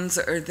it's the ones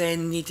that are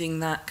then needing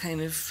that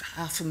kind of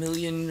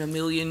 $500,000, $1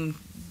 million,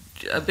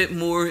 a bit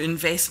more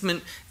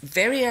investment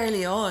very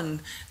early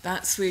on.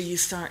 That's where you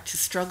start to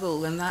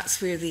struggle, and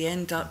that's where they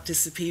end up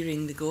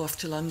disappearing. They go off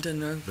to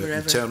London or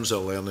wherever. In terms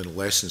of learning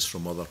lessons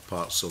from other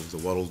parts of the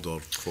world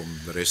or from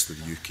the rest of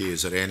the UK,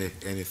 is there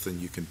anything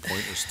you can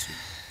point us to?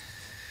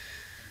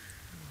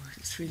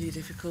 It's really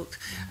difficult.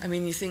 I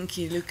mean,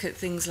 you look at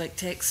things like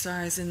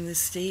Techstars in the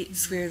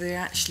States where they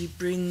actually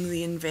bring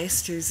the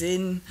investors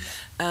in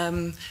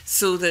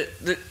so that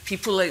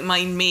people like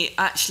mine may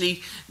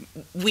actually,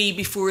 way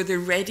before they're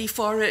ready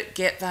for it,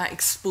 get that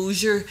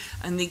exposure,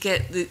 and they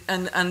get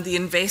and the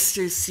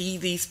investors see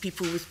these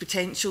people with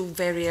potential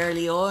very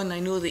early on. I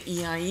know the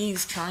EIE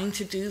is trying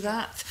to do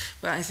that,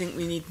 but I think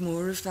we need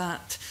more of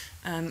that.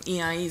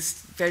 EIE is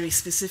very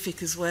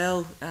specific as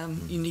well.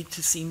 You need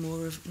to see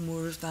more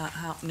of that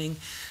happening,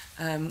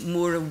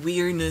 more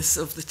awareness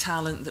of the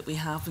talent that we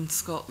have in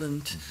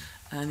Scotland,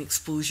 and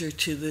exposure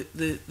to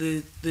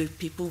the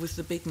people with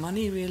the big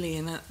money, really,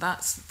 and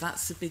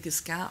that's the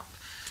biggest gap.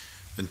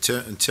 In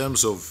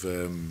terms of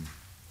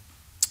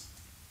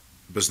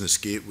Business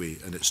Gateway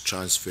and its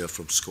transfer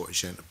from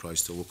Scottish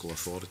Enterprise to local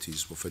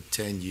authorities, we've had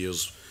 10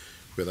 years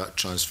where that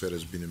transfer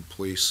has been in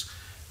place.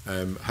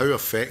 How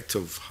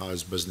effective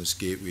has Business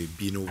Gateway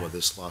been over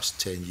this last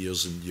 10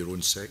 years in your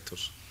own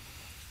sectors?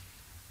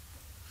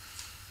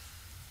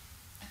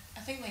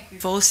 I think, like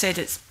we've all said,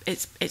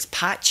 it's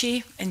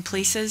patchy in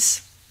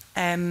places.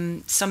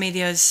 Some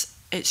areas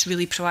it's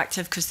really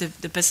proactive because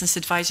the business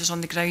advisors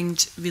on the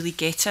ground really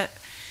get it,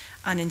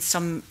 and in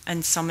some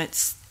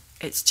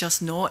it's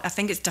just not. I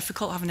think it's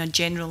difficult having a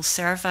general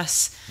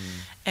service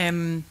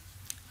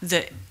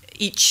that.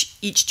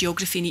 Each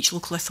geography and each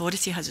local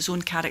authority has its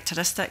own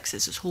characteristics,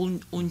 its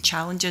own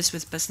challenges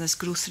with business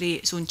growth rate,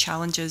 its own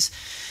challenges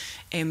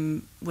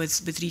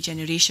with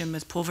regeneration,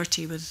 with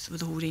poverty,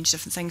 with a whole range of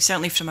different things.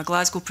 Certainly from a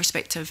Glasgow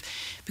perspective,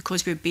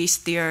 because we're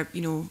based there,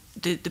 you know,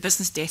 the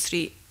business death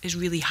rate is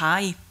really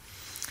high.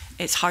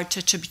 It's hard to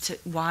attribute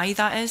it why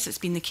that is. It's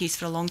been the case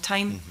for a long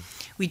time.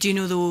 We do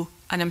know, though,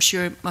 and I'm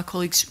sure my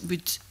colleagues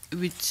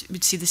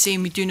would see the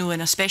same, we do know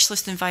in a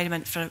specialist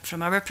environment,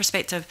 from our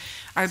perspective,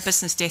 our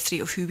business death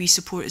rate of who we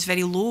support is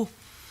very low,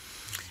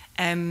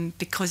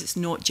 because it's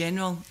not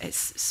general,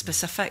 it's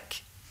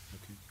specific.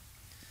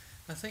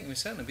 I think we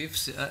certainly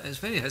it's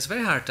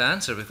very hard to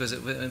answer, because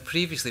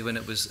previously when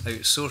it was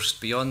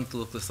outsourced beyond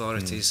local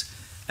authorities,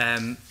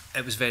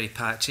 it was very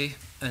patchy,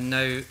 and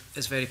now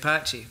it's very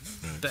patchy,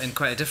 but in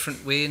quite a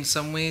different way in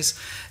some ways.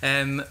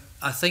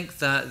 I think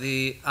that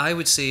I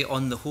would say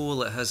on the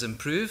whole it has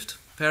improved.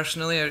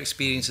 Personally, our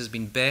experience has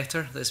been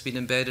better. That's been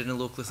embedded in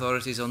local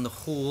authorities on the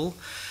whole.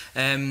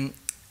 I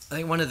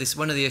think one of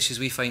the issues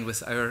we find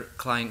with our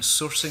clients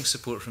sourcing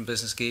support from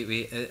Business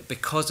Gateway,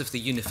 because of the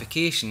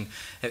unification,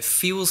 it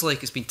feels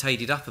like it's been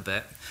tidied up a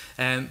bit.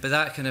 But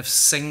that kind of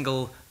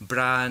single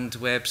brand,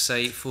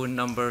 website, phone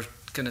number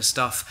kind of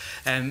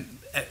stuff,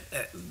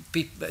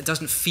 it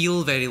doesn't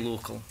feel very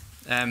local.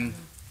 You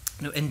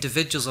know,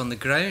 individuals on the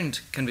ground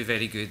can be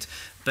very good,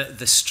 but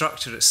the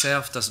structure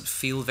itself doesn't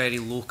feel very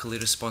locally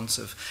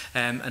responsive.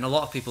 And a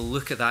lot of people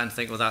look at that and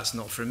think, well, that's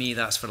not for me,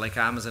 that's for like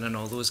Amazon and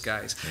all those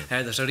guys.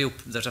 Yeah.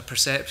 There's a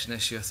perception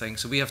issue, I think.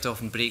 So we have to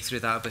often break through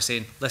that by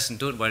saying, listen,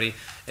 don't worry,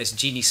 it's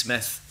Jeannie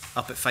Smith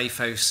up at Fife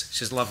House,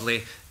 she's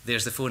lovely,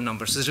 there's the phone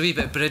number. So there's a wee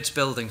bit of bridge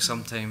building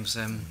sometimes.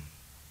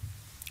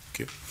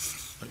 Okay.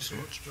 Thanks so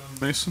much, John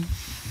Mason.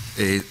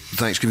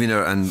 Thanks,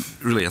 Convener. And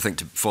really, I think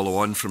to follow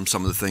on from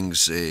some of the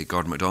things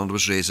Gordon MacDonald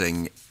was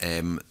raising,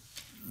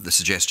 the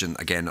suggestion,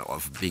 again,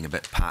 of being a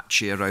bit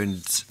patchy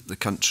around the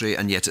country,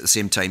 and yet at the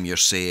same time you're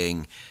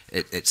saying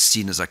it's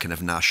seen as a kind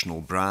of national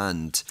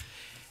brand.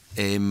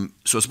 So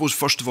I suppose,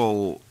 first of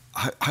all,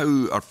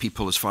 how are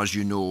people, as far as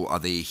you know, are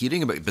they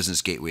hearing about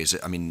Business Gateway?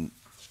 I mean,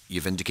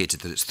 you've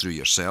indicated that it's through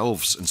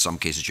yourselves. In some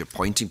cases, you're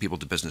pointing people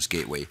to Business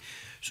Gateway.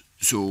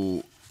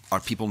 So are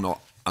people not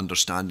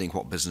understanding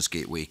what Business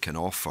Gateway can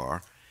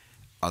offer?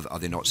 Are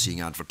they not seeing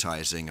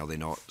advertising? Are they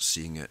not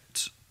seeing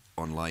it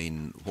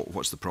online?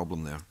 What's the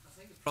problem there? I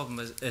think the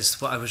problem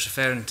is what I was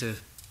referring to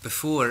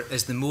before,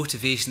 is the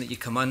motivation that you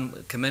come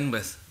in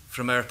with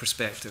from our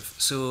perspective.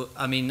 So,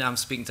 I mean, I'm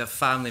speaking to a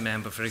family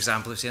member, for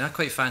example, who's saying, I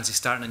quite fancy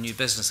starting a new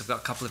business, I've got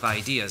a couple of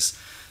ideas.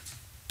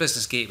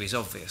 Business Gateway is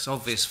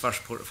obvious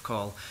first port of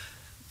call.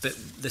 But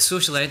the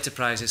social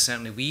enterprises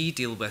certainly we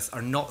deal with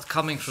are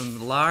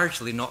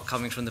largely not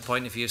coming from the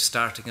point of view of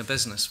starting a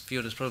business.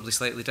 Fiona's probably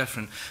slightly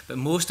different. But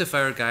most of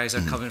our guys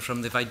are coming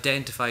from, they've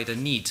identified a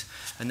need,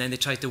 and then they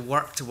try to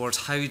work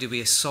towards how do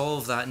we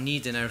solve that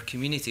need in our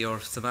community or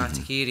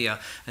thematic area,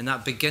 and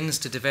that begins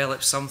to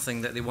develop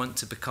something that they want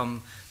to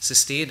become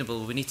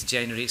sustainable. We need to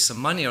generate some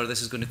money, or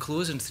this is going to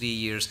close in 3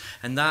 years.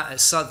 And then at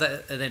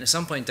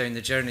some point down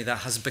the journey, that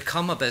has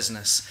become a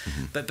business.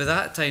 But by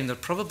that time, they've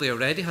probably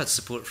already had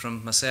support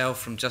from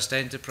myself, from Just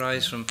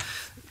Enterprise, from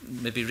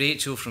maybe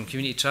Rachel, from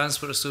Community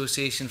Transport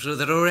Association. So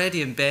they're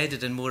already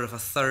embedded in more of a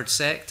third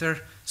sector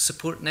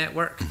support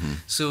network.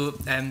 So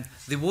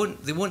they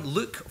won't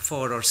look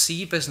for or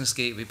see Business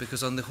Gateway,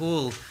 because on the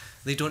whole,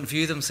 they don't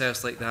view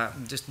themselves like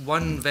that. Just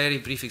one very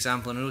brief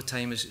example, and I know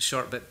time is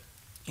short, but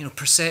you know,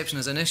 perception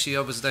is an issue.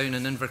 I was down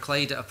in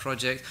Inverclyde at a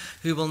project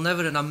who will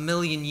never in a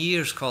million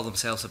years call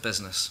themselves a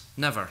business.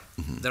 Never.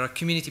 They're a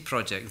community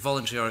project,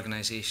 voluntary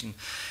organisation.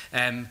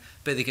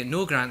 But they get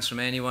no grants from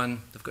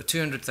anyone. They've got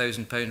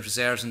 £200,000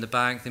 reserves in the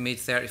bank. They made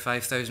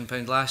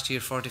 £35,000 last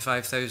year,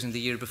 £45,000 the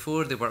year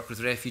before. They work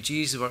with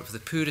refugees. They work with the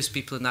poorest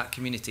people in that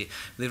community.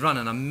 They run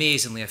an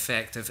amazingly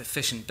effective,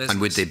 efficient business. And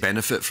would they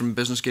benefit from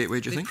Business Gateway,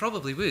 do you think? They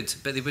probably would,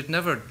 but they would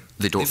never...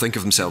 They don't think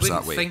of themselves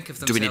that way.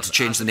 Do we need to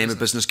change the name of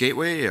Business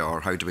Gateway,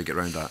 or how do we get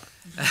around that?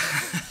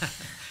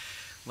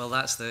 Well,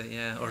 that's or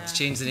to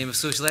change the name of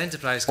social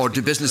enterprise. Or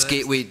do Business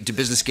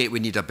Gateway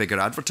need a bigger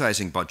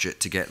advertising budget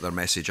to get their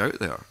message out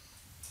there?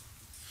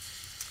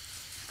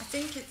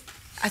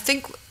 I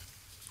think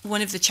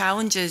one of the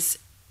challenges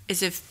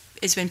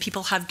is when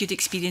people have good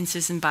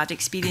experiences and bad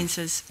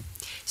experiences.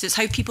 So it's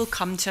how people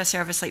come to a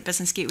service like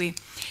Business Gateway.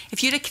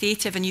 If you're a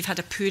creative and you've had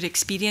a poor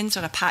experience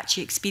or a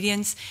patchy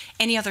experience,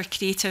 any other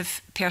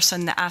creative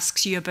person that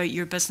asks you about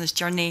your business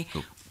journey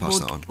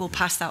will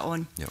pass that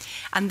on. Yep.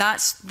 And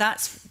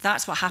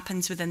that's what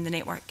happens within the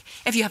network.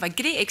 If you have a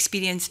great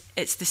experience,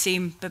 it's the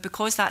same, but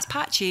because that's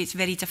patchy, it's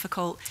very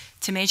difficult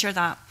to measure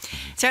that.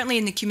 Certainly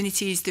in the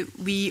communities that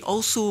we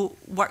also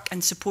work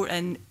and support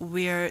in,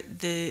 where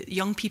the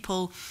young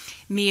people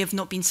may have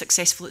not been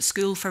successful at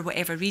school for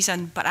whatever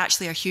reason, but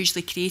actually are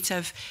hugely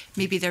creative.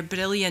 Maybe they're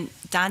brilliant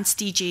dance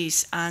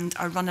DJs and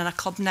are running a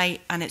club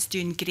night and it's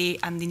doing great,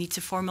 and they need to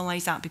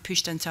formalise that and be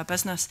pushed into a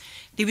business.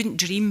 They wouldn't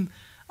dream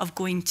of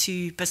going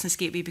to Business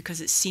Gateway because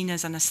it's seen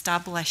as an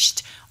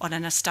established or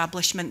an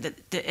establishment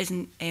that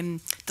isn't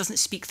doesn't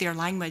speak their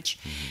language.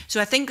 So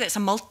I think it's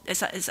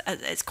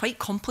it's quite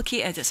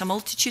complicated. It's a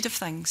multitude of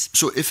things.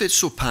 So if it's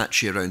so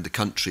patchy around the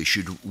country,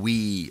 should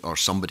we or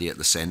somebody at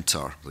the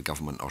centre, the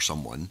government or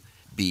someone,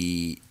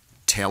 be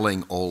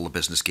telling all the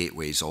Business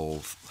Gateways,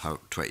 all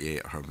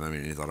 28 or however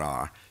many there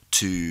are,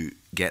 to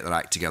get their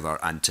act together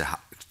and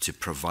to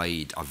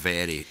provide a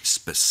very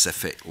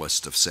specific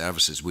list of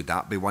services? Would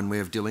that be one way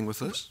of dealing with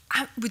this?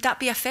 Would that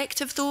be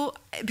effective though?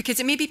 Because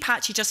it may be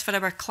patchy just for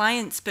our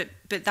clients, but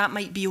that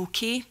might be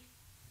okay.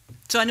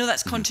 So I know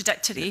that's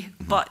contradictory,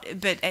 but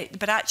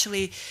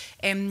actually,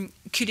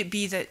 could it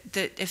be that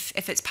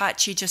if it's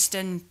patchy just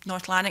in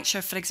North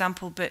Lanarkshire, for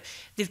example, but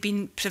they've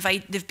been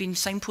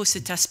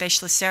signposted to a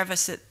specialist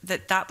service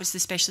that was the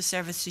specialist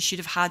service they should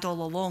have had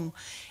all along?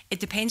 It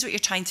depends what you're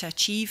trying to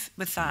achieve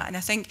with that. And I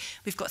think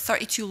we've got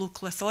 32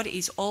 local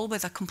authorities, all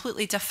with a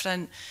completely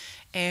different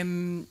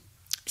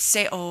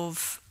set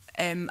of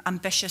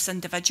ambitious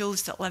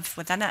individuals that live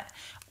within it.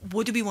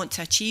 What do we want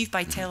to achieve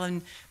by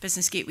telling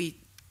Business Gateway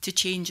to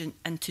change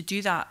and to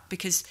do that?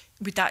 Because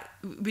would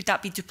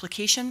that be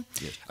duplication?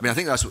 Yes. I mean, I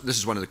think this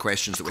is one of the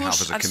questions that we have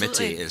as a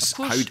committee, is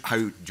how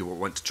do you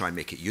want to try and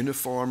make it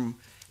uniform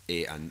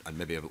and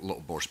maybe a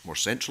little more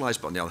centralised,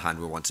 but on the other hand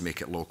we want to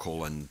make it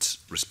local and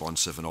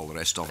responsive and all the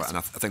rest of it, and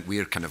I think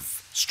we're kind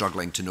of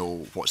struggling to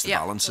know what's the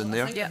balance in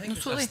there. I think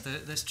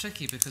that's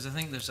tricky, because I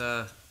think there's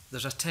a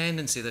there's a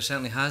tendency, there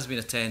certainly has been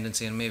a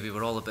tendency, and maybe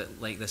we're all a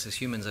bit like this as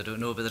humans, I don't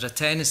know, but there's a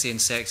tendency in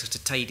sectors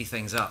to tidy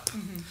things up.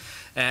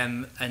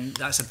 And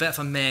that's a bit of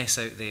a mess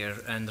out there,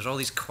 and there's all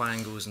these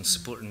quangos and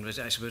supporting, which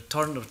actually we're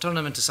turning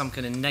them into some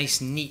kind of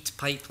nice, neat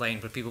pipeline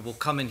where people will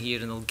come in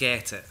here and they'll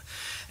get it.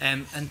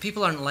 And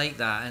people aren't like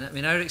that, and I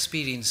mean, our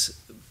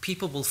experience,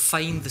 people will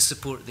find the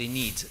support they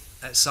need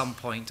at some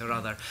point or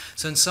other.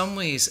 So in some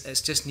ways,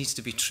 it just needs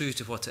to be true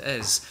to what it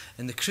is.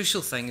 And the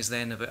crucial thing is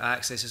then about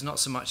access. It's not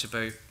so much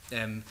about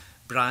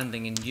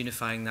branding and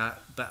unifying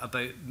that, but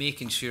about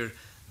making sure.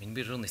 I mean,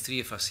 we're only 3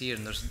 of us here,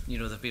 and there's, you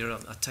know, there'll be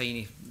a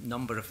tiny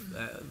number of,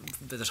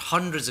 there's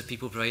hundreds of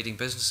people providing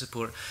business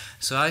support.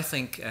 So I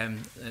think,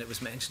 and it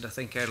was mentioned, I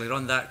think earlier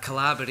on, that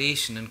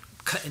collaboration and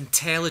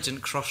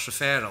intelligent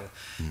cross-referral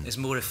is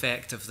more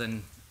effective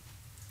than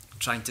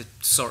trying to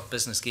sort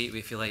Business Gateway,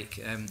 if you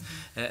like.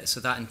 So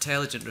that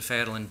intelligent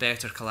referral and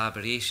better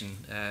collaboration,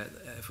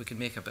 if we can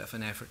make a bit of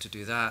an effort to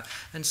do that.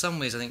 In some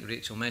ways, I think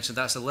Rachel mentioned,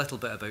 that's a little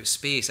bit about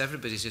space.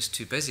 Everybody's just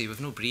too busy.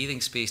 We've no breathing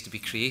space to be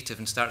creative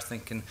and start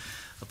thinking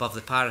above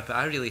the parapet.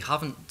 I really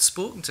haven't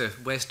spoken to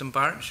Western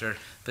Bartonshire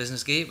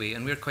Business Gateway,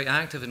 and we're quite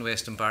active in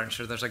Western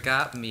Bartonshire. There's a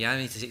gap in me. I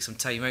need to take some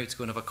time out to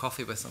go and have a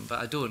coffee with them, but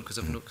I don't because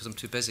I'm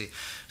too busy.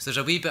 So there's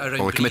a wee bit around.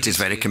 Well, the committee is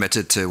very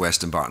committed to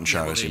Western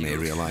Bartonshire, as you may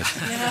realise.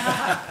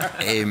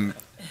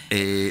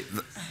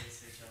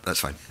 That's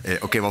fine.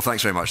 Okay, well,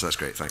 thanks very much. That's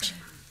great. Thanks.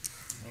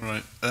 All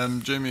right.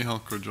 Jamie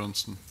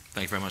Halker-Johnson.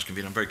 Thank you very much,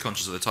 Convener. I'm very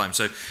conscious of the time.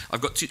 So I've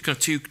got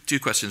two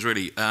questions,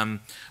 really.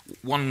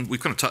 One,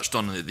 we've kind of touched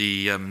on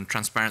the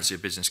transparency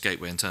of Business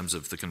Gateway in terms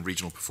of the kind of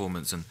regional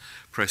performance and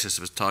process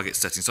of target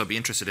setting. So I'd be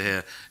interested to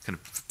hear, kind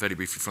of very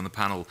briefly from the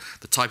panel,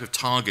 the type of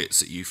targets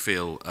that you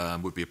feel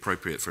would be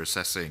appropriate for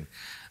assessing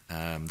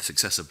the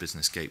success of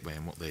Business Gateway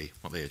and what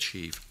they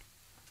achieve.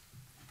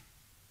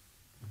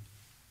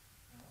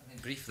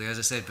 Briefly, as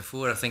I said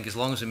before, I think as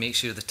long as we make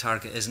sure the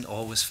target isn't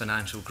always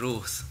financial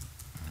growth,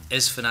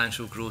 is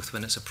financial growth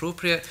when it's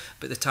appropriate,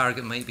 but the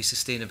target might be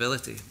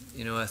sustainability.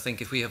 You know, I think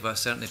if we have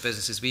certainly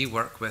businesses we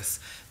work with,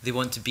 they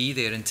want to be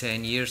there in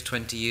 10 years,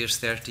 20 years,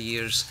 30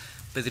 years,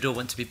 but they don't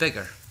want to be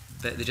bigger.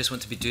 But they just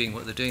want to be doing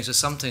what they're doing. So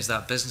sometimes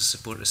that business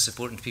support is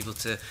supporting people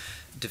to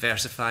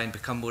diversify and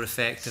become more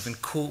effective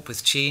and cope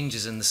with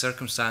changes in the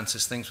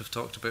circumstances, things we've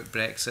talked about,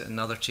 Brexit and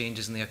other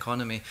changes in the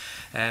economy.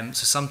 So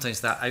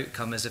sometimes that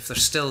outcome is if they're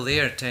still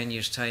there 10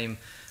 years' time,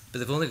 but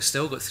they've only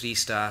still got 3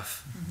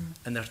 staff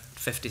and they're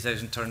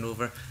 50,000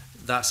 turnover,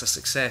 that's a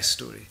success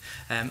story.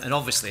 And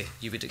obviously,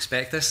 you would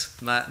expect this.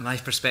 My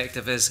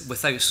perspective is,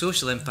 without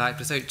social impact,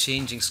 without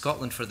changing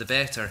Scotland for the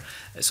better,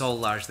 it's all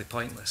largely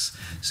pointless.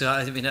 So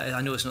I mean,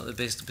 I know it's not the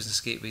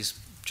Business Gateway's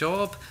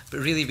job,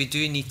 but really we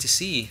do need to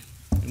see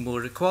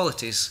more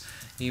equalities.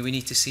 We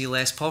need to see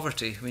less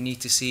poverty. We need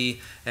to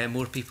see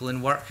more people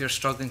in work who are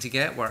struggling to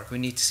get work. We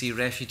need to see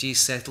refugees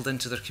settled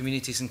into their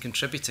communities and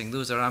contributing.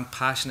 I'm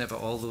passionate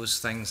about all those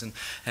things, and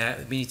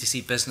we need to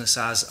see business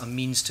as a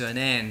means to an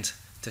end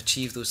to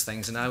achieve those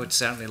things. And I would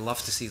certainly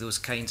love to see those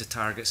kinds of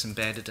targets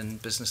embedded in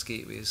Business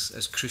Gateway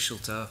as crucial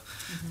to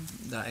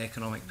that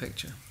economic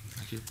picture.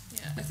 Thank you.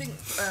 Yeah, I think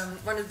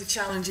one of the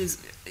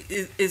challenges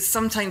is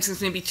sometimes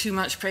there's maybe too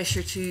much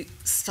pressure to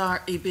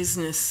start a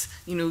business,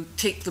 you know,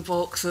 tick the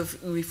box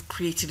of we've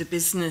created a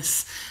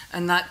business,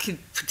 and that could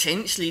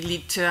potentially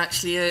lead to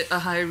actually a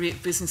higher rate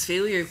of business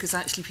failure because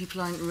actually people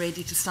aren't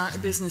ready to start a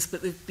business,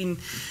 but they've been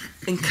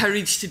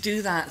encouraged to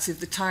do that. So if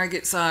the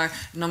targets are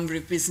number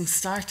of business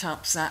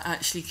startups, that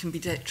actually can be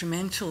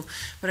detrimental.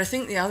 But I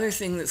think the other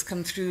thing that's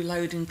come through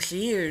loud and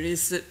clear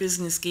is that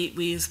Business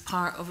Gateway is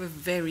part of a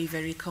very,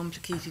 very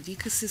complicated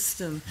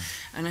ecosystem.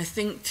 And I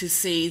think to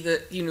say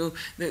that, you know,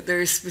 that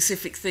there are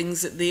specific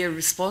things that they are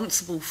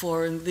responsible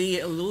for and they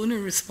alone are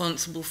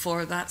responsible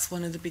for, that's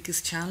one of the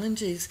biggest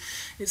challenges.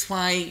 It's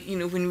why, you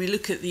know, when we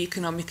look at the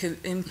economic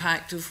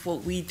impact of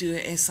what we do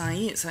at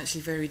SIE, it's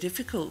actually very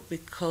difficult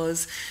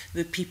because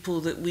the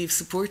people that we've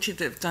supported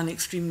that have done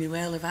extremely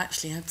well have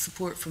actually had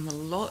support from a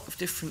lot of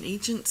different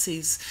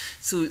agencies.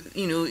 So,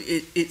 you know,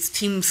 it's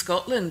Team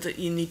Scotland that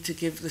you need to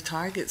give the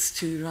targets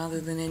to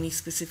rather than any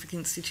specific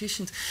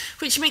institutions,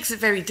 which makes it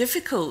very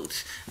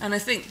difficult. And I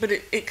think, but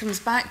it comes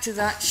back to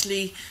that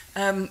actually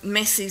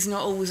messy is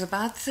not always a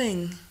bad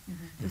thing.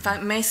 In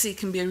fact, messy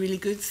can be a really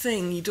good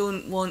thing. You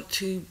don't want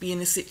to be in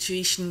a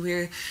situation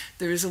where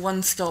there is a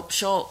one-stop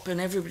shop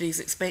and everybody's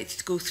expected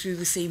to go through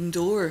the same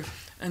door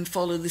and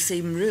follow the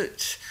same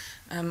route.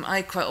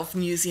 I quite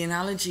often use the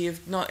analogy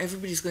of not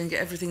everybody's going to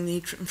get everything they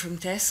need from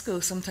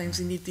Tesco. Sometimes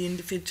they need the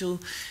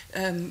individual,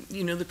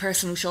 you know, the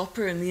personal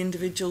shopper and the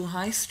individual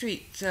high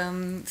street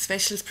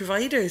specialist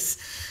providers.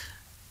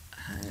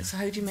 So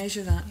how do you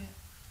measure that?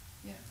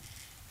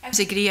 I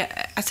agree.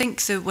 I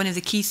think one of the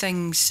key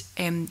things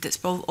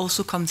that's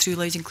also come through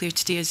loud and clear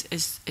today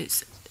is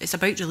it's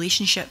about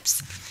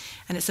relationships,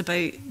 and it's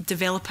about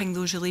developing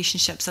those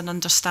relationships and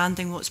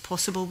understanding what's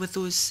possible with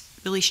those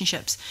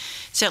relationships.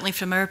 Certainly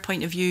from our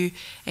point of view,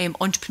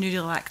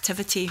 entrepreneurial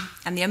activity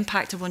and the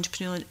impact of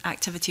entrepreneurial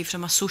activity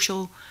from a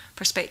social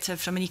perspective,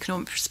 from an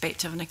economic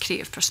perspective and a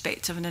creative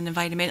perspective and an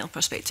environmental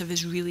perspective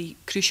is really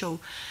crucial.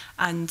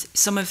 And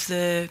some of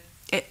the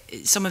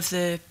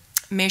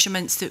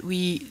measurements that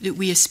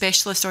we as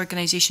specialist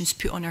organisations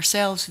put on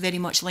ourselves very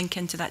much link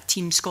into that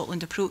Team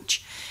Scotland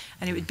approach,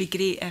 and it would be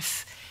great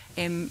if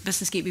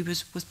Business Gateway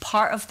was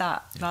part of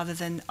that, rather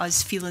than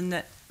us feeling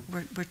that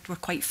we're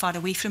quite far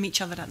away from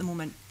each other at the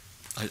moment.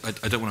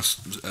 I don't want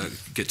to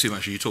get too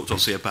much. You talked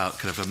obviously about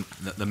kind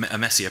of a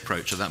messy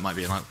approach, and that might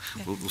be like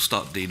we'll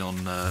start, Dean,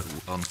 on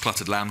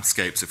cluttered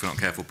landscapes if we're not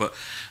careful. But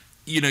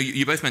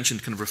you both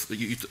mentioned kind of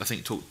I think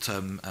you talked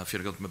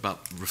Fiona Godwin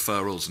about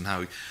referrals and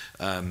how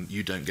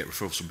you don't get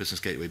referrals from Business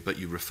Gateway, but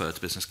you refer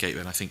to Business Gateway.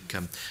 And I think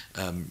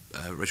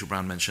Rachel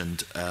Brown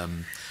mentioned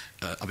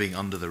being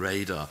under the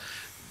radar.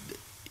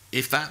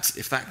 If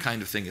that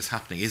kind of thing is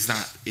happening, is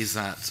that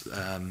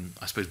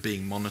I suppose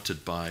being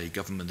monitored by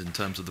government in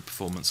terms of the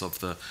performance of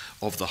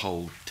the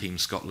whole Team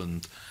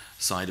Scotland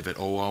side of it,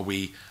 or are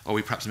we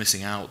perhaps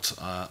missing out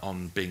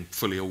on being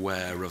fully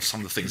aware of some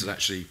of the things that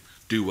actually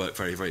do work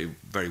very, very,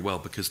 very well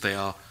because they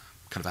are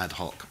kind of ad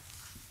hoc?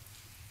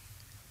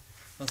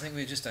 Well, I think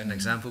we're just an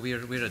example.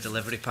 We're a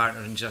delivery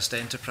partner in Just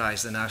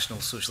Enterprise, the National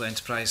Social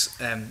Enterprise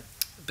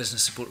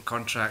business support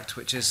contract,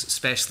 which is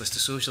specialist to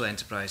social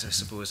enterprise, I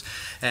suppose,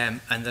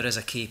 and there is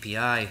a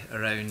KPI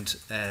around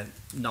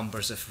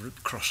numbers of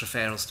cross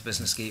referrals to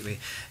Business Gateway,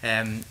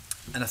 and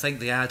I think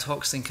the ad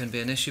hoc thing can be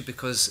an issue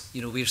because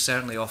we're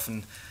certainly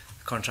often,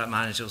 contract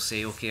manager will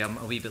say, okay, I'm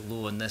a wee bit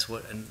low on this,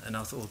 and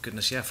I thought, oh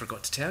goodness, yeah, I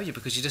forgot to tell you,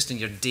 because you just in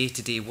your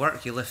day-to-day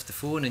work, you lift the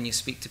phone and you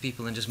speak to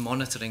people, and just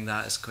monitoring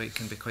that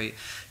can be quite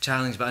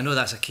challenging. But I know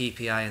that's a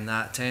KPI in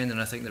that tender,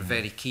 and I think they're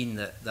very keen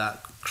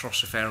that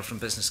cross-referral from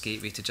Business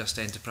Gateway to Just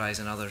Enterprise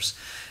and others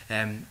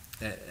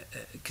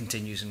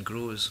continues and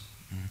grows.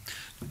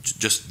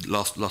 Just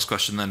last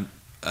question then.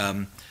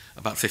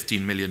 About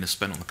 15 million is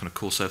spent on the kind of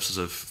core services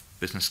of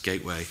Business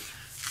Gateway.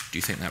 Do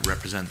you think that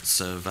represents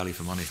value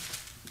for money?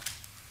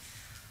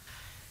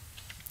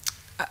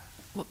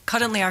 Well,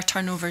 currently our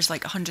turnover is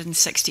like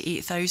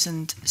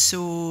 168,000,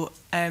 so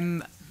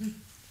I'm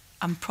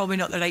probably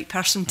not the right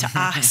person to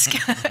ask.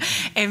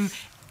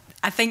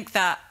 I think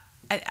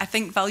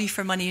value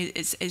for money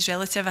is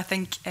relative. I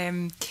think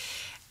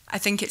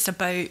it's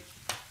about,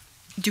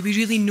 do we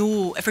really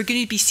know, if we're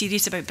going to be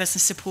serious about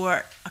business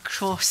support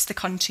across the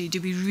country,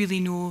 do we really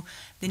know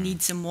the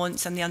needs and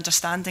wants and the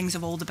understandings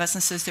of all the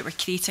businesses that we're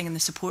creating and the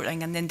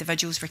supporting, and the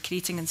individuals we're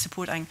creating and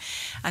supporting?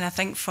 And I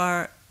think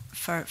for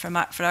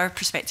our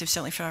perspective,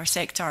 certainly for our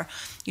sector,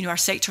 our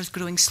sector is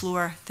growing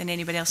slower than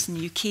anybody else in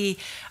the UK.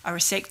 Our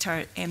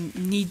sector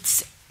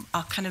needs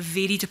a kind of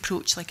varied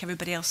approach like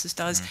everybody else's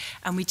does,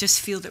 and we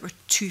just feel that we're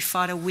too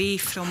far away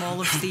from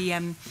all of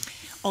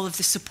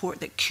the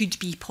support that could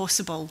be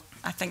possible.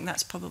 I think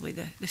that's probably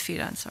the fair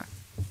answer.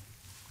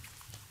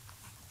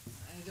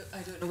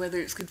 I don't know whether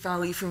it's good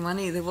value for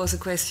money. There was a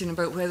question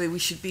about whether we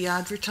should be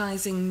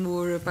advertising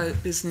more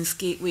about Business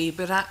Gateway,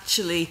 but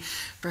actually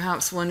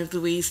perhaps one of the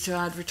ways to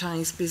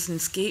advertise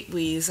Business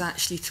Gateway is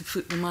actually to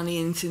put the money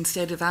into,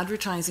 instead of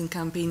advertising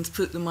campaigns,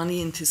 put the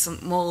money into some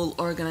small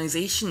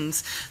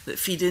organisations that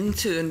feed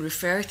into and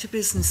refer to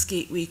Business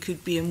Gateway.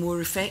 Could be a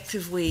more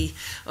effective way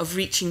of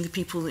reaching the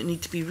people that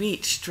need to be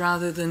reached,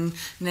 rather than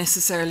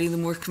necessarily the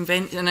more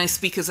conventional, and I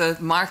speak as a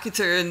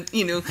marketer,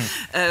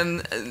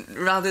 and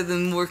rather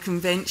than more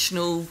conventional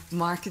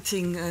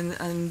marketing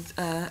and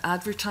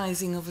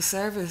advertising of a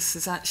service,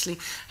 is actually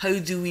how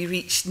do we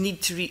reach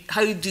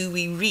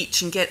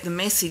and get the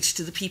message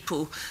to the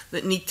people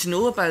that need to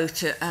know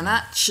about it. And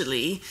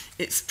actually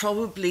it's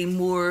probably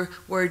more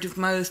word of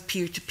mouth,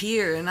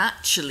 peer-to-peer, and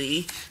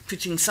actually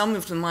putting some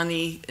of the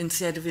money,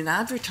 instead of in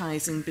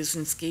advertising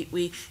Business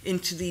Gateway,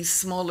 into these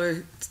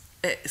smaller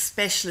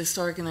specialist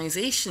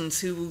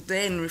organisations who will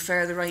then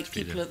refer the right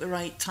people at the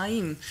right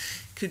time.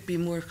 Could be a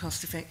more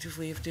cost-effective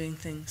way of doing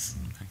things.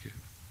 Thank you.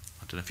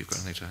 I don't know if you've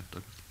got anything to add,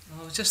 Doug.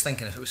 I was just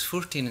thinking, if it was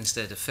 14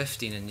 instead of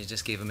 15 and you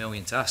just gave $1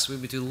 million to us, we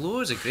would do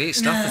loads of great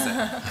stuff with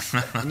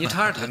it, and you'd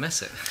hardly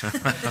miss it.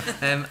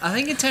 I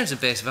think in terms of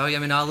best value, I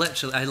mean, I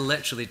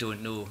literally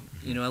don't know.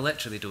 I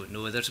literally don't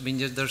know.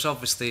 There's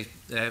obviously,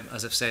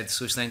 as I've said,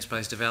 social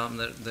enterprise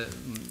development,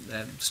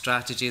 the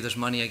strategy. There's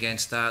money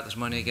against that. There's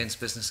money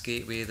against Business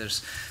Gateway.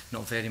 There's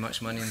not very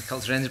much money in the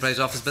Cultural Enterprise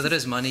Office, but there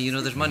is money.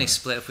 There's money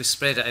split. If we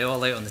spread it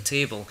all out on the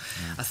table,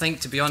 I think,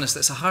 to be honest,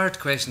 it's a hard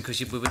question, because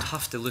we would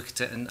have to look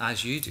at it, and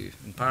as you do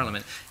in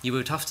Parliament, you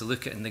would have to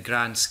look at it in the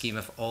grand scheme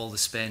of all the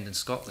spend in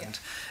Scotland.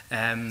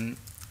 I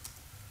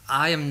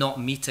am not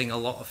meeting a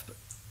lot of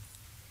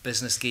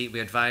Business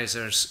Gateway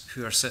advisors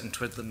who are sitting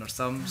twiddling their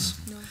thumbs.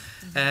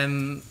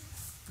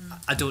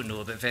 I don't know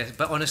about that,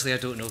 but honestly I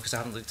don't know, because I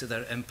haven't looked at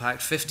their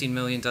impact. 15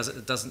 million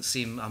doesn't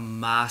seem a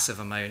massive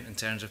amount in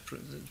terms of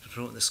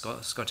promoting the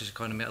Scottish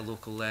economy at a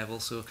local level,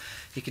 so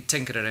you could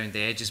tinker around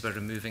the edges by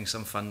removing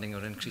some funding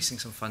or increasing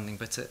some funding,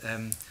 but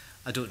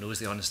I don't know is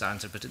the honest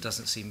answer, but it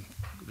doesn't seem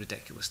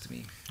ridiculous to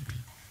me.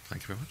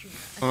 Thank you very much.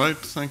 All right,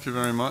 thank you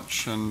very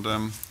much, and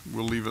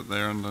we'll leave it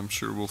there, and I'm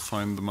sure we'll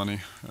find the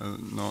money,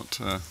 not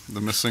the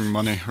missing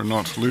money, or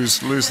not lose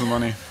the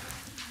money.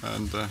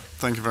 And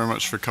thank you very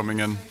much for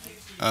coming in.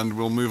 And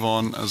we'll move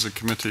on as a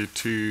committee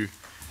to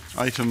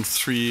item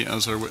 3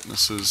 as our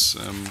witnesses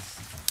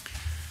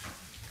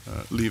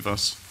leave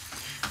us.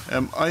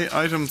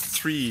 Item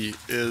 3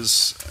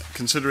 is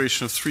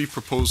consideration of 3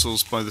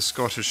 proposals by the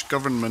Scottish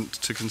Government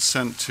to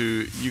consent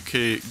to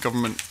UK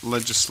Government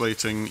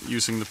legislating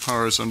using the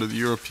powers under the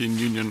European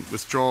Union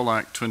Withdrawal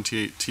Act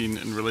 2018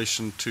 in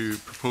relation to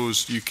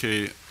proposed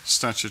UK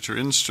statutory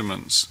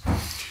instruments.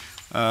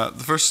 The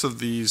first of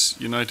these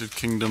United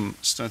Kingdom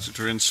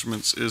statutory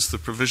instruments is the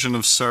Provision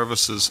of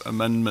Services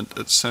Amendment,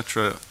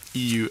 etc.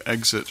 EU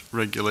Exit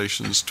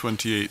Regulations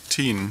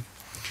 2018.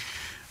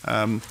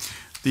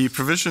 The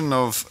Provision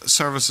of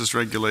Services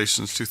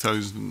Regulations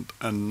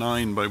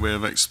 2009, by way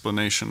of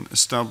explanation,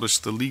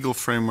 established the legal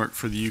framework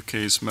for the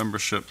UK's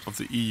membership of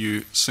the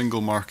EU single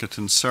market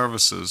in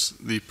services.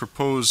 The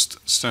proposed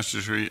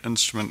statutory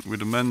instrument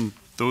would amend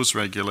those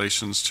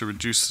regulations to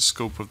reduce the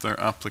scope of their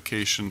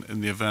application in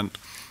the event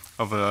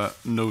of a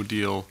no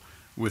deal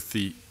with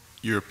the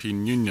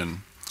European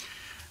Union.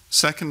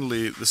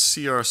 Secondly, the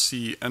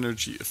CRC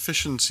Energy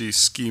Efficiency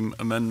Scheme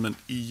Amendment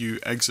EU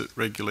Exit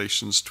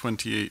Regulations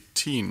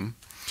 2018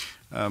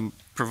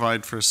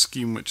 provide for a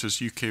scheme which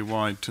is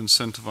UK-wide to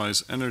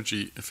incentivise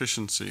energy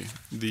efficiency.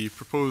 The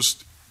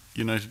proposed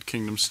United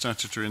Kingdom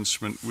statutory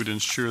instrument would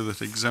ensure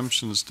that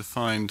exemptions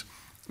defined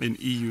in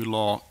EU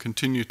law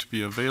continue to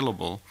be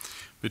available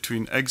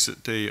between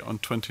exit day on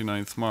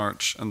 29th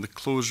March and the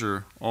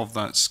closure of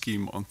that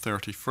scheme on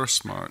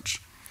 31st March.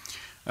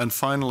 And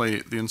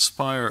finally, the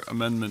Inspire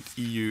Amendment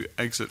EU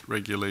Exit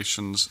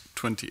Regulations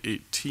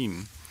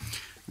 2018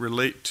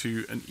 relate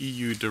to an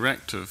EU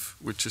directive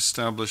which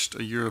established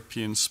a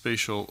European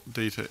spatial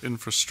data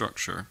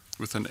infrastructure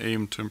with an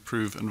aim to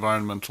improve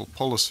environmental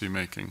policy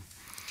making.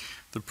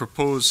 The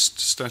proposed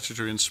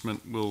statutory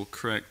instrument will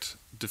correct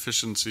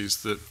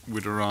deficiencies that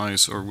would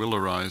arise or will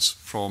arise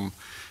from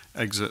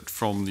exit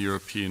from the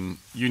European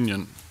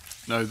Union.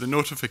 Now, the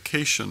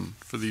notification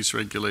for these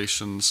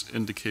regulations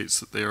indicates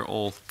that they are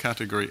all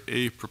Category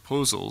A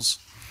proposals.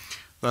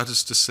 That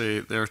is to say,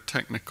 they are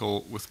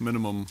technical with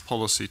minimum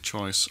policy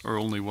choice or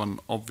only one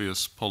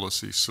obvious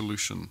policy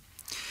solution.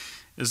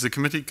 Is the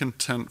committee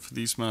content for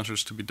these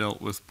matters to be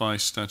dealt with by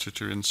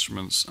statutory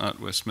instruments at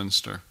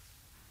Westminster?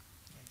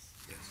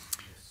 Yes.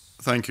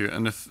 Thank you.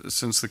 And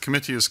since the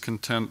committee is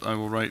content, I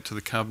will write to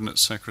the Cabinet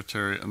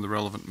Secretary and the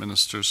relevant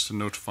ministers to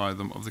notify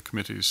them of the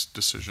committee's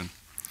decision.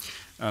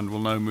 And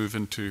we'll now move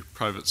into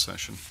private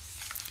session.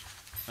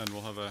 And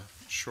we'll have a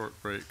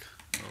short break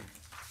of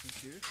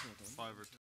 5 or 10.